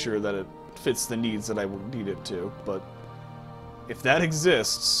and make sure that it fits the needs that I would need it to, but if that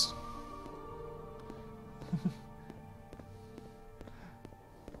exists...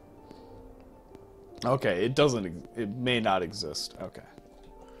 Okay, it doesn't, it may not exist. Okay.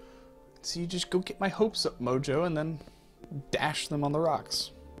 So you just go get my hopes up, Mojo, and then dash them on the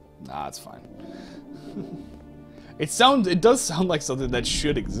rocks. Nah, it's fine. It does sound like something that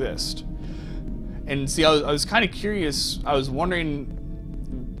should exist. And see, I was kind of curious. I was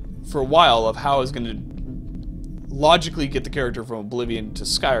wondering for a while of how I was going to logically get the character from Oblivion to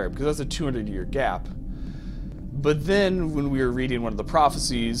Skyrim, because that's a 200-year gap. But then, when we were reading one of the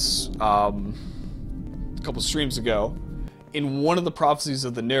prophecies a couple streams ago, in one of the prophecies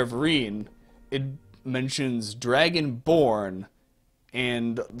of the Nerevarine, it mentions Dragonborn,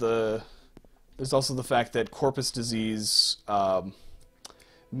 and there's also the fact that corpus disease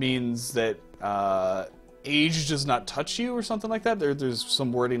means that age does not touch you, or something like that. There's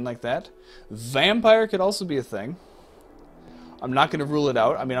some wording like that. Vampire could also be a thing. I'm not going to rule it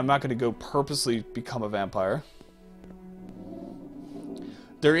out. I mean, I'm not going to go purposely become a vampire.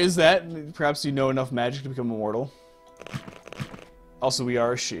 There is that. Perhaps you know enough magic to become immortal. Also, we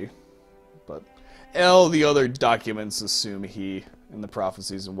are a she. But all the other documents assume he in the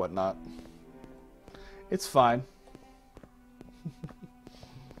prophecies and whatnot. It's fine.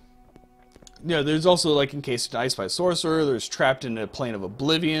 Yeah, there's also, like, encased in ice by sorcerer. There's trapped in a plane of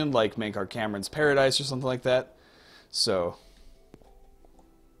oblivion, like Mankar Cameron's Paradise or something like that. So...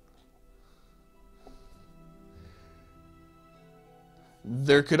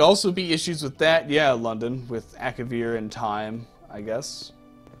 there could also be issues with that. Yeah, London, with Akavir and time, I guess.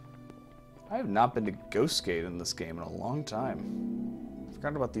 I have not been to Ghostgate in this game in a long time. I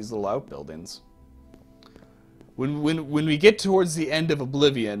forgot about these little outbuildings. When we get towards the end of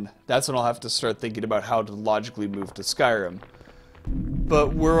Oblivion, that's when I'll have to start thinking about how to logically move to Skyrim.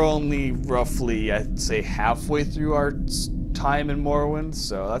 But we're only roughly, I'd say, halfway through our time in Morrowind,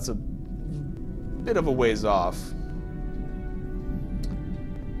 so that's a bit of a ways off.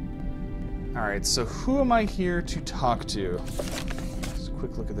 Alright, so who am I here to talk to? Just a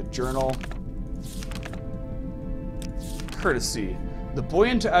quick look at the journal. Courtesy. The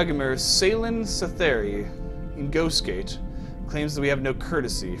buoyant Agamir, Salen Satheri, in Ghostgate, claims that we have no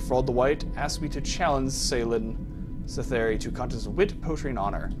courtesy. Frald the White asked me to challenge Salen Satheri to a contest of wit, poetry, and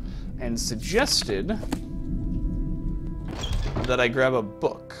honor, and suggested that I grab a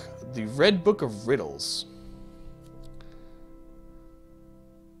book. The Red Book of Riddles.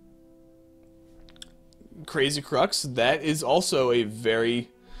 Crazy Crux, that is also a very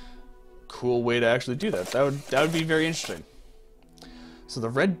cool way to actually do that. That would be very interesting. So the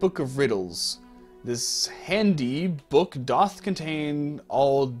Red Book of Riddles. This handy book doth contain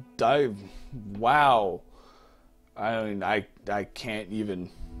all wow. I mean, I can't even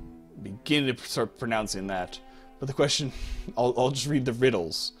begin to start pronouncing that. But the question, I'll just read the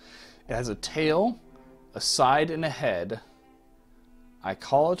riddles. It has a tail, a side, and a head. I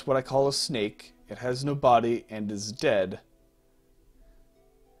call it what I call a snake. It has no body and is dead.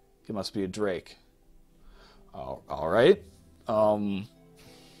 It must be a drake. Alright.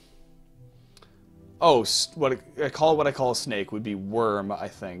 What I call a snake would be worm, I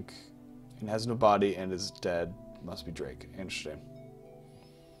think. And has no body and is dead. Must be drake. Interesting.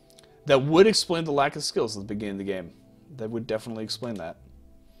 That would explain the lack of skills at the beginning of the game. That would definitely explain that.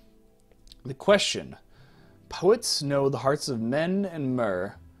 The question. Poets know the hearts of men and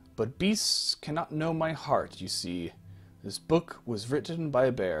mer, but beasts cannot know my heart, you see. This book was written by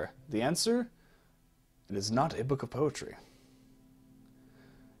a bear. The answer? It is not a book of poetry.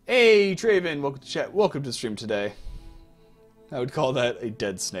 Hey, Traven, welcome to chat. Welcome to the stream today. I would call that a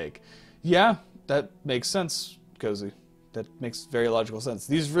dead snake. Yeah, that makes sense, Cozy. That makes very logical sense.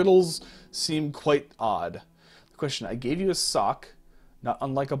 These riddles seem quite odd. The question, I gave you a sock, not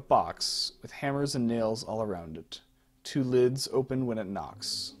unlike a box, with hammers and nails all around it. 2 lids open when it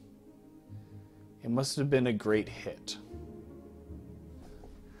knocks. It must have been a great hit.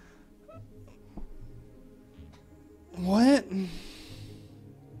 What?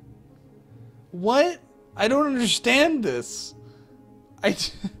 What? I don't understand this.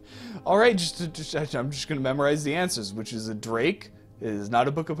 Alright, I'm just going to memorize the answers, which is a drake, it is not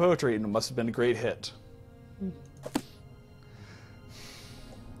a book of poetry, and it must have been a great hit.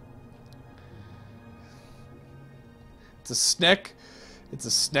 It's a sneck. It's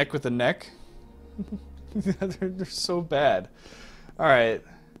a sneck with a neck. they're so bad. Alright.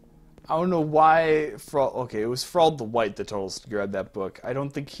 I don't know why okay, it was Frald the White that told us to grab that book. I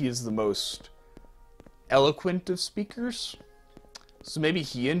don't think he is the most eloquent of speakers. So maybe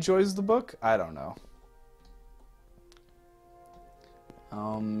he enjoys the book? I don't know.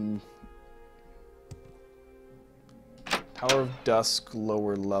 Tower of Dusk,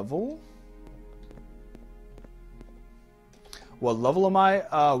 lower level. What level am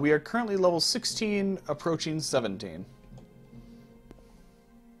I? We are currently level 16, approaching 17.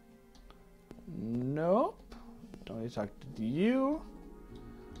 Nope. Don't need to talk to you.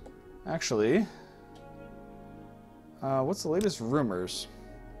 Actually, what's the latest rumors?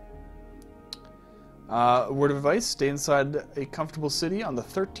 Word of advice, stay inside a comfortable city on the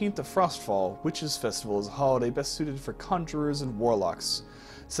 13th of Frostfall. Witches' Festival is a holiday best suited for conjurers and warlocks.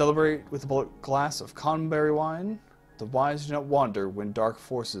 Celebrate with a glass of conberry wine. The wise do not wander when dark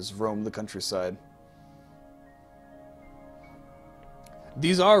forces roam the countryside.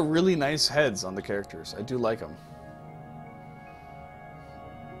 These are really nice heads on the characters. I do like them.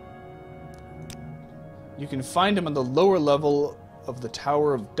 You can find him on the lower level of the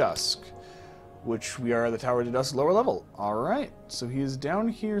Tower of Dusk, which we are at the Tower of Dusk lower level. Alright, so he is down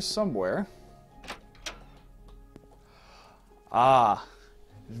here somewhere. Ah,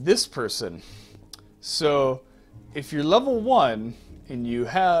 this person. So, if you're level 1 and you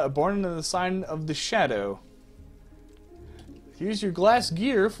have born into the sign of the shadow, here's your glass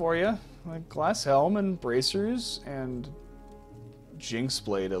gear for you. Like glass helm and bracers and Jinx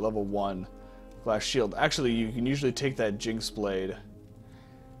blade at level 1. Glass shield. Actually, you can usually take that Jinx blade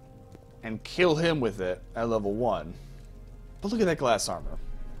and kill him with it at level 1. But look at that glass armor.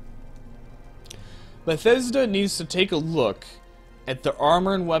 Bethesda needs to take a look at the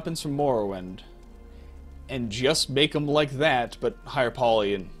armor and weapons from Morrowind and just make them like that, but higher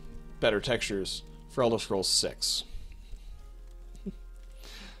poly and better textures for Elder Scrolls 6.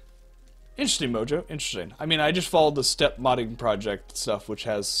 Interesting, Mojo. Interesting. I mean, I just followed the step modding project stuff, which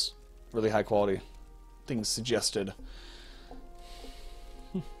has really high quality things suggested.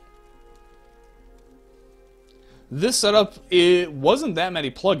 This setup, it wasn't that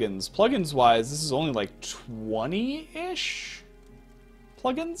many plugins. Plugins-wise, this is only like 20-ish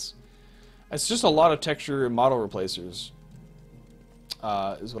plugins. It's just a lot of texture and model replacers,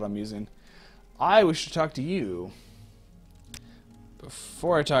 is what I'm using. I wish to talk to you.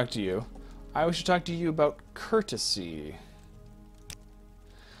 Before I talk to you, I wish to talk to you about courtesy.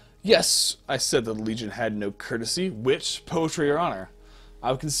 Yes, I said that the Legion had no courtesy, wit, poetry, or honor. I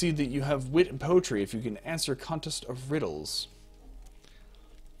will concede that you have wit and poetry if you can answer a contest of riddles.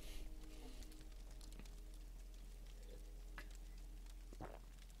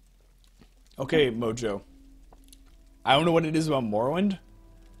 Okay, Mojo. I don't know what it is about Morrowind,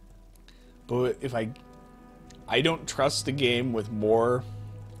 but if I don't trust the game with more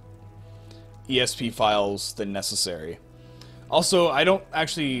ESP files than necessary. Also, I don't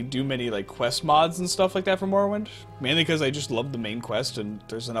actually do many like quest mods and stuff like that for Morrowind, mainly because I just love the main quest and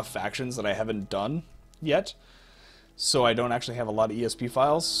there's enough factions that I haven't done yet, so I don't actually have a lot of ESP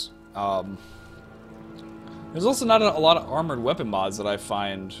files. There's also not a lot of armored weapon mods that I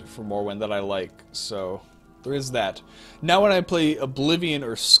find for Morrowind that I like, so there is that. Now when I play Oblivion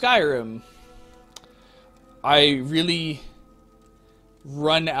or Skyrim, I really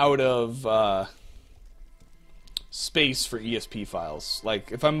run out of space for ESP files.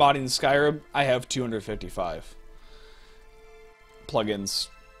 Like, if I'm modding Skyrim, I have 255 plugins.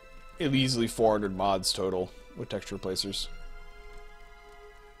 Easily 400 mods total with texture replacers.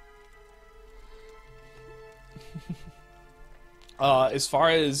 As far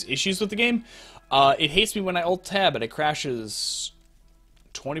as issues with the game, it hates me when I alt-tab and it crashes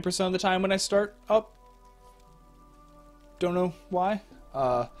 20% of the time when I start up. Don't know why.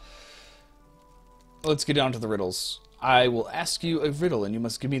 Let's get down to the riddles. I will ask you a riddle, and you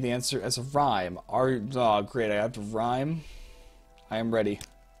must give me the answer as a rhyme. Oh, great, I have to rhyme. I am ready.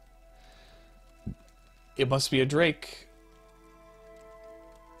 It must be a Drake.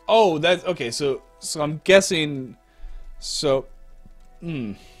 Oh, that's... Okay, so I'm guessing... So...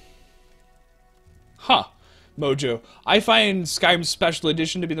 Huh. Mojo. I find Skyrim Special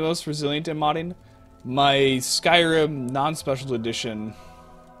Edition to be the most resilient in modding. My Skyrim non-Special Edition...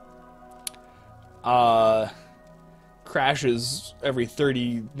 crashes every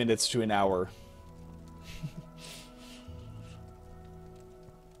 30 minutes to an hour.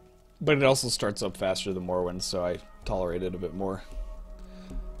 But it also starts up faster than Morrowind, so I tolerate it a bit more.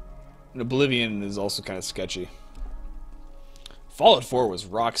 And Oblivion is also kind of sketchy. Fallout 4 was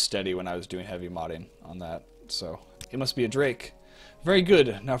rock steady when I was doing heavy modding on that, so it must be a Drake. Very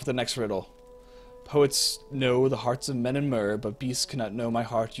good. Now for the next riddle. Poets know the hearts of men and myrrh, but beasts cannot know my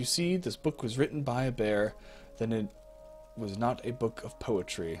heart. You see, this book was written by a bear, then it was not a book of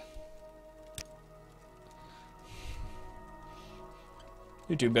poetry.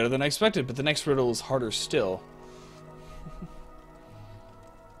 You're doing better than I expected, but the next riddle is harder still.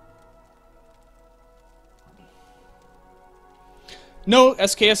 No,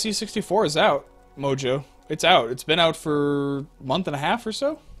 SKSE 64 is out, Mojo. It's out. It's been out for a month and a half or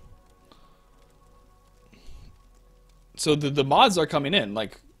so. So the mods are coming in.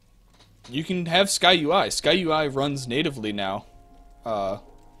 Like, you can have Sky UI. Sky UI runs natively now.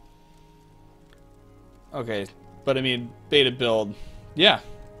 Okay, but I mean, beta build. Yeah.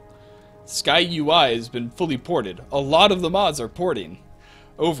 Sky UI has been fully ported. A lot of the mods are porting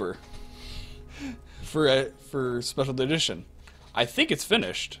over for Special Edition. I think it's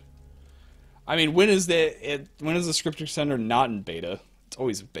finished. I mean, when is the Scripting Center not in beta? It's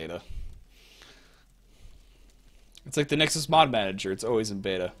always in beta. It's like the Nexus Mod Manager. It's always in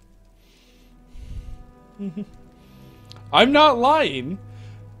beta. I'm not lying.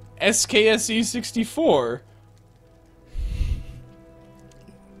 SKSE 64.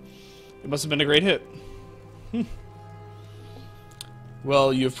 It must have been a great hit.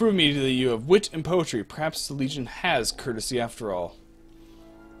 Well, you have proven me that you have wit and poetry. Perhaps the Legion has courtesy after all.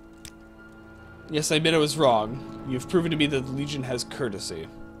 Yes, I admit I was wrong. You have proven to me that the Legion has courtesy.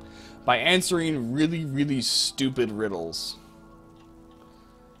 By answering really, really stupid riddles.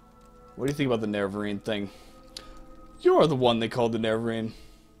 What do you think about the Nerevarine thing? You're the one they called the Nerevarine.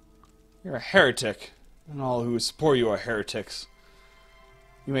 You're a heretic, and all who support you are heretics.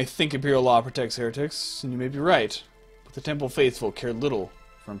 You may think Imperial law protects heretics, and you may be right, but the Temple faithful care little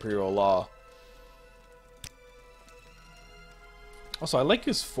for Imperial law. Also, I like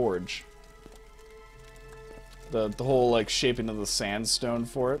his forge. The whole, like, shaping of the sandstone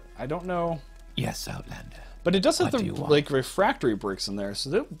for it. I don't know... Yes, Outlander. But it does have What the, do you want? like, refractory bricks in there, so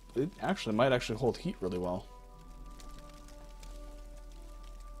that it actually might actually hold heat really well.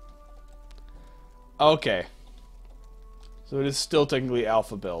 Okay. So it is still technically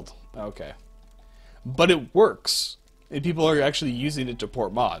alpha build. Okay. But it works. And people are actually using it to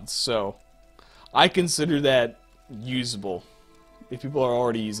port mods, so I consider that usable. If people are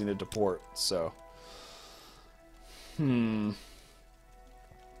already using it to port, so...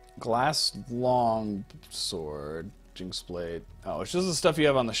 Glass long sword, jinx blade. Oh, it's just the stuff you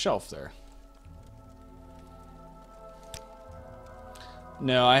have on the shelf there.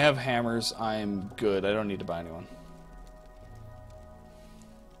 No, I have hammers. I'm good. I don't need to buy anyone.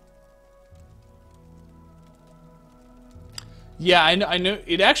 Yeah, I know.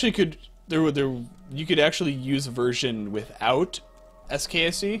 It actually could. You could actually use a version without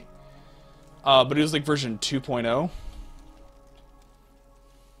SKSE, but it was like version 2.0.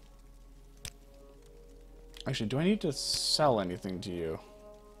 Actually, do I need to sell anything to you?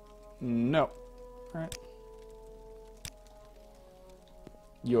 No. Alright.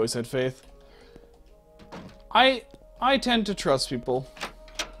 You always had faith. I tend to trust people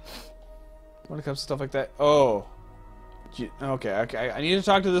when it comes to stuff like that. Oh. Okay. I need to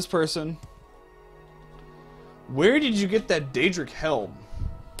talk to this person. Where did you get that Daedric helm?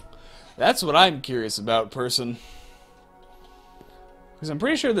 That's what I'm curious about, person. Because I'm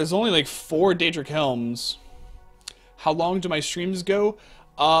pretty sure there's only like 4 Daedric helms. How long do my streams go?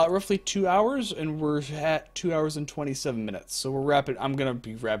 Roughly 2 hours, and we're at 2 hours and 27 minutes. So we're I'm gonna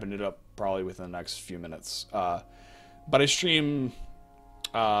be wrapping it up probably within the next few minutes. But I stream,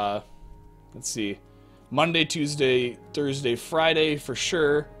 let's see, Monday, Tuesday, Thursday, Friday for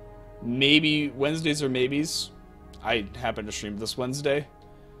sure. Maybe Wednesdays or maybes. I happen to stream this Wednesday.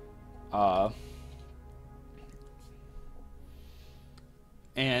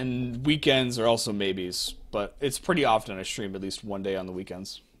 And weekends are also maybes, but it's pretty often I stream at least one day on the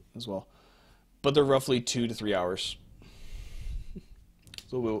weekends as well. But they're roughly 2 to 3 hours.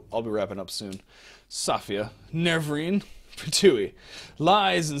 So I'll be wrapping up soon. Safia, Neverine, Petui,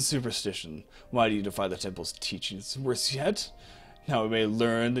 lies and superstition. Why do you defy the temple's teachings? Worse yet, now we may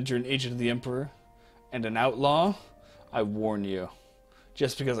learn that you're an agent of the Emperor and an outlaw. I warn you,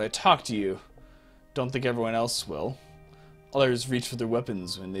 just because I talk to you, don't think everyone else will. Others reach for their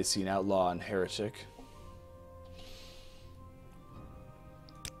weapons when they see an outlaw and heretic.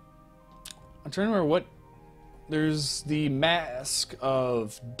 I'm trying to remember what... There's the Mask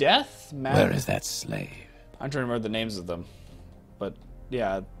of Death? Where is that slave? I'm trying to remember the names of them. But,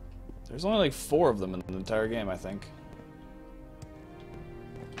 yeah, there's only like 4 of them in the entire game, I think.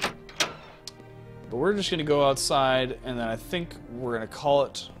 But we're just going to go outside, and then I think we're going to call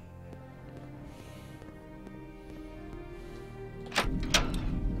it...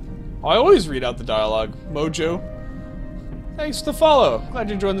 I always read out the dialogue. Mojo. Thanks for the follow. Glad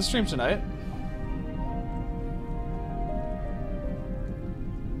you enjoyed the stream tonight.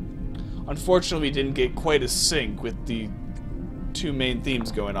 Unfortunately, we didn't get quite a sync with the 2 main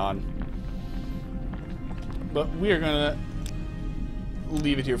themes going on. But we are gonna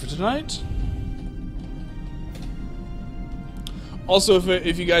leave it here for tonight. Also,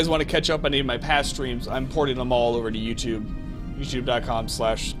 if you guys want to catch up on any of my past streams, I'm porting them all over to YouTube.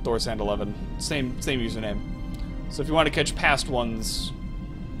 YouTube.com/Thorsand11. Same username. So if you want to catch past ones,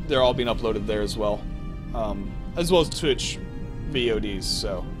 they're all being uploaded there as well. As well as Twitch VODs,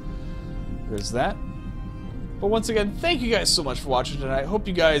 so there's that. But once again, thank you guys so much for watching tonight. Hope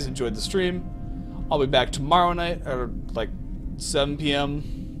you guys enjoyed the stream. I'll be back tomorrow night at like 7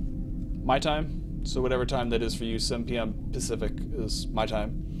 p.m. my time. So whatever time that is for you, 7 p.m. Pacific is my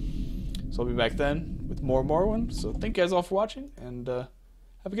time. So I'll be back then with more ones. So thank you guys all for watching, and have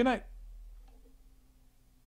a good night.